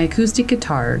 My acoustic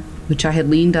guitar, which I had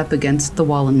leaned up against the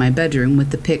wall in my bedroom with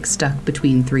the pick stuck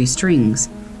between 3 strings,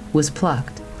 was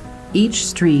plucked, each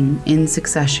string in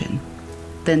succession,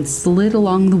 then slid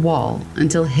along the wall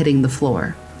until hitting the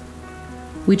floor.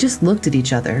 We just looked at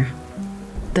each other,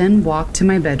 then walked to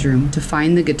my bedroom to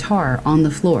find the guitar on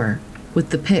the floor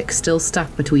with the pick still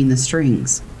stuck between the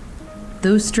strings.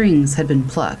 Those strings had been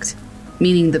plucked,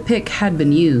 meaning the pick had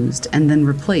been used and then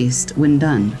replaced when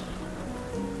done.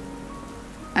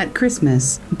 At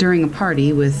Christmas, during a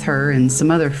party with her and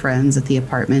some other friends at the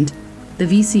apartment, the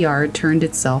VCR turned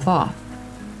itself off.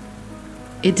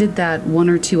 It did that 1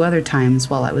 or 2 other times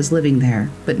while I was living there,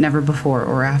 but never before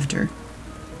or after.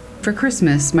 For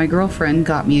Christmas, my girlfriend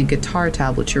got me a guitar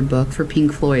tablature book for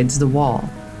Pink Floyd's The Wall.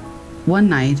 One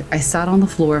night, I sat on the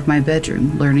floor of my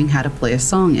bedroom learning how to play a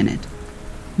song in it.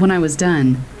 When I was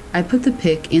done, I put the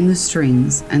pick in the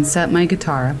strings and set my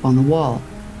guitar up on the wall,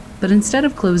 but instead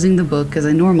of closing the book as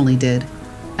I normally did,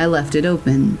 I left it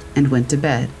open and went to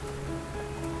bed.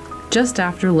 Just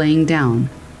after laying down,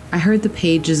 I heard the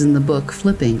pages in the book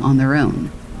flipping on their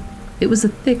own. It was a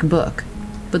thick book,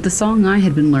 but the song I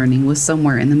had been learning was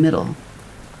somewhere in the middle.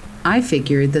 I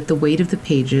figured that the weight of the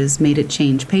pages made it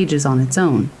change pages on its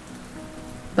own.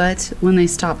 But when they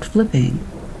stopped flipping,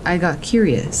 I got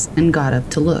curious and got up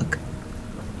to look.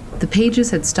 The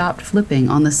pages had stopped flipping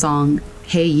on the song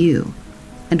Hey You,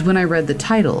 and when I read the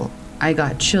title, I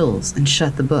got chills and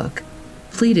shut the book,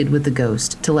 pleaded with the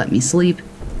ghost to let me sleep,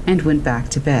 and went back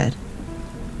to bed.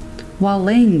 While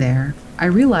laying there, I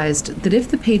realized that if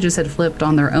the pages had flipped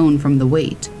on their own from the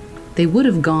weight, they would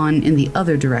have gone in the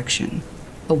other direction,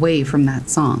 away from that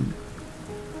song.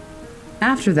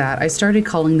 After that, I started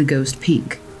calling the ghost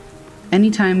Pink.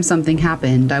 Anytime something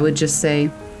happened, I would just say,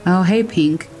 "Oh, hey,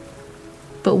 Pink."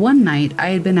 But one night, I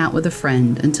had been out with a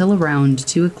friend until around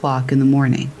 2 o'clock in the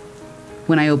morning.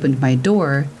 When I opened my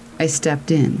door, I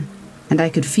stepped in, and I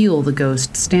could feel the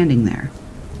ghost standing there.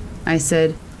 I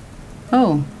said,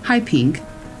 "Oh, hi, Pink,"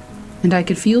 and I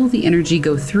could feel the energy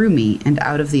go through me and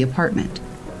out of the apartment.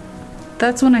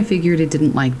 That's when I figured it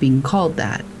didn't like being called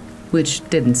that, which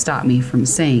didn't stop me from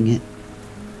saying it.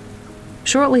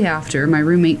 Shortly after, my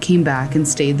roommate came back and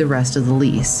stayed the rest of the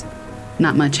lease.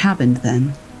 Not much happened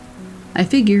then. I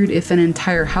figured if an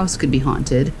entire house could be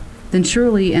haunted, then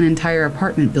surely an entire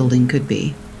apartment building could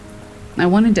be. I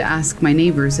wanted to ask my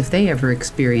neighbors if they ever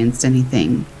experienced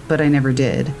anything, but I never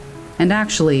did. And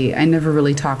actually, I never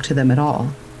really talked to them at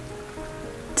all.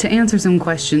 To answer some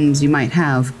questions you might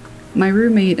have, my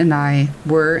roommate and I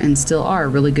were and still are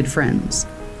really good friends.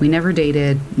 We never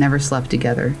dated, never slept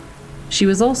together. She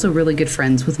was also really good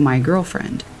friends with my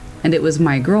girlfriend, and it was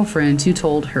my girlfriend who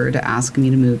told her to ask me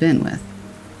to move in with.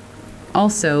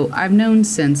 Also, I've known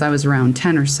since I was around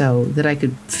 10 or so that I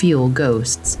could feel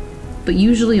ghosts, but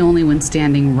usually only when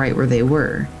standing right where they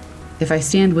were. If I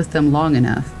stand with them long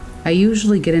enough, I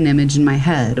usually get an image in my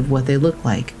head of what they look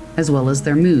like, as well as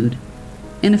their mood.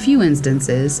 In a few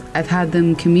instances, I've had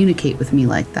them communicate with me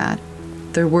like that,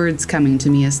 their words coming to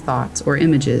me as thoughts or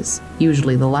images,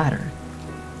 usually the latter.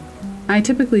 I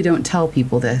typically don't tell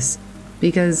people this,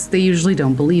 because they usually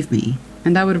don't believe me,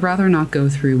 and I would rather not go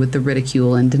through with the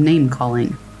ridicule and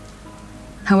name-calling.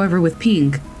 However, with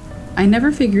Pink, I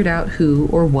never figured out who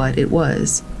or what it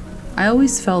was. I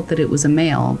always felt that it was a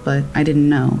male, but I didn't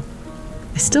know.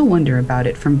 I still wonder about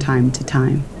it from time to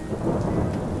time.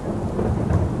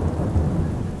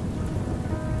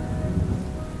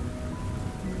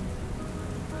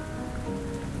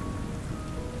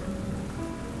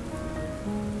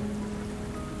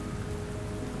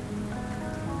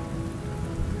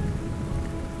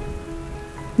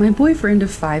 My boyfriend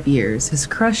of 5 years has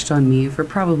crushed on me for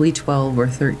probably 12 or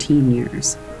 13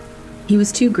 years. He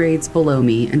was 2 grades below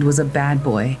me and was a bad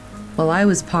boy, while I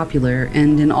was popular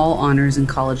and in all honors and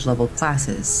college-level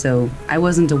classes, so I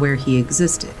wasn't aware he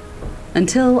existed,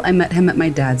 until I met him at my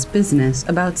dad's business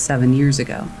about 7 years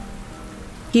ago.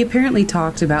 He apparently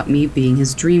talked about me being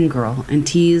his dream girl and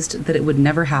teased that it would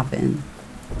never happen,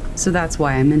 so that's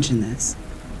why I mention this.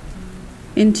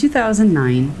 In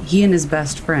 2009, he and his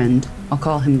best friend, I'll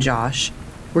call him Josh,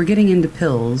 were getting into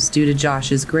pills due to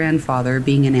Josh's grandfather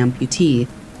being an amputee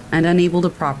and unable to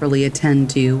properly attend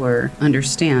to or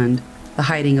understand the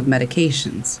hiding of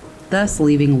medications, thus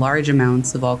leaving large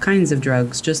amounts of all kinds of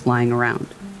drugs just lying around.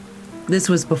 This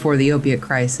was before the opiate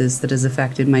crisis that has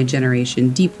affected my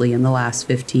generation deeply in the last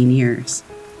 15 years.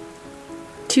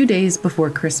 2 days before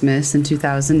Christmas in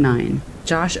 2009,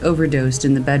 Josh overdosed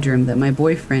in the bedroom that my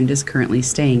boyfriend is currently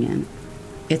staying in.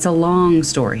 It's a long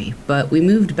story, but we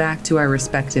moved back to our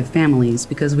respective families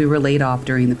because we were laid off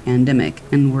during the pandemic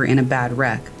and were in a bad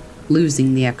wreck,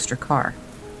 losing the extra car.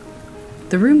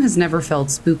 The room has never felt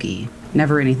spooky,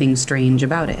 never anything strange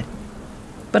about it.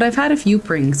 But I've had a few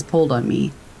pranks pulled on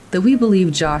me that we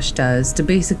believe Josh does to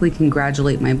basically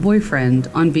congratulate my boyfriend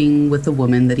on being with the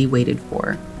woman that he waited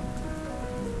for.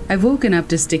 I've woken up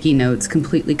to sticky notes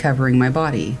completely covering my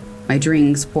body, my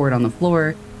drinks poured on the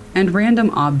floor, and random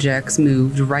objects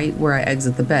moved right where I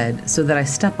exit the bed so that I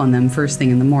step on them first thing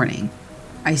in the morning.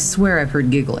 I swear I've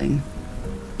heard giggling.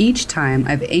 Each time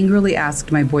I've angrily asked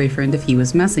my boyfriend if he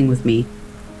was messing with me,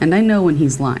 and I know when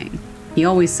he's lying. He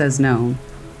always says no.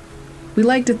 We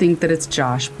like to think that it's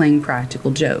Josh playing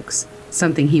practical jokes,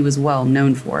 something he was well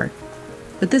known for.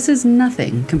 But this is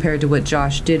nothing compared to what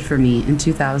Josh did for me in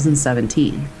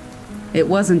 2017. It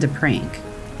wasn't a prank.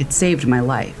 It saved my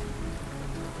life.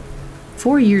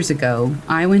 4 years ago,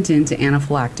 I went into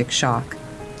anaphylactic shock.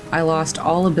 I lost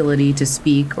all ability to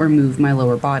speak or move my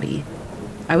lower body.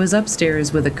 I was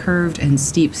upstairs with a curved and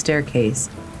steep staircase,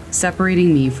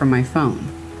 separating me from my phone.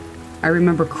 I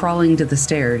remember crawling to the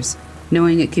stairs,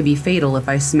 knowing it could be fatal if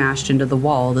I smashed into the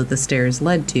wall that the stairs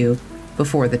led to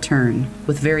before the turn,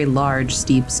 with very large,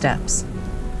 steep steps.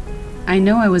 I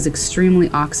know I was extremely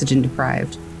oxygen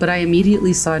deprived, but I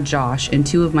immediately saw Josh and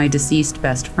 2 of my deceased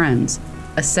best friends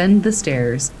ascend the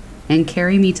stairs and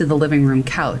carry me to the living room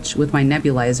couch with my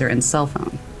nebulizer and cell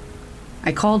phone.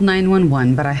 I called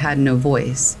 911, but I had no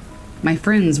voice. My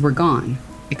friends were gone,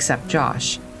 except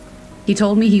Josh. He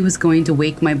told me he was going to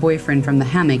wake my boyfriend from the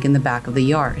hammock in the back of the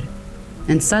yard.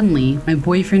 And suddenly, my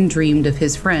boyfriend dreamed of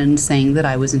his friend saying that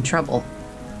I was in trouble.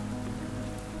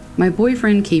 My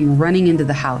boyfriend came running into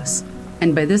the house,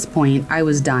 and by this point, I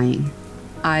was dying.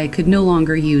 I could no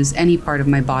longer use any part of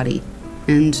my body,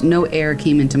 and no air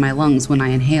came into my lungs when I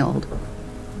inhaled.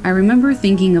 I remember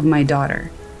thinking of my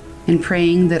daughter, and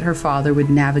praying that her father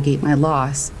would navigate my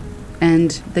loss,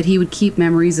 and that he would keep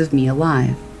memories of me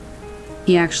alive.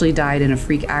 He actually died in a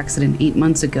freak accident 8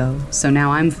 months ago, so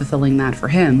now I'm fulfilling that for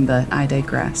him, but I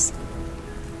digress.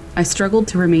 I struggled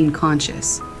to remain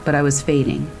conscious, but I was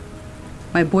fading.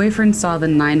 My boyfriend saw the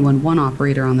 911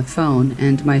 operator on the phone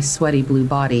and my sweaty blue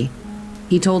body.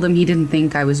 He told him he didn't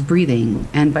think I was breathing,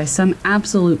 and by some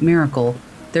absolute miracle,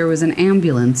 there was an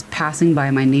ambulance passing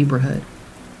by my neighborhood.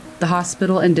 The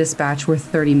hospital and dispatch were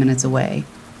 30 minutes away.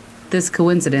 This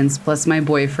coincidence, plus my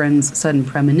boyfriend's sudden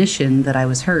premonition that I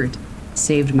was hurt,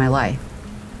 saved my life.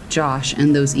 Josh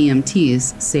and those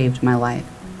EMTs saved my life.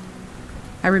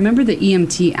 I remember the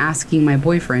EMT asking my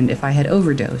boyfriend if I had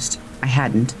overdosed. I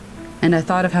hadn't, and I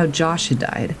thought of how Josh had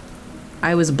died.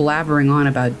 I was blabbering on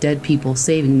about dead people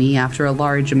saving me after a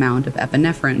large amount of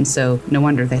epinephrine, so no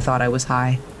wonder they thought I was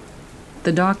high.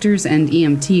 The doctors and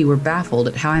EMT were baffled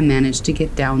at how I managed to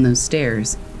get down those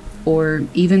stairs, or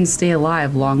even stay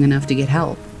alive long enough to get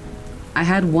help. I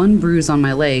had one bruise on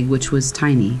my leg, which was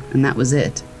tiny, and that was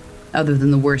it, other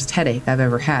than the worst headache I've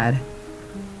ever had.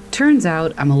 Turns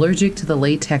out I'm allergic to the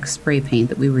latex spray paint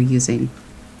that we were using.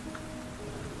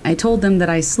 I told them that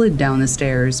I slid down the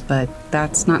stairs, but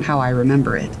that's not how I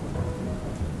remember it.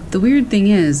 The weird thing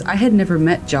is, I had never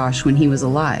met Josh when he was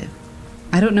alive.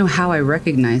 I don't know how I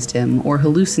recognized him, or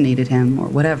hallucinated him, or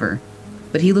whatever,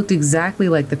 but he looked exactly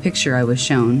like the picture I was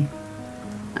shown.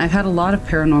 I've had a lot of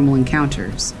paranormal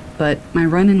encounters, but my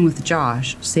run-in with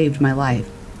Josh saved my life,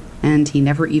 and he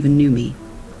never even knew me.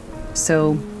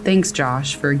 So, thanks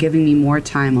Josh for giving me more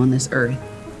time on this earth,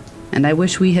 and I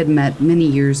wish we had met many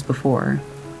years before.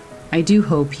 I do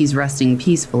hope he's resting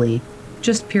peacefully,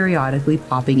 just periodically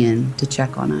popping in to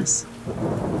check on us.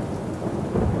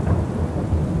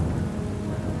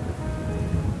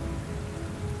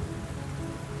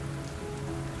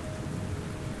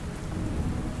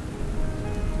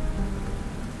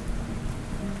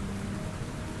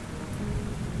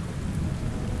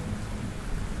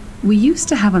 We used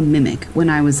to have a mimic when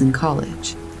I was in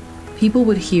college. People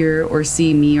would hear or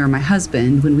see me or my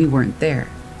husband when we weren't there.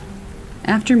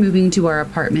 After moving to our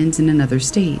apartment in another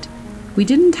state, we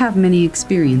didn't have many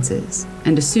experiences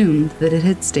and assumed that it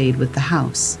had stayed with the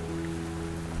house.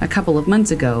 A couple of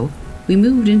months ago, we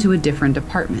moved into a different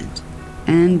apartment,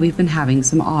 and we've been having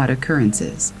some odd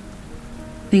occurrences.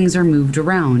 Things are moved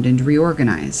around and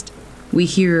reorganized. We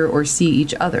hear or see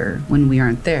each other when we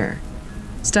aren't there.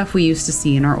 Stuff we used to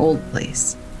see in our old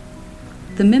place.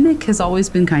 The mimic has always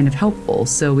been kind of helpful,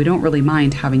 so we don't really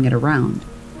mind having it around.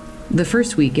 The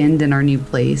first weekend in our new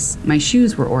place, my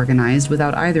shoes were organized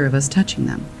without either of us touching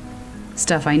them.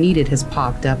 Stuff I needed has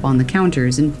popped up on the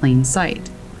counters in plain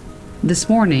sight. This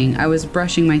morning, I was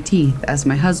brushing my teeth as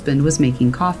my husband was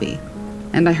making coffee,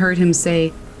 and I heard him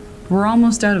say, "We're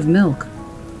almost out of milk."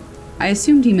 I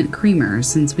assumed he meant creamer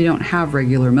since we don't have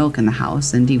regular milk in the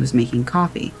house and he was making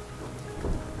coffee.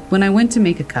 When I went to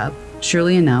make a cup,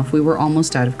 surely enough, we were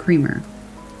almost out of creamer.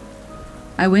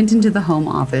 I went into the home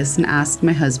office and asked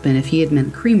my husband if he had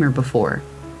meant creamer before,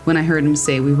 when I heard him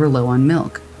say we were low on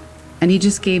milk, and he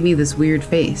just gave me this weird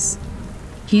face.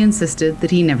 He insisted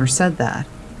that he never said that.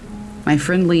 My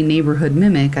friendly neighborhood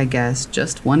mimic, I guess,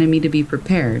 just wanted me to be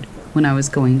prepared when I was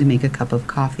going to make a cup of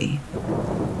coffee.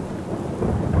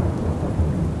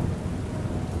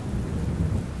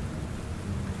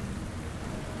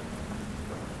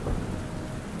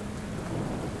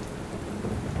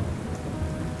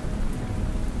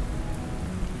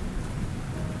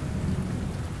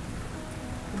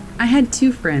 I had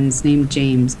two friends named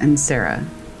James and Sarah.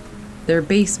 Their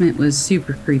basement was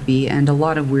super creepy and a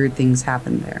lot of weird things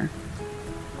happened there.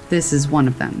 This is one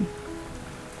of them.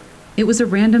 It was a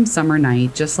random summer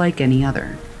night just like any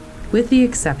other, with the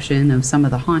exception of some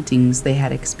of the hauntings they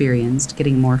had experienced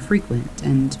getting more frequent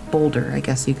and bolder, I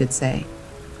guess you could say.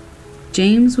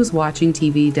 James was watching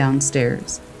TV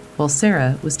downstairs, while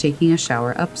Sarah was taking a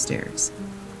shower upstairs.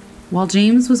 While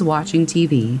James was watching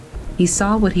TV, he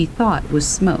saw what he thought was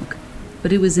smoke,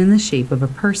 but it was in the shape of a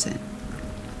person.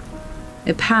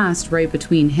 It passed right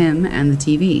between him and the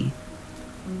TV.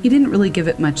 He didn't really give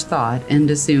it much thought and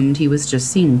assumed he was just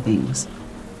seeing things.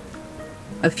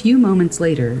 A few moments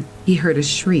later, he heard a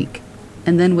shriek,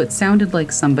 and then what sounded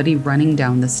like somebody running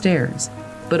down the stairs,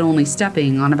 but only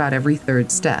stepping on about every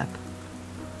third step.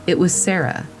 It was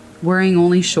Sarah, wearing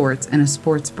only shorts and a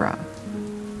sports bra.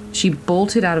 She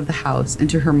bolted out of the house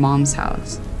into her mom's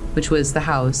house, which was the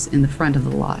house in the front of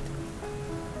the lot.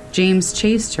 James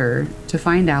chased her to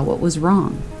find out what was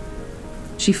wrong.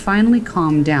 She finally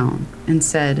calmed down and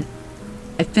said,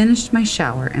 "I finished my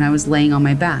shower and I was laying on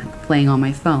my back, playing on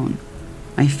my phone.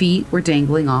 My feet were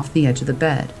dangling off the edge of the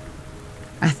bed.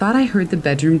 I thought I heard the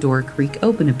bedroom door creak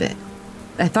open a bit.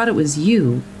 I thought it was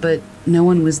you, but no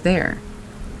one was there.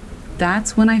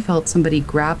 That's when I felt somebody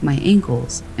grab my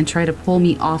ankles and try to pull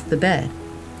me off the bed.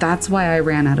 That's why I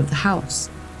ran out of the house."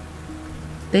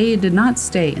 They did not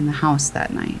stay in the house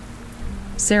that night.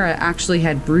 Sarah actually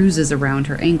had bruises around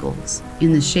her ankles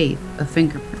in the shape of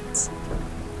fingerprints.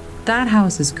 That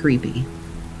house is creepy.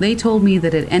 They told me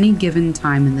that at any given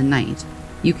time in the night,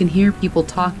 you can hear people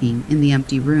talking in the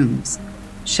empty rooms.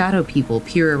 Shadow people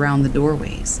peer around the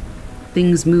doorways.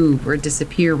 Things move or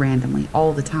disappear randomly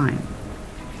all the time.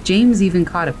 James even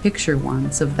caught a picture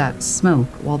once of that smoke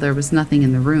while there was nothing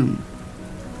in the room.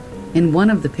 In one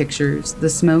of the pictures, the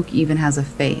smoke even has a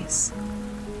face.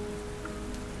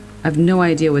 I've no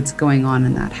idea what's going on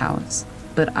in that house,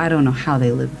 but I don't know how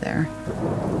they live there.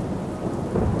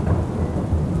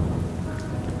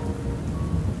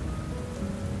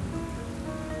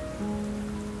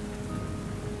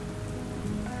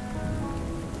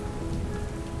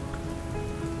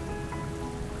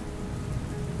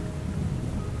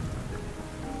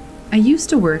 I used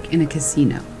to work in a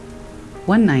casino.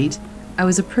 One night, I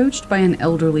was approached by an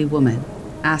elderly woman,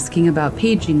 asking about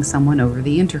paging someone over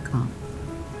the intercom.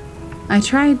 I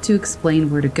tried to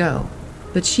explain where to go,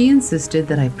 but she insisted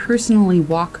that I personally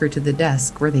walk her to the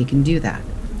desk where they can do that.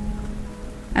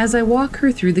 As I walk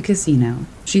her through the casino,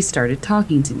 she started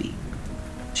talking to me.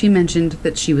 She mentioned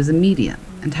that she was a medium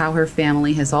and how her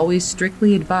family has always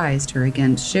strictly advised her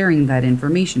against sharing that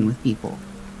information with people.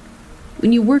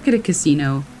 When you work at a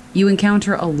casino, you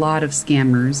encounter a lot of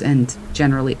scammers and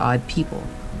generally odd people.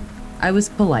 I was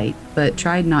polite, but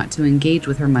tried not to engage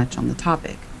with her much on the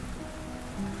topic.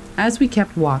 As we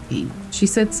kept walking, she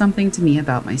said something to me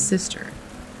about my sister.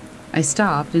 I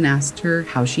stopped and asked her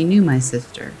how she knew my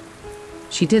sister.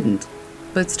 She didn't,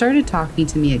 but started talking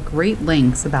to me at great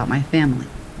lengths about my family.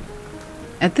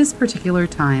 At this particular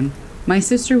time, my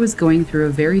sister was going through a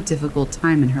very difficult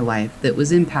time in her life that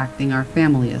was impacting our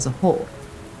family as a whole.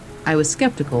 I was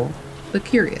skeptical, but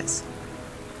curious.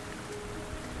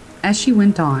 As she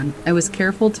went on, I was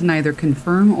careful to neither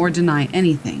confirm or deny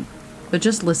anything, but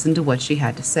just listen to what she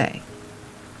had to say.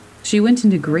 She went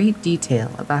into great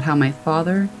detail about how my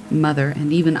father, mother,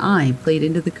 and even I played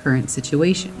into the current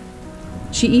situation.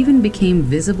 She even became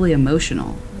visibly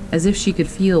emotional, as if she could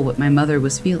feel what my mother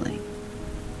was feeling.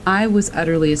 I was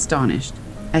utterly astonished,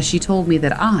 as she told me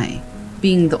that I,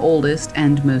 being the oldest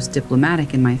and most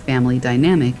diplomatic in my family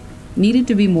dynamic, needed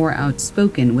to be more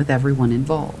outspoken with everyone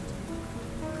involved.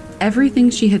 Everything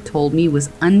she had told me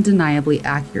was undeniably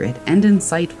accurate and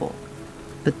insightful,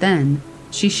 but then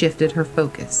she shifted her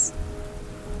focus.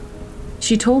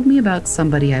 She told me about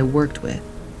somebody I worked with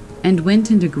and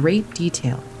went into great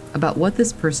detail about what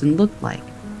this person looked like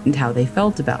and how they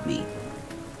felt about me.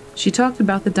 She talked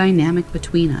about the dynamic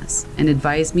between us and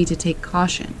advised me to take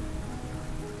caution.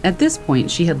 At this point,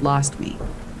 she had lost me.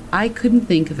 I couldn't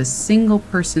think of a single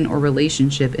person or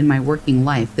relationship in my working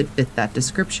life that fit that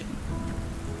description.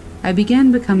 I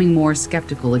began becoming more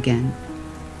skeptical again,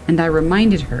 and I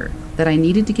reminded her that I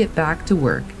needed to get back to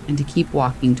work and to keep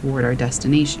walking toward our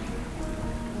destination.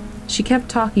 She kept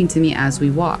talking to me as we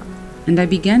walked, and I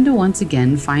began to once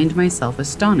again find myself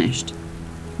astonished,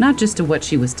 not just at what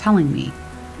she was telling me,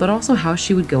 but also how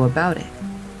she would go about it.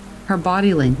 Her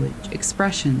body language,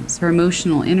 expressions, her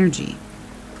emotional energy.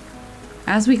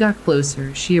 As we got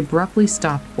closer, she abruptly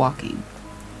stopped walking.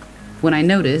 When I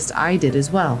noticed, I did as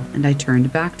well, and I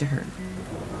turned back to her.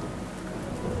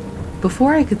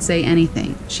 Before I could say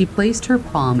anything, she placed her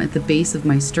palm at the base of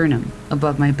my sternum,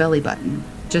 above my belly button,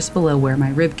 just below where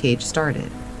my ribcage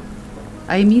started.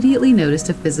 I immediately noticed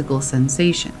a physical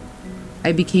sensation.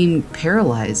 I became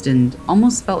paralyzed and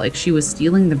almost felt like she was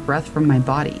stealing the breath from my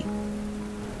body.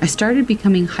 I started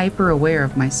becoming hyper-aware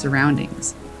of my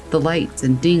surroundings, the lights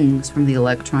and dings from the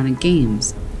electronic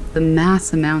games, the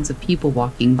mass amounts of people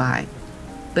walking by,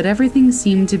 but everything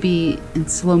seemed to be in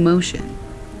slow motion,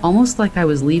 almost like I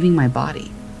was leaving my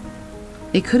body.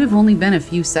 It could have only been a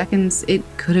few seconds, it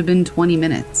could have been 20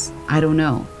 minutes, I don't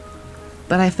know.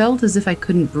 But I felt as if I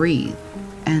couldn't breathe,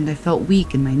 and I felt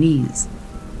weak in my knees.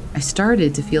 I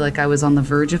started to feel like I was on the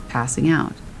verge of passing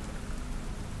out.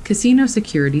 Casino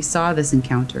security saw this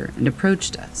encounter and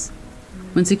approached us.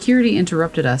 When security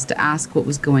interrupted us to ask what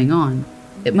was going on,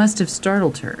 it must have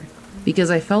startled her,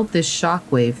 because I felt this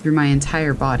shockwave through my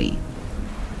entire body.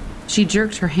 She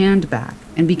jerked her hand back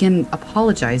and began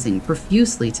apologizing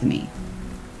profusely to me.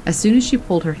 As soon as she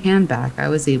pulled her hand back, I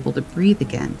was able to breathe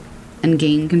again and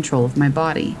gain control of my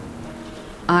body.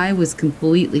 I was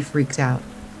completely freaked out.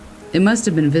 It must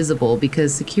have been visible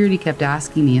because security kept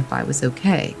asking me if I was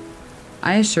okay.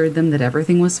 I assured them that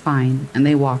everything was fine, and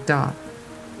they walked off.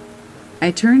 I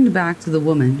turned back to the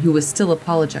woman who was still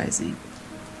apologizing,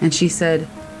 and she said,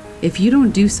 "If you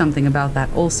don't do something about that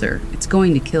ulcer, it's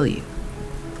going to kill you."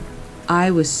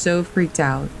 I was so freaked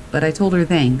out, but I told her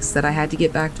thanks, that I had to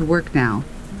get back to work now,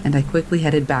 and I quickly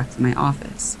headed back to my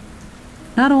office.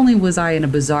 Not only was I in a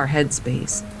bizarre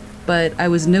headspace, but I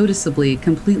was noticeably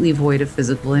completely void of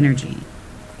physical energy.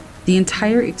 The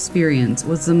entire experience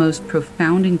was the most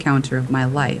profound encounter of my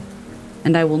life,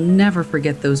 and I will never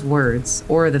forget those words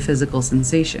or the physical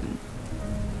sensation.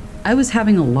 I was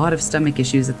having a lot of stomach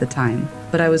issues at the time,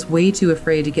 but I was way too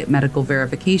afraid to get medical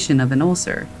verification of an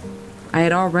ulcer. I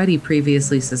had already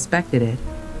previously suspected it,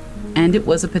 and it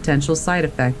was a potential side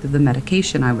effect of the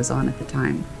medication I was on at the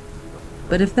time.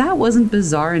 But if that wasn't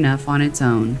bizarre enough on its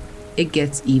own, it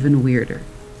gets even weirder.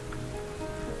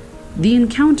 The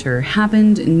encounter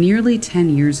happened nearly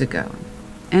 10 years ago,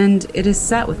 and it has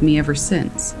sat with me ever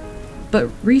since. But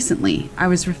recently, I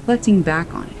was reflecting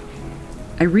back on it.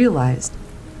 I realized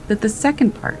that the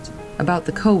second part, about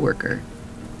the coworker,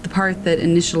 the part that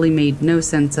initially made no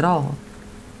sense at all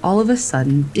of a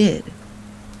sudden did.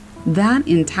 That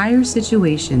entire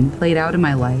situation played out in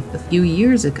my life a few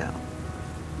years ago.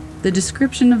 The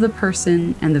description of the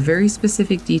person and the very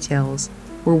specific details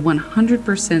were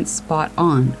 100% spot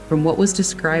on from what was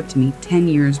described to me 10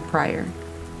 years prior.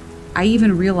 I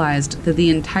even realized that the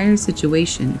entire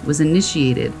situation was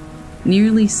initiated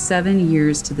nearly 7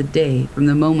 years to the day from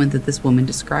the moment that this woman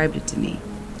described it to me.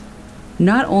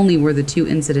 Not only were the two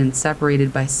incidents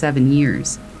separated by 7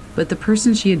 years, but the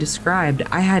person she had described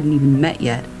I hadn't even met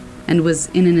yet and was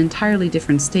in an entirely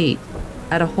different state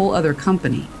at a whole other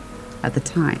company at the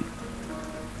time.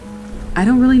 I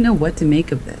don't really know what to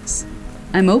make of this.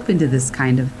 I'm open to this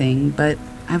kind of thing, but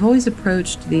I've always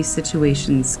approached these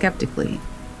situations skeptically.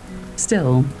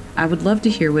 Still, I would love to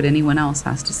hear what anyone else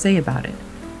has to say about it,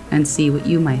 and see what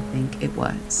you might think it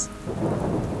was.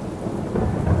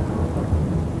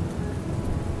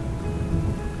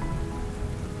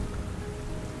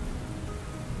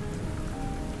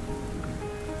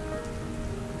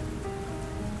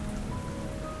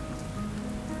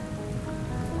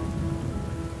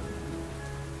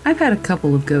 I've had a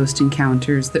couple of ghost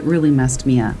encounters that really messed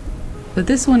me up, but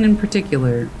this one in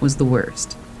particular was the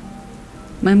worst.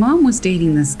 My mom was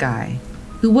dating this guy,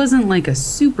 who wasn't like a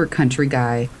super country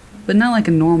guy, but not like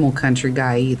a normal country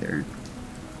guy either.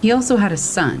 He also had a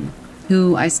son,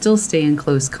 who I still stay in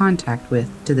close contact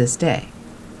with to this day.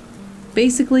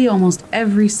 Basically, almost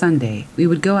every Sunday, we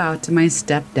would go out to my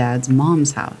stepdad's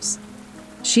mom's house.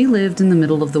 She lived in the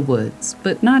middle of the woods,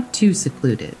 but not too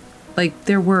secluded, like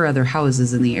there were other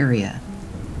houses in the area.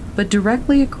 But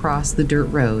directly across the dirt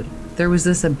road, there was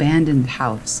this abandoned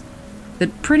house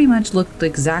that pretty much looked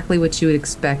exactly what you would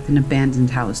expect an abandoned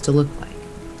house to look like.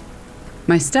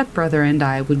 My stepbrother and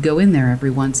I would go in there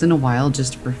every once in a while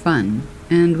just for fun,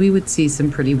 and we would see some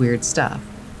pretty weird stuff.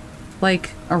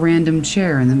 Like a random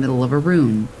chair in the middle of a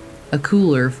room, a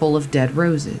cooler full of dead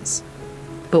roses.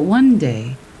 But one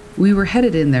day, we were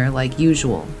headed in there like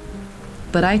usual,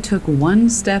 but I took one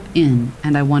step in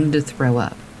and I wanted to throw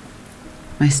up.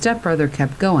 My stepbrother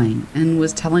kept going and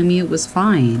was telling me it was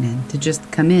fine and to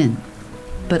just come in,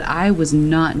 but I was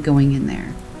not going in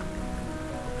there.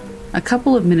 A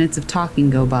couple of minutes of talking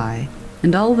go by,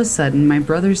 and all of a sudden my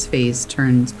brother's face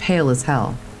turns pale as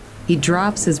hell. He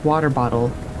drops his water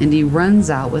bottle and he runs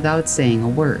out without saying a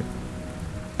word.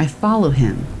 I follow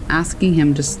him, asking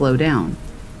him to slow down,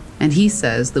 and he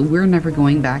says that we're never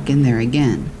going back in there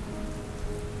again.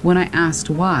 When I asked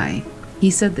why, he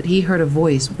said that he heard a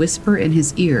voice whisper in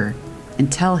his ear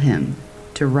and tell him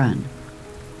to run.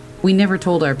 We never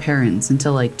told our parents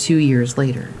until like 2 years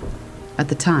later. At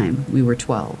the time, we were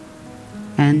 12.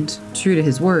 And, true to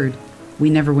his word,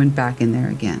 we never went back in there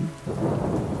again.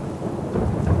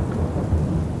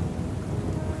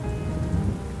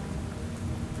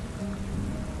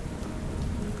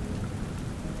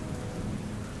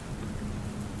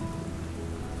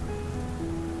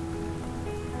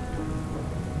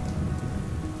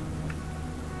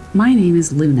 My name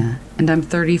is Luna, and I'm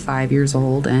 35 years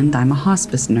old, and I'm a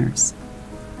hospice nurse.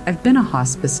 I've been a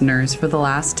hospice nurse for the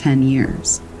last 10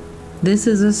 years. This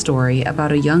is a story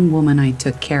about a young woman I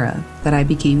took care of that I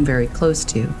became very close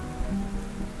to.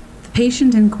 The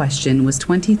patient in question was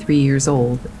 23 years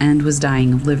old and was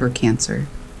dying of liver cancer.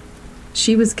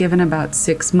 She was given about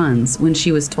 6 months when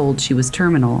she was told she was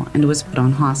terminal and was put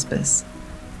on hospice.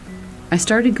 I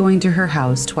started going to her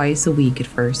house twice a week at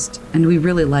first, and we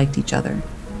really liked each other.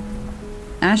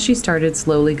 As she started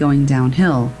slowly going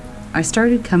downhill, I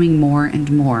started coming more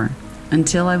and more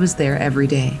until I was there every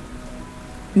day.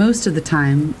 Most of the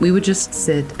time, we would just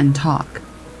sit and talk.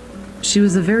 She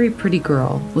was a very pretty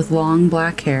girl with long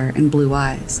black hair and blue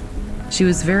eyes. She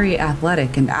was very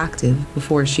athletic and active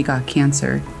before she got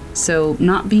cancer, so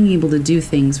not being able to do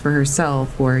things for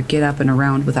herself or get up and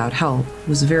around without help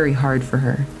was very hard for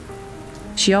her.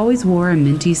 She always wore a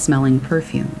minty-smelling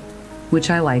perfume,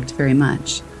 which I liked very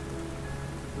much.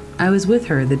 I was with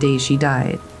her the day she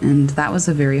died, and that was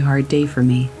a very hard day for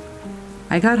me.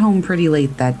 I got home pretty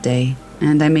late that day,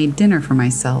 and I made dinner for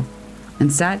myself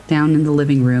and sat down in the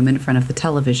living room in front of the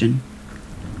television.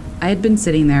 I had been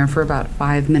sitting there for about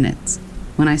 5 minutes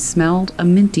when I smelled a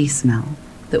minty smell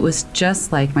that was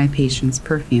just like my patient's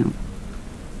perfume.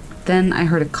 Then I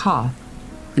heard a cough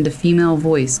and a female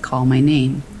voice call my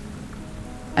name.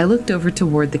 I looked over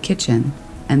toward the kitchen,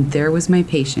 and there was my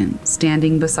patient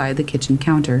standing beside the kitchen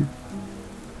counter.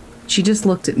 She just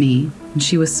looked at me, and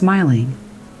she was smiling,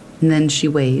 and then she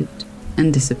waved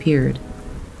and disappeared.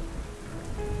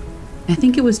 I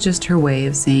think it was just her way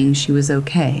of saying she was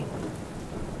okay.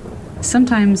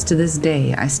 Sometimes to this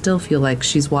day, I still feel like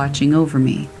she's watching over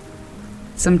me.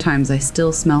 Sometimes I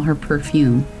still smell her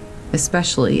perfume,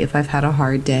 especially if I've had a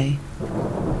hard day.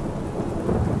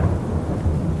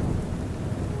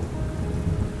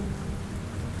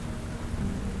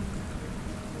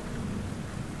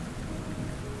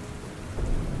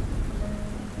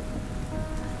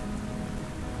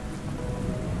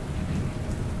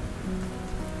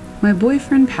 My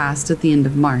boyfriend passed at the end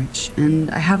of March, and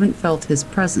I haven't felt his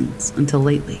presence until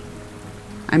lately.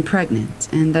 I'm pregnant,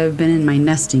 and I've been in my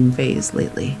nesting phase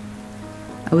lately.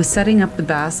 I was setting up the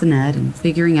bassinet and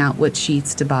figuring out what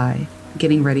sheets to buy,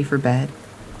 getting ready for bed.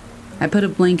 I put a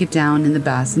blanket down in the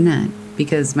bassinet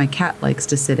because my cat likes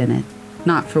to sit in it,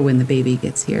 not for when the baby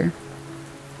gets here.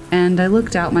 And I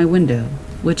looked out my window,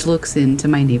 which looks into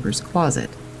my neighbor's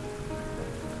closet.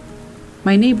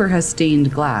 My neighbor has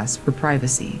stained glass for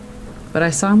privacy, but I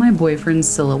saw my boyfriend's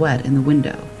silhouette in the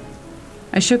window.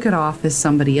 I shook it off as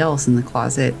somebody else in the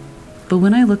closet, but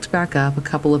when I looked back up a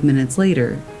couple of minutes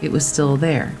later, it was still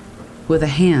there, with a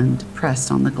hand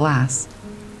pressed on the glass.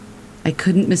 I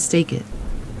couldn't mistake it.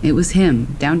 It was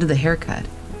him, down to the haircut.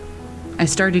 I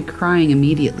started crying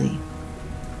immediately.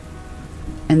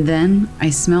 And then I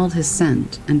smelled his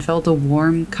scent and felt a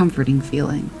warm, comforting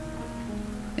feeling.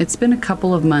 It's been a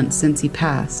couple of months since he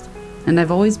passed, and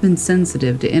I've always been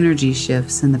sensitive to energy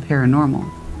shifts and the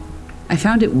paranormal. I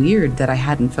found it weird that I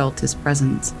hadn't felt his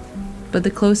presence, but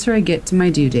the closer I get to my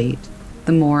due date,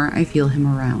 the more I feel him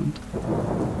around.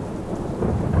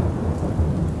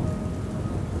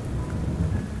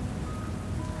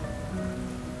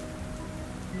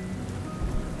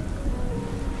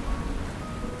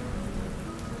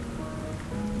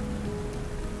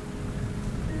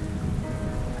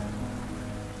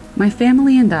 My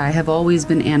family and I have always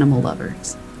been animal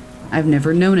lovers. I've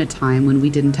never known a time when we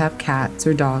didn't have cats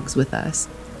or dogs with us,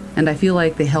 and I feel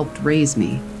like they helped raise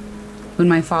me. When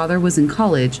my father was in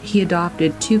college, he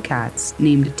adopted 2 cats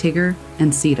named Tigger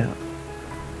and Cedo.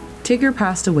 Tigger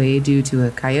passed away due to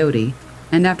a coyote,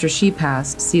 and after she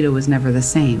passed, Cedo was never the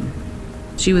same.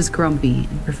 She was grumpy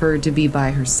and preferred to be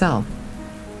by herself,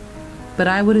 but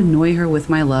I would annoy her with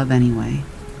my love anyway.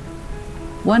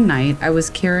 One night, I was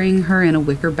carrying her in a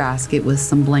wicker basket with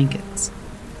some blankets.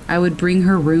 I would bring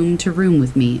her room to room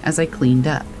with me as I cleaned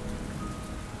up.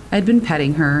 I'd been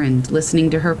petting her and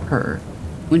listening to her purr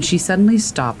when she suddenly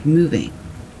stopped moving.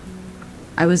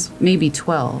 I was maybe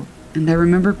 12, and I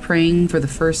remember praying for the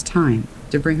first time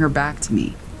to bring her back to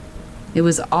me. It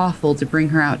was awful to bring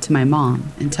her out to my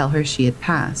mom and tell her she had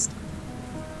passed.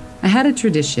 I had a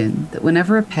tradition that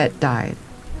whenever a pet died,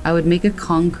 I would make a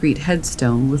concrete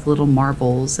headstone with little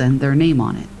marbles and their name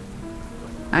on it.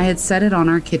 I had set it on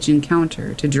our kitchen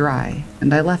counter to dry,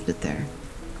 and I left it there.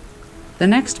 The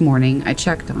next morning, I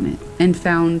checked on it and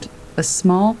found a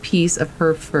small piece of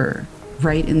her fur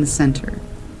right in the center.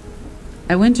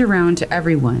 I went around to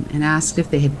everyone and asked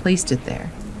if they had placed it there,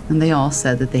 and they all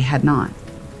said that they had not.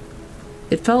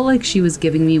 It felt like she was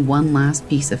giving me one last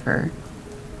piece of her.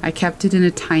 I kept it in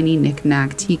a tiny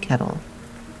knick-knack tea kettle.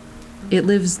 It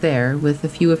lives there with a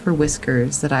few of her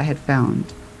whiskers that I had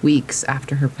found weeks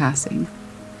after her passing.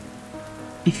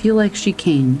 I feel like she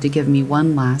came to give me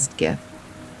one last gift.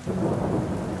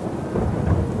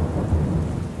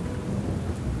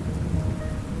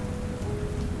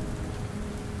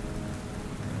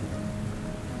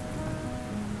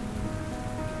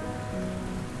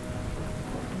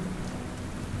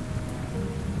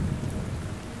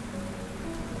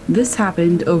 This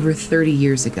happened over 30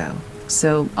 years ago,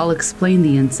 so I'll explain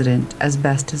the incident as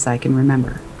best as I can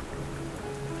remember.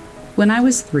 When I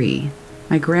was 3,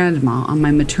 my grandma on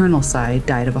my maternal side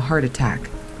died of a heart attack.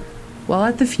 While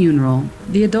at the funeral,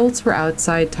 the adults were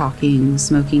outside talking,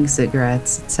 smoking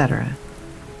cigarettes, etc.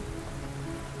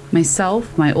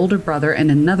 Myself, my older brother, and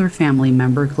another family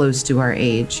member close to our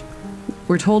age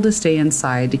were told to stay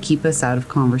inside to keep us out of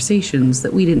conversations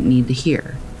that we didn't need to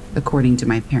hear, according to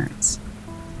my parents.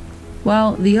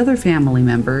 While the other family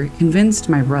member convinced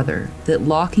my brother that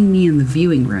locking me in the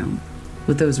viewing room,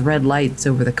 with those red lights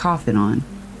over the coffin on,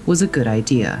 was a good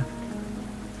idea.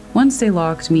 Once they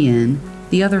locked me in,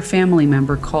 the other family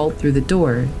member called through the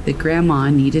door that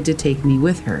Grandma needed to take me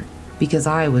with her because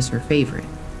I was her favorite.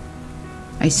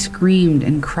 I screamed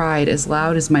and cried as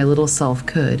loud as my little self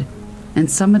could,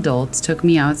 and some adults took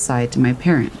me outside to my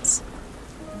parents.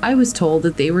 I was told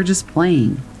that they were just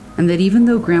playing, and that even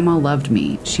though Grandma loved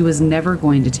me, she was never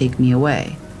going to take me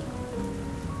away.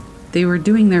 They were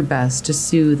doing their best to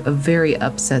soothe a very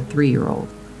upset 3-year-old.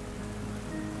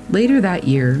 Later that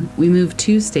year, we moved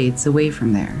 2 states away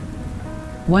from there.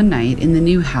 One night in the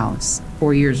new house,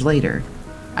 4 years later,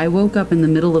 I woke up in the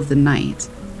middle of the night.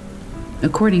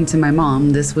 According to my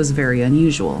mom, this was very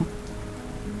unusual.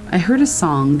 I heard a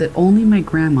song that only my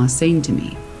grandma sang to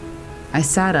me. I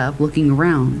sat up looking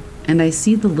around, and I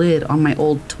see the lid on my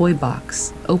old toy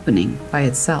box opening by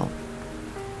itself.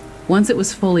 Once it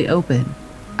was fully open,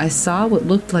 I saw what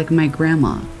looked like my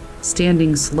grandma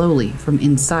standing slowly from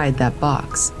inside that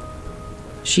box.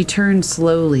 She turned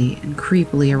slowly and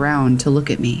creepily around to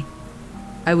look at me.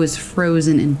 I was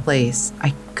frozen in place.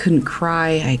 I couldn't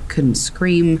cry, I couldn't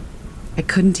scream, I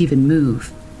couldn't even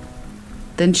move.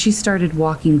 Then she started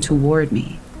walking toward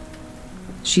me.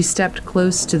 She stepped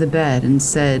close to the bed and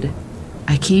said,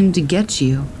 "I came to get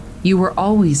you. You were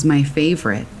always my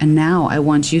favorite, and now I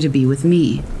want you to be with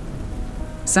me."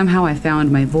 Somehow I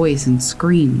found my voice and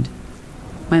screamed.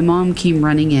 My mom came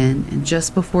running in, and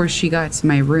just before she got to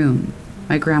my room,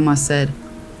 my grandma said,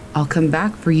 "I'll come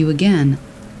back for you again,"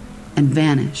 and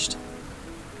vanished.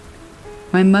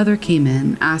 My mother came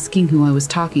in, asking who I was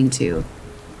talking to.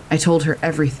 I told her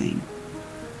everything.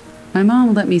 My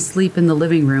mom let me sleep in the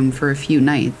living room for a few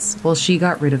nights while she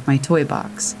got rid of my toy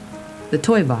box. The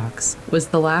toy box was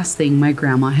the last thing my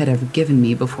grandma had ever given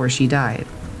me before she died.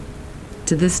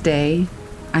 To this day,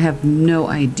 I have no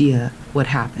idea what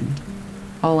happened.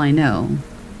 All I know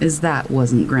is that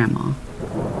wasn't Grandma.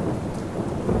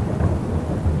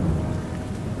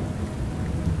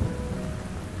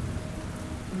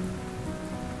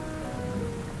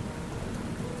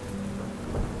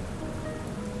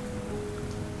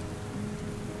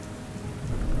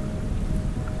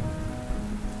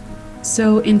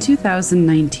 So in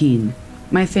 2019,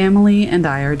 my family and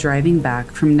I are driving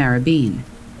back from Narrabeen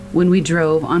when we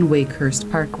drove on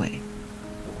Wakehurst Parkway.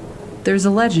 There's a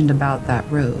legend about that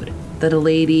road, that a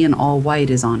lady in all white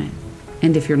is on it,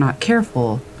 and if you're not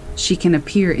careful, she can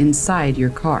appear inside your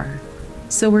car.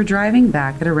 So we're driving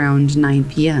back at around 9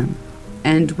 p.m.,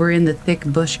 and we're in the thick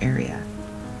bush area.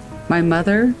 My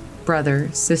mother, brother,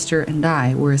 sister, and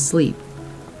I were asleep.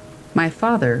 My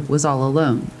father was all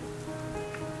alone.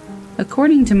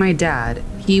 According to my dad,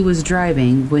 he was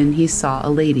driving when he saw a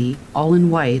lady all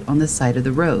in white on the side of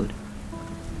the road.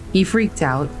 He freaked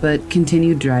out but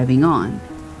continued driving on.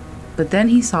 But then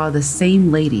he saw the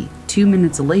same lady 2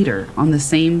 minutes later on the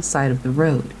same side of the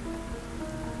road.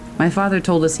 My father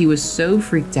told us he was so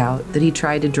freaked out that he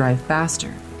tried to drive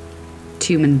faster.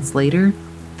 2 minutes later,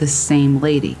 the same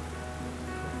lady.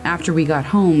 After we got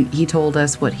home, he told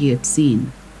us what he had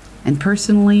seen, and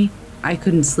personally, I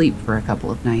couldn't sleep for a couple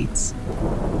of nights.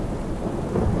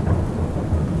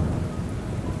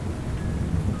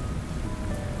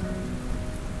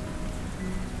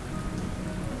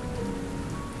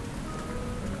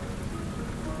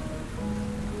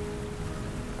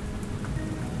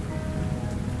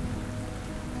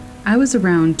 I was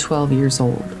around 12 years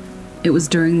old. It was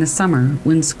during the summer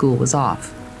when school was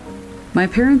off. My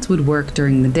parents would work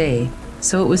during the day,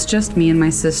 so it was just me and my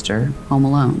sister home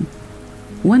alone.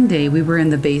 One day we were in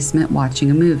the basement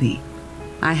watching a movie.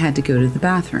 I had to go to the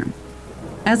bathroom.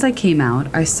 As I came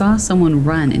out, I saw someone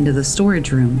run into the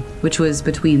storage room, which was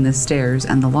between the stairs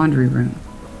and the laundry room.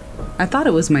 I thought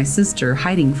it was my sister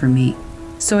hiding from me,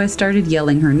 so I started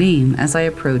yelling her name as I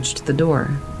approached the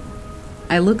door.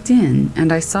 I looked in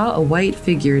and I saw a white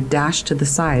figure dash to the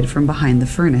side from behind the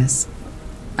furnace.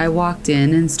 I walked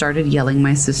in and started yelling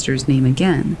my sister's name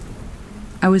again.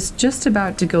 I was just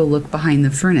about to go look behind the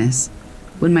furnace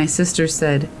when my sister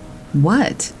said,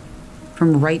 "What?"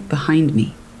 from right behind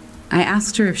me. I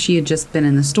asked her if she had just been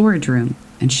in the storage room,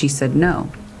 and she said no.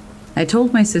 I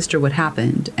told my sister what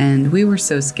happened, and we were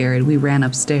so scared we ran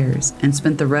upstairs and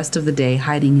spent the rest of the day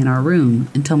hiding in our room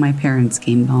until my parents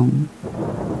came home.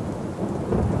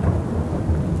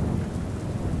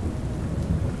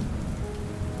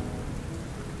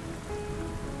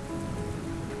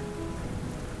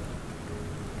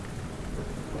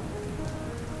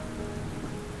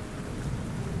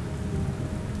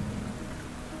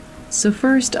 So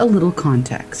first, a little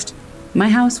context. My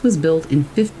house was built in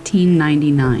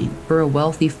 1599 for a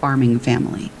wealthy farming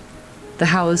family. The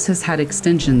house has had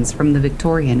extensions from the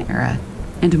Victorian era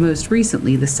and most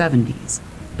recently the 70s,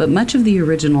 but much of the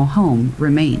original home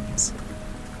remains.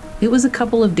 It was a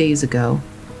couple of days ago,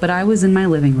 but I was in my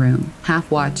living room, half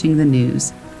watching the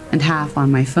news and half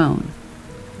on my phone.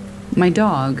 My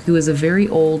dog, who is a very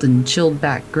old and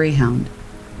chilled-back greyhound,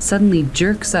 suddenly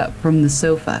jerks up from the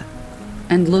sofa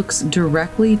and looks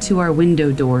directly to our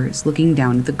window doors looking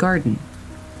down at the garden.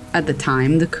 At the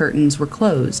time, the curtains were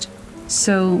closed,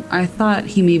 so I thought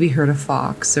he maybe heard a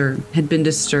fox or had been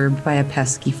disturbed by a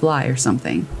pesky fly or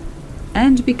something.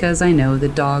 And because I know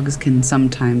that dogs can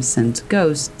sometimes sense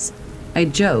ghosts, I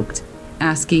joked,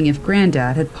 asking if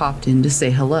Granddad had popped in to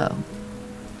say hello.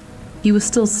 He was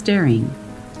still staring,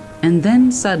 and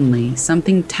then suddenly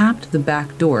something tapped the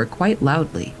back door quite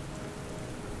loudly.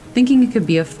 Thinking it could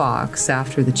be a fox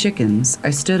after the chickens,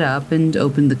 I stood up and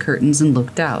opened the curtains and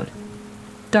looked out.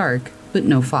 Dark, but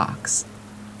no fox.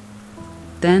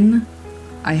 Then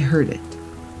I heard it.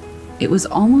 It was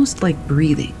almost like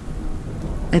breathing.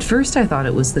 At first I thought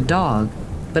it was the dog,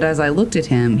 but as I looked at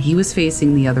him, he was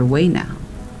facing the other way now.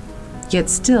 Yet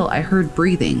still I heard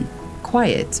breathing,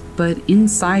 quiet, but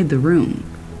inside the room.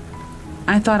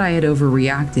 I thought I had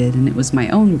overreacted and it was my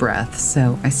own breath,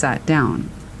 so I sat down.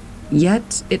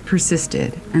 Yet it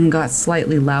persisted and got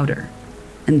slightly louder,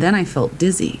 and then I felt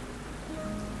dizzy.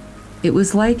 It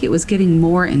was like it was getting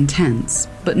more intense,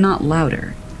 but not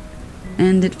louder.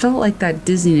 And it felt like that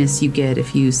dizziness you get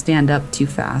if you stand up too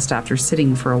fast after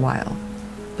sitting for a while.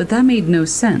 But that made no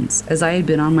sense, as I had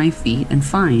been on my feet and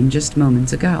fine just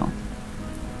moments ago.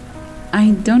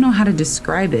 I don't know how to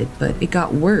describe it, but it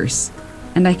got worse,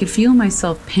 and I could feel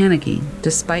myself panicking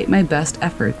despite my best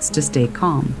efforts to stay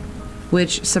calm,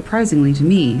 which, surprisingly to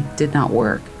me, did not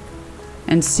work.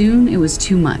 And soon it was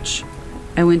too much.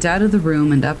 I went out of the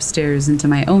room and upstairs into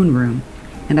my own room,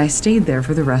 and I stayed there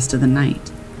for the rest of the night.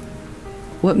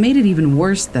 What made it even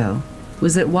worse, though,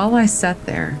 was that while I sat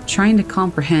there trying to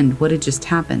comprehend what had just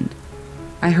happened,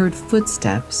 I heard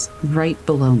footsteps right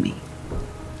below me.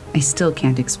 I still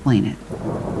can't explain it.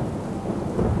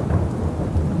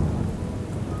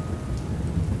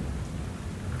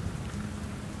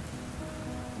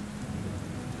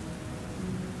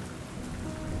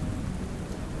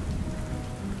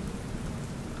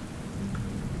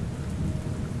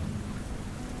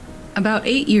 About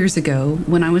 8 years ago,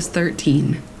 when I was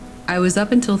 13, I was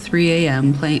up until 3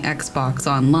 a.m. playing Xbox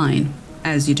online,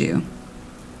 as you do.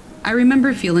 I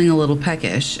remember feeling a little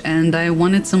peckish, and I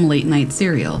wanted some late-night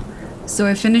cereal, so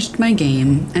I finished my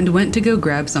game and went to go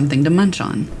grab something to munch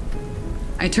on.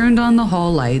 I turned on the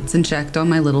hall lights and checked on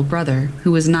my little brother,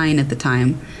 who was 9 at the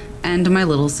time, and my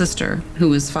little sister, who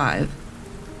was 5.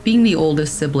 Being the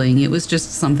oldest sibling, it was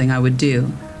just something I would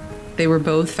do. They were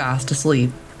both fast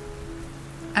asleep.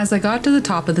 As I got to the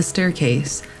top of the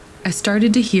staircase, I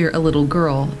started to hear a little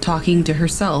girl talking to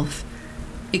herself.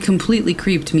 It completely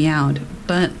creeped me out,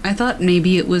 but I thought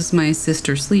maybe it was my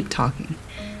sister sleep talking.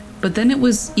 But then it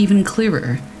was even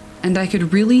clearer, and I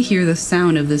could really hear the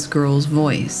sound of this girl's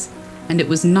voice, and it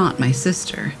was not my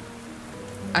sister.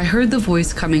 I heard the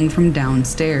voice coming from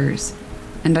downstairs,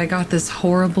 and I got this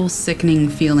horrible, sickening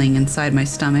feeling inside my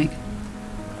stomach.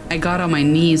 I got on my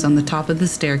knees on the top of the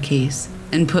staircase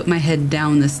and put my head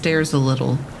down the stairs a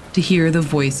little to hear the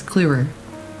voice clearer.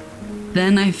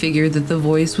 Then I figured that the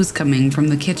voice was coming from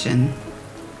the kitchen.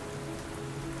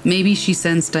 Maybe she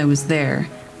sensed I was there,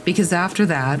 because after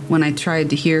that, when I tried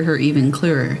to hear her even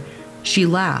clearer, she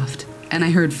laughed and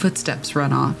I heard footsteps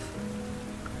run off.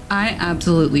 I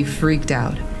absolutely freaked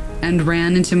out and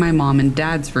ran into my mom and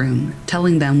dad's room,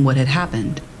 telling them what had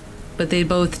happened, but they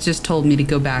both just told me to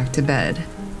go back to bed.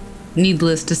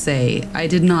 Needless to say, I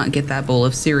did not get that bowl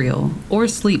of cereal or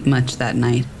sleep much that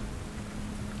night.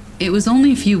 It was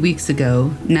only a few weeks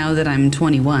ago, now that I'm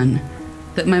 21,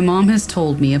 that my mom has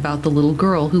told me about the little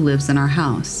girl who lives in our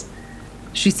house.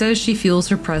 She says she feels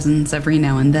her presence every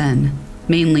now and then,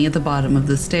 mainly at the bottom of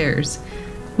the stairs,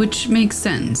 which makes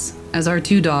sense, as our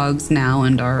 2 dogs now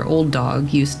and our old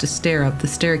dog used to stare up the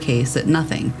staircase at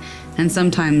nothing and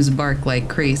sometimes bark like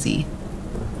crazy.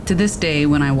 To this day,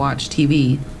 when I watch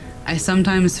TV, I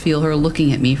sometimes feel her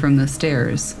looking at me from the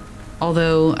stairs,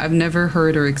 although I've never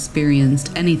heard or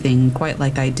experienced anything quite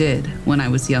like I did when I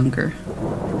was younger.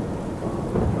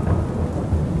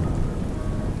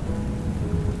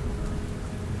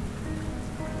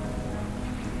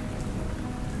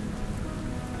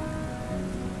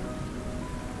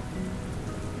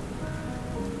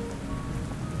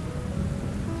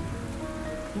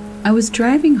 I was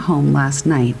driving home last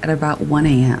night at about 1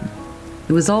 a.m.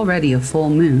 It was already a full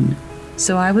moon,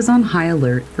 so I was on high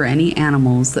alert for any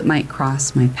animals that might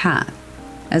cross my path,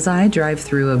 as I drive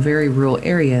through a very rural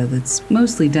area that's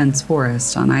mostly dense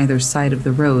forest on either side of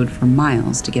the road for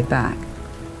miles to get back.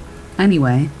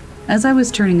 Anyway, as I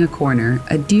was turning a corner,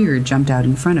 a deer jumped out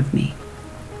in front of me.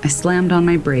 I slammed on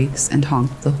my brakes and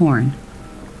honked the horn.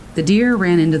 The deer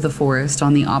ran into the forest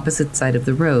on the opposite side of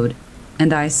the road,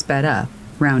 and I sped up,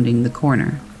 rounding the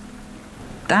corner.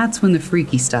 That's when the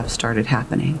freaky stuff started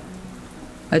happening.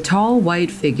 A tall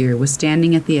white figure was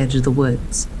standing at the edge of the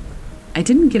woods. I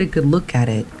didn't get a good look at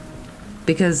it,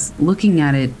 because looking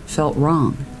at it felt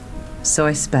wrong, so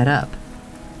I sped up.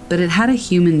 But it had a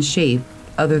human shape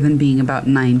other than being about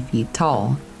 9 feet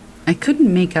tall. I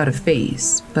couldn't make out a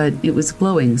face, but it was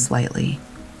glowing slightly.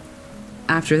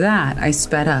 After that, I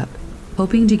sped up,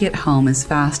 hoping to get home as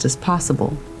fast as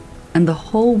possible, and the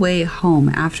whole way home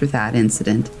after that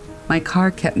incident, my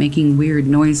car kept making weird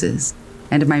noises,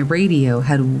 and my radio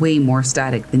had way more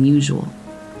static than usual.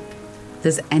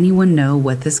 Does anyone know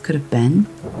what this could have been?